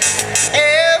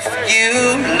 If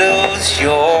you lose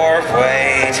your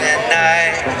way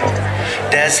tonight,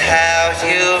 that's how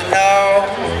you know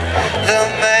the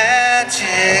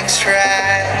magic's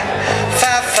right.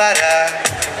 Fa-fa-da,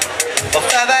 oh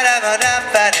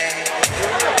fa-fa-da-ba-da-ba-da,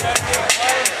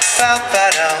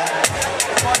 fa-fa-da,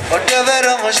 oh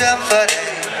da-ba-da-ba-da-ba-da,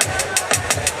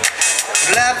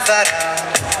 la-fa-da,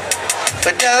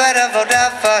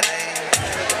 ba-da-ba-da-ba-da-ba-da,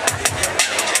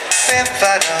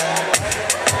 fa-fa-da,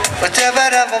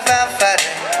 ba-da-ba-da-ba-da-ba-da.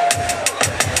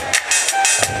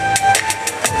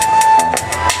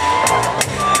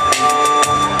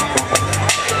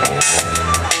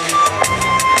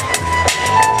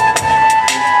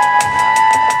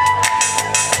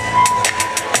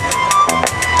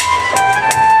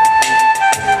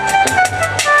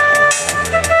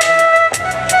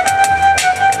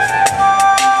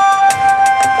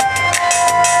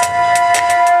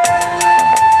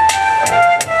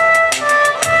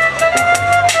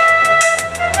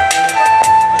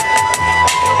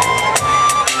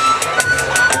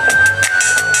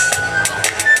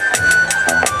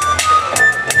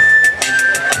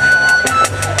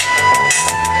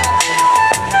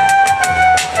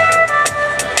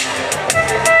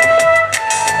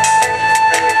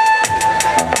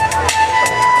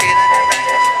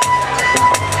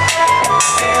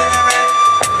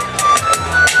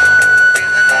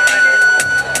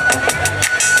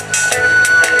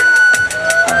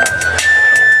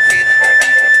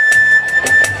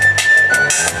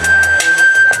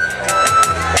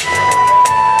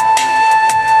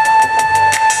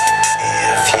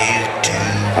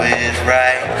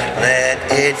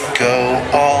 Go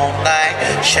all night.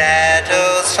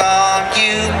 Shadows on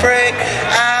you break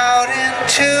out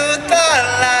into the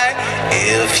light.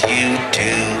 If you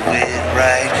do it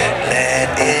right, let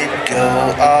it go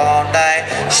all night.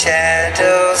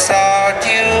 Shadows on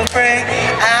you break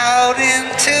out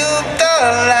into the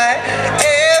light.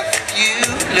 If you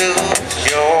lose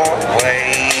your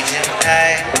way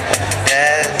tonight,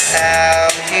 that's how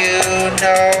you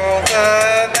know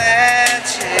the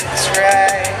magic's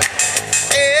right.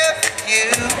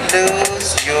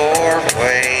 Lose your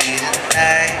way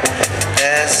tonight,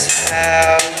 that's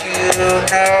how you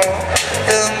know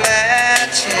the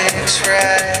magic's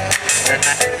right.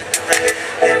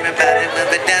 Everybody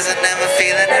but doesn't ever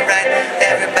feeling it right.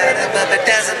 Everybody but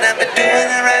doesn't ever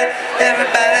doing it right.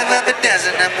 Everybody but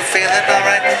doesn't ever feeling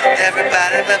alright.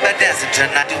 Everybody but doesn't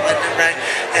turn not doing it right.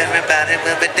 Everybody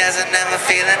but doesn't ever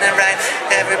feeling it right.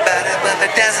 Everybody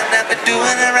but doesn't ever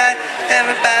doing it right.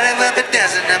 Everybody but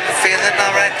doesn't ever feeling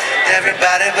alright.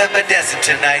 Everybody but doesn't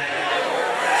tonight.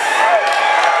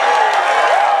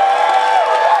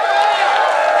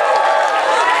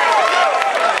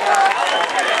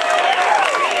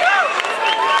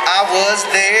 I was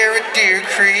there at Deer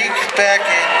Creek back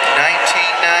in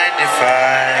 1995.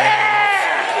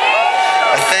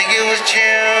 I think it was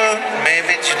June,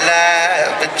 maybe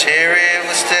July, but Jerry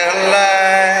was still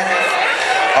alive.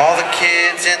 All the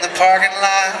kids in the parking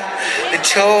lot, they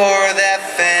tore that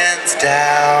fence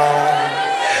down,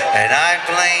 and I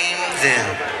blame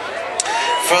them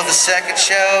for the second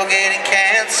show getting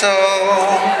canceled.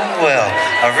 Well,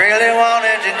 I really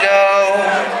wanted to go.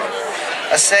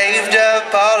 I saved up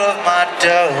all of my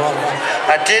dough.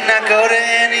 I did not go to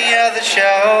any other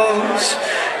shows,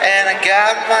 and I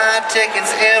got my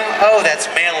tickets M.O. That's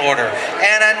mail order.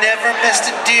 And I never missed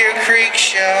a Deer Creek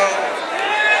show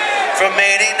from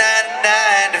 89 to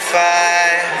 9 to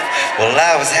 5. Well,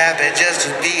 I was happy just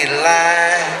to be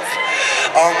alive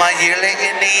on my yearly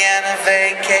Indiana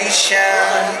vacation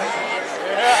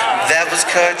that was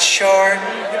cut short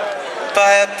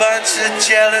by a bunch of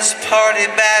jealous party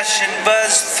bashing,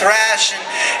 buzz thrashing,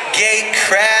 gate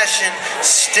crashing,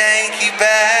 stanky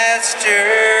bastards.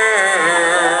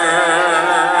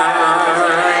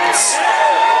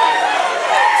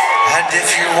 And if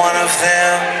you're one of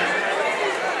them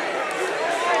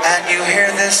and you hear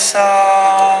this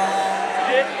song,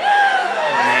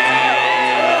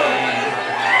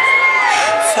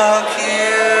 fuck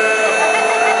you.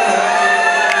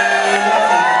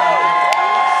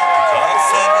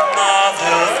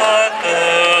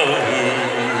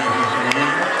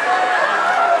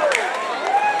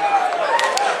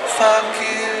 Fuck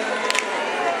you.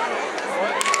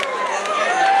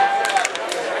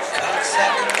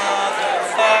 Cocksucking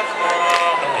motherfucker.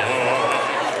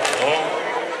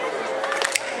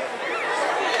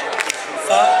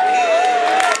 Fuck you.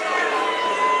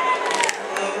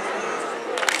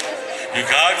 You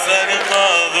cocksucking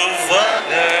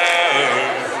motherfucker.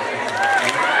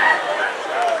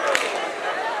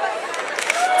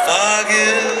 Fuck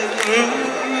you.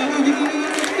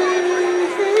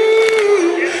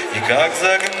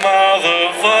 Cocksucking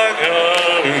motherfucker.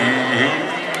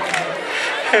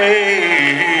 Hey,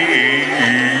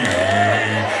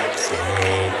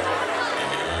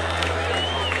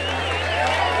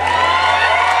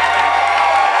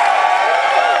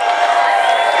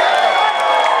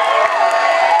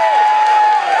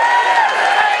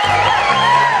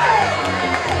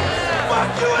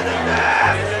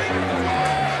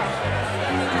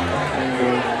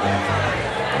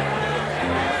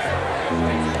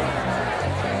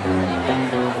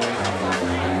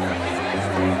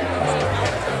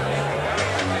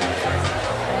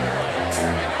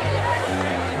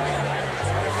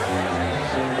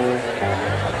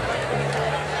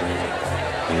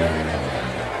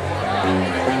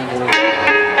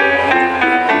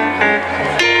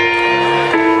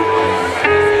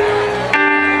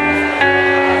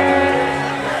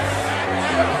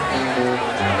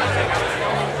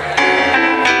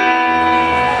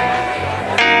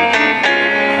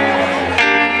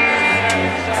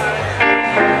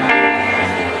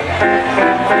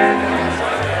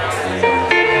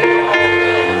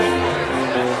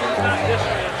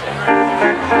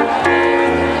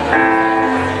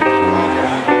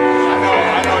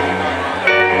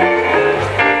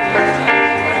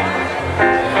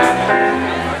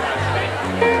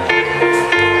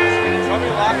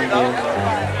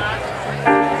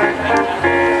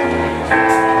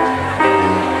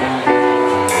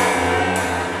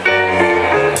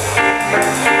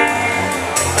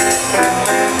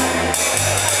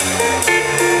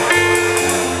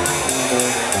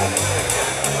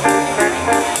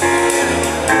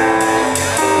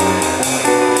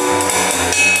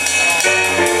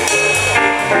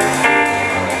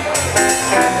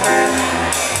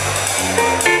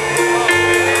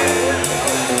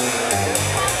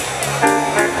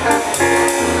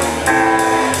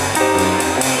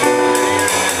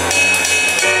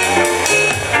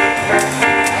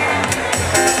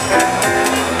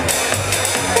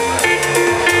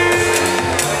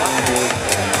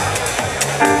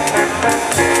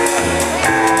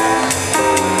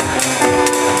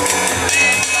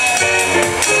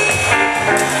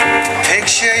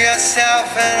 yourself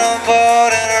in a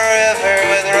boat in a river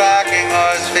with rocking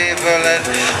horse people and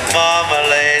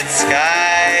marmalade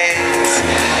skies.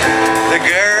 The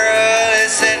girl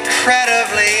is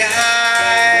incredibly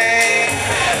high.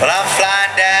 Well, I'm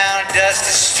flying down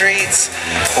dusty streets,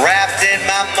 wrapped in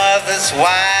my mother's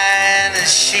wine and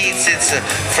sheets. It's a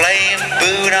flame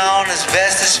boot on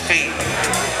asbestos feet,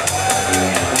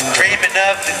 dreaming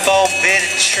of the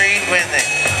forbidden treat when the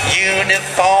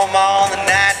uniform on the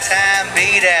nighttime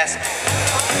beat asks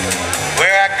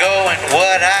where I go and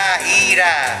what I eat.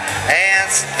 I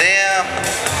answer them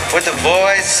with a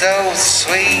voice so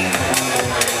sweet.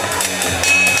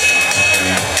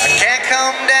 I can't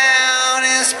come down,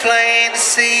 it's plain to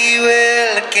see.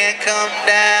 Well, I can't come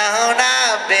down,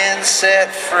 I've been set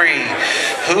free.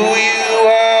 Who you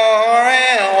are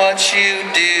and what you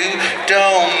do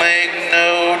don't make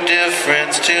no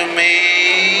difference to me.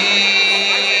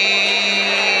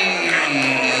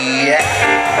 Yeah.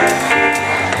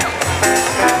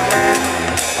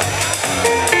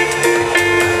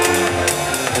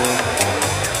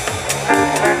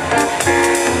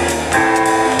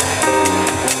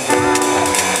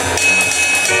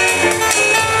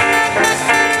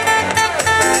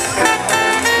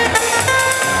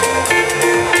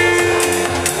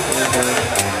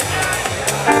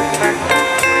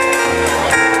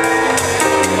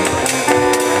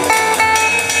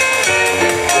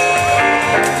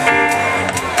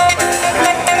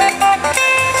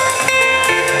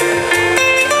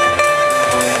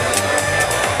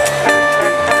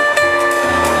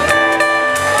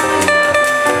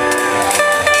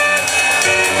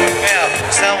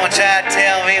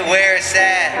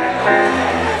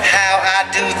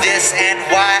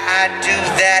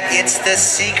 the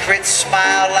secret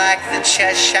smile like the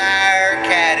Cheshire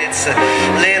Cat. It's a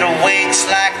little wings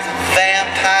like the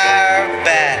vampire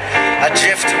bat. I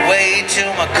drift away to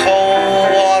my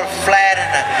cold water flat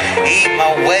and I eat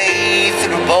my way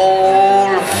through the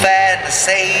bowl of fat. And I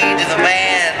say to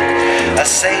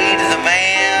the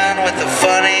man with the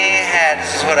funny hat,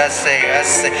 this is what I say,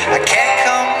 I can't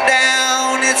come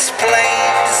down, it's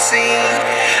plain to see.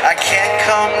 I can't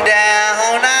come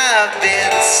down, I've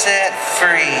been set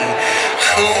free.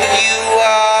 Who you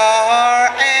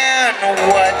are and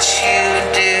what you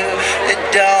do, it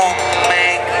don't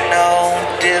make no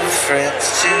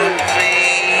difference to me.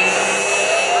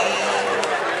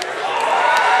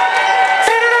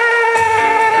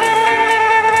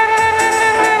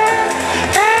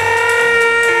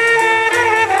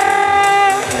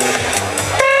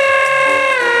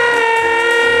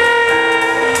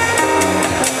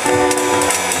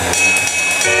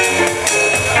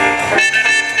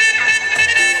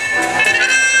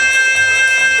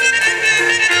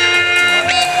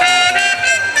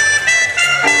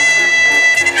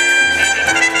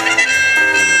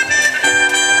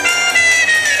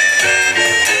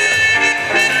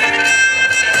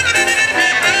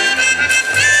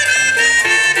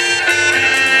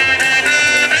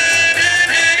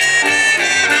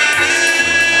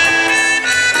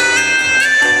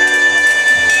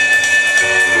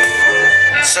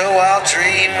 So I'll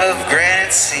dream of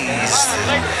granite seas,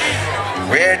 the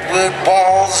redwood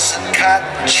walls and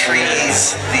cotton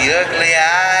trees, the ugly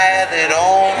eye that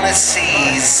only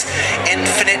sees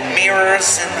infinite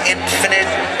mirrors and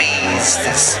infinite me's.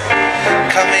 This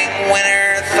coming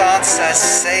winter thoughts I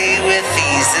say with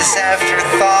ease, this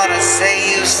afterthought I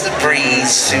say use the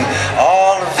breeze to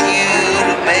all of you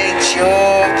to make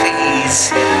your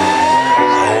peace.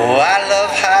 Oh, I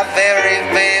love Highberry,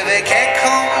 baby, can't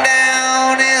come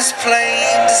down, it's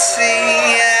plain to see.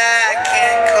 I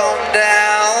can't come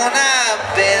down,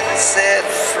 I've been set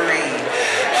free.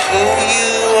 Who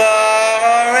you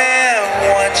are and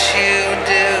what you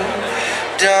do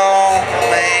don't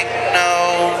make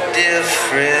no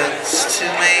difference to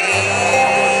me.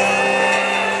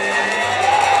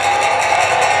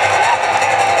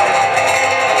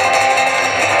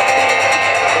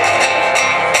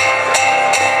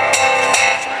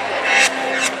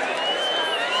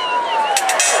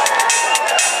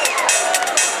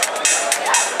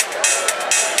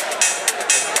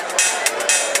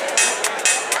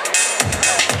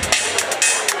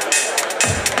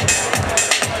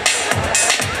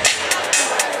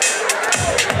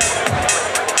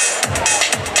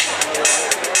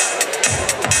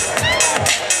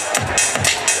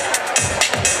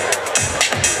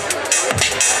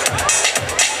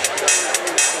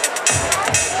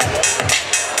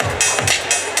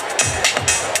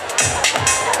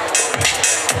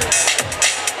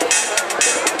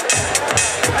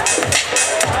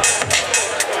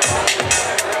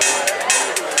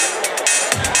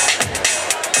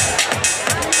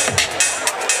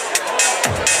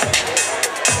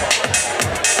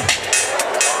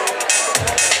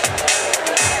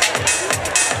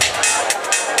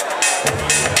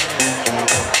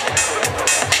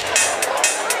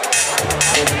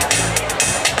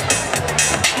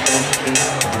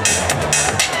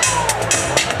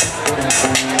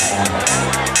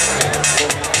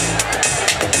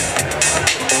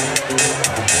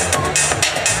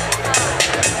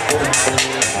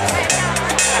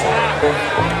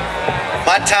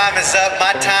 My time is up,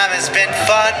 my time has been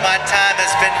fun, my time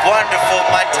has been wonderful,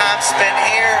 my time spent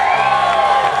here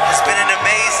has been an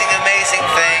amazing, amazing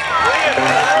thing.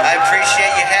 I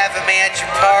appreciate you having me at your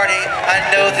party. I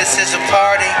know this is a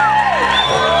party.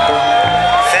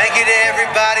 Thank you to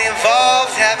everybody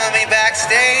involved, having me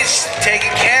backstage,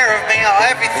 taking care of me,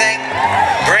 everything,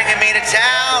 bringing me to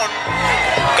town,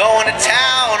 going to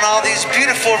town, all these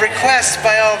beautiful requests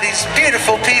by all these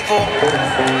beautiful people.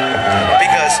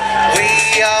 Because we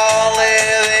all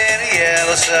live in a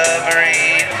yellow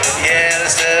submarine, yellow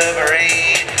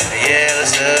submarine, yellow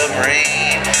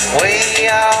submarine. We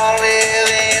all live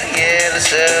in a yellow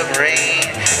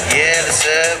submarine, yellow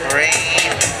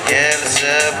submarine, yellow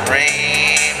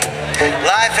submarine.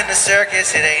 Life in the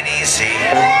circus, it ain't easy.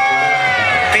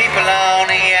 People on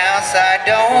the outside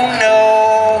don't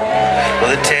know.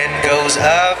 Well, the tent goes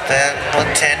up and the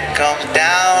tent comes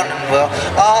down, and well,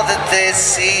 all that they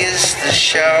see is the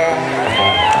show.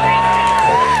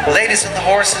 Ladies and the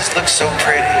horses look so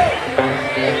pretty.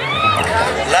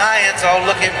 Lions all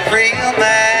looking real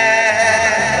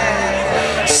mad.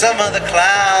 Some of the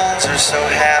clowns are so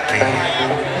happy.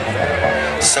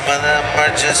 Some of them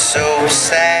are just so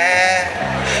sad.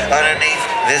 Underneath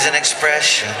there's an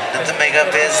expression that the makeup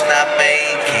is not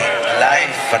making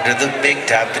life under the big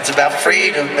top. It's about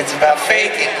freedom, it's about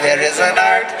faking. There is an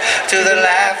art to the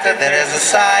laughter, there is a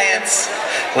science.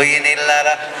 Well, you need a lot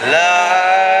of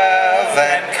love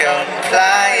and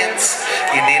compliance.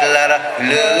 You need a lot of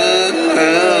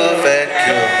love and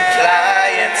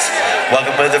compliance.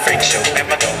 Welcome to the freak show, here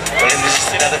I go. Well, it was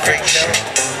just another freak show.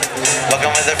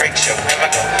 Welcome to the freak show, here I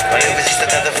go. Well, it was just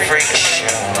another freak show.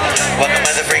 Welcome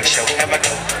to the freak show, here I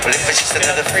go. Well, it was just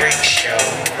another freak show.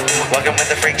 Welcome to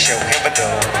the freak show, here I go.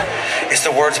 It's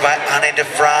the words by Ani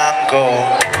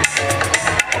DeFranco.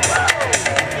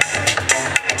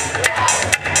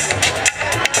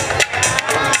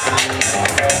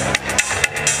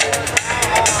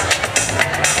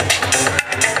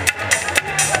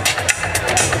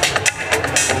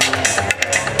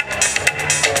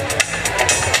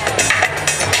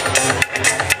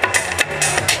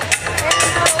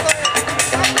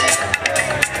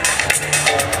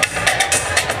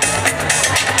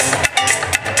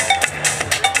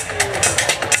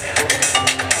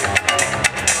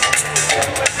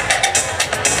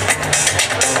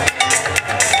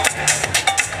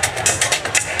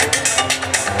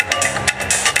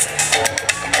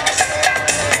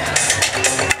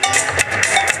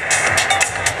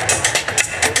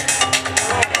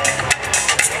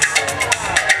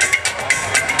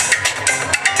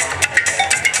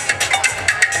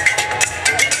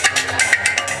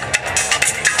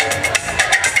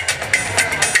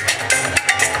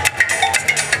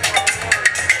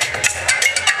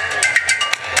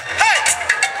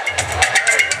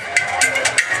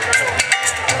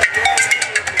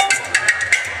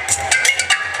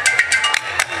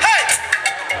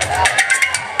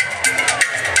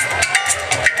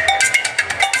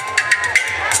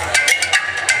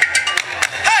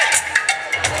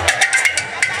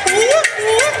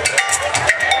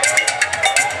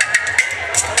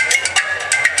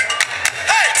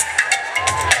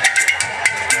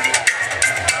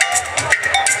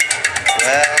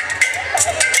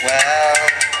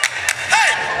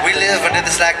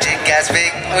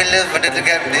 We live under the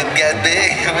gas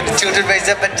big. When the children raise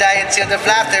up a giant shield of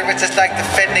laughter, it's just like the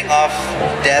fending off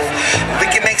death. We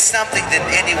can make something that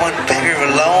anyone bigger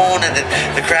alone, and then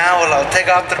the crowd will all take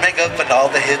off their makeup and all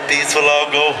the hippies will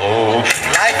all go home.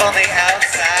 Life on the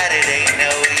outside, it ain't no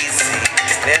easy.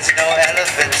 There's no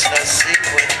elephants, no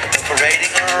sequin, no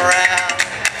parading around.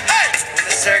 Hey! When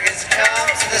the circus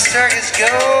comes and the circus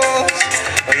goes,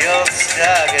 well, you're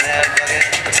stuck in that fucking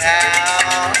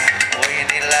town. You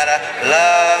need a lot of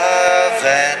love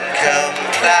and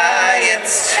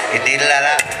compliance. You need a lot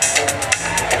of.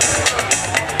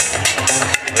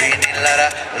 Well, you need a lot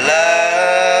of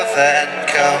love and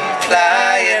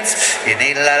compliance. You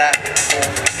need a lot of.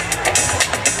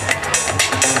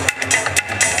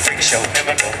 Freak show, here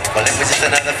we go. Well, it was just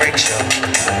another freak show.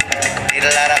 Need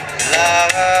a lot of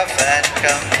love and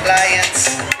compliance.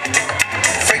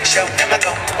 Freak show, here we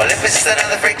go. Well, it was just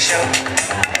another freak show.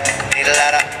 Need a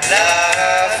lot of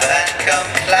love and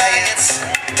compliance.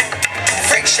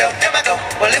 Freak show, here I go.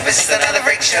 Well, it was just another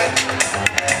freak show.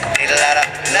 Need a lot of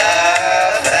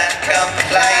love and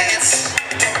compliance.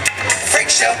 Freak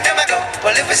show, here I go.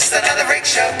 Well, it was just another freak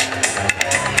show.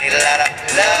 Need a lot of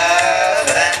love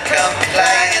and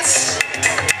compliance.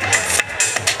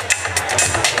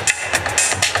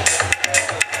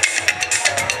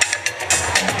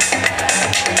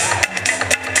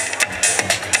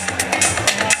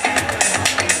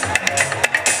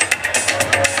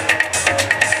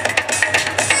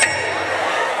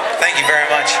 Thank you very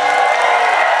much.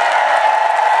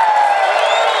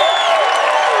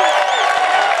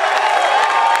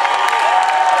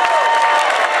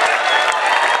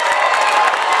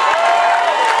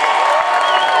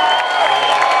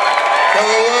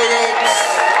 Keller Williams.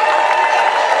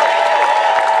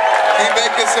 Keep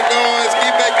making some noise.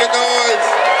 Keep making noise.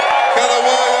 Keller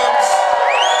Williams.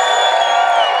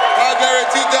 Highberry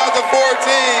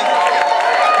 2014.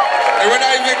 And we're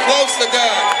not even close to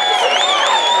done.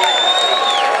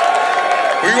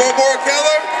 We want more Keller?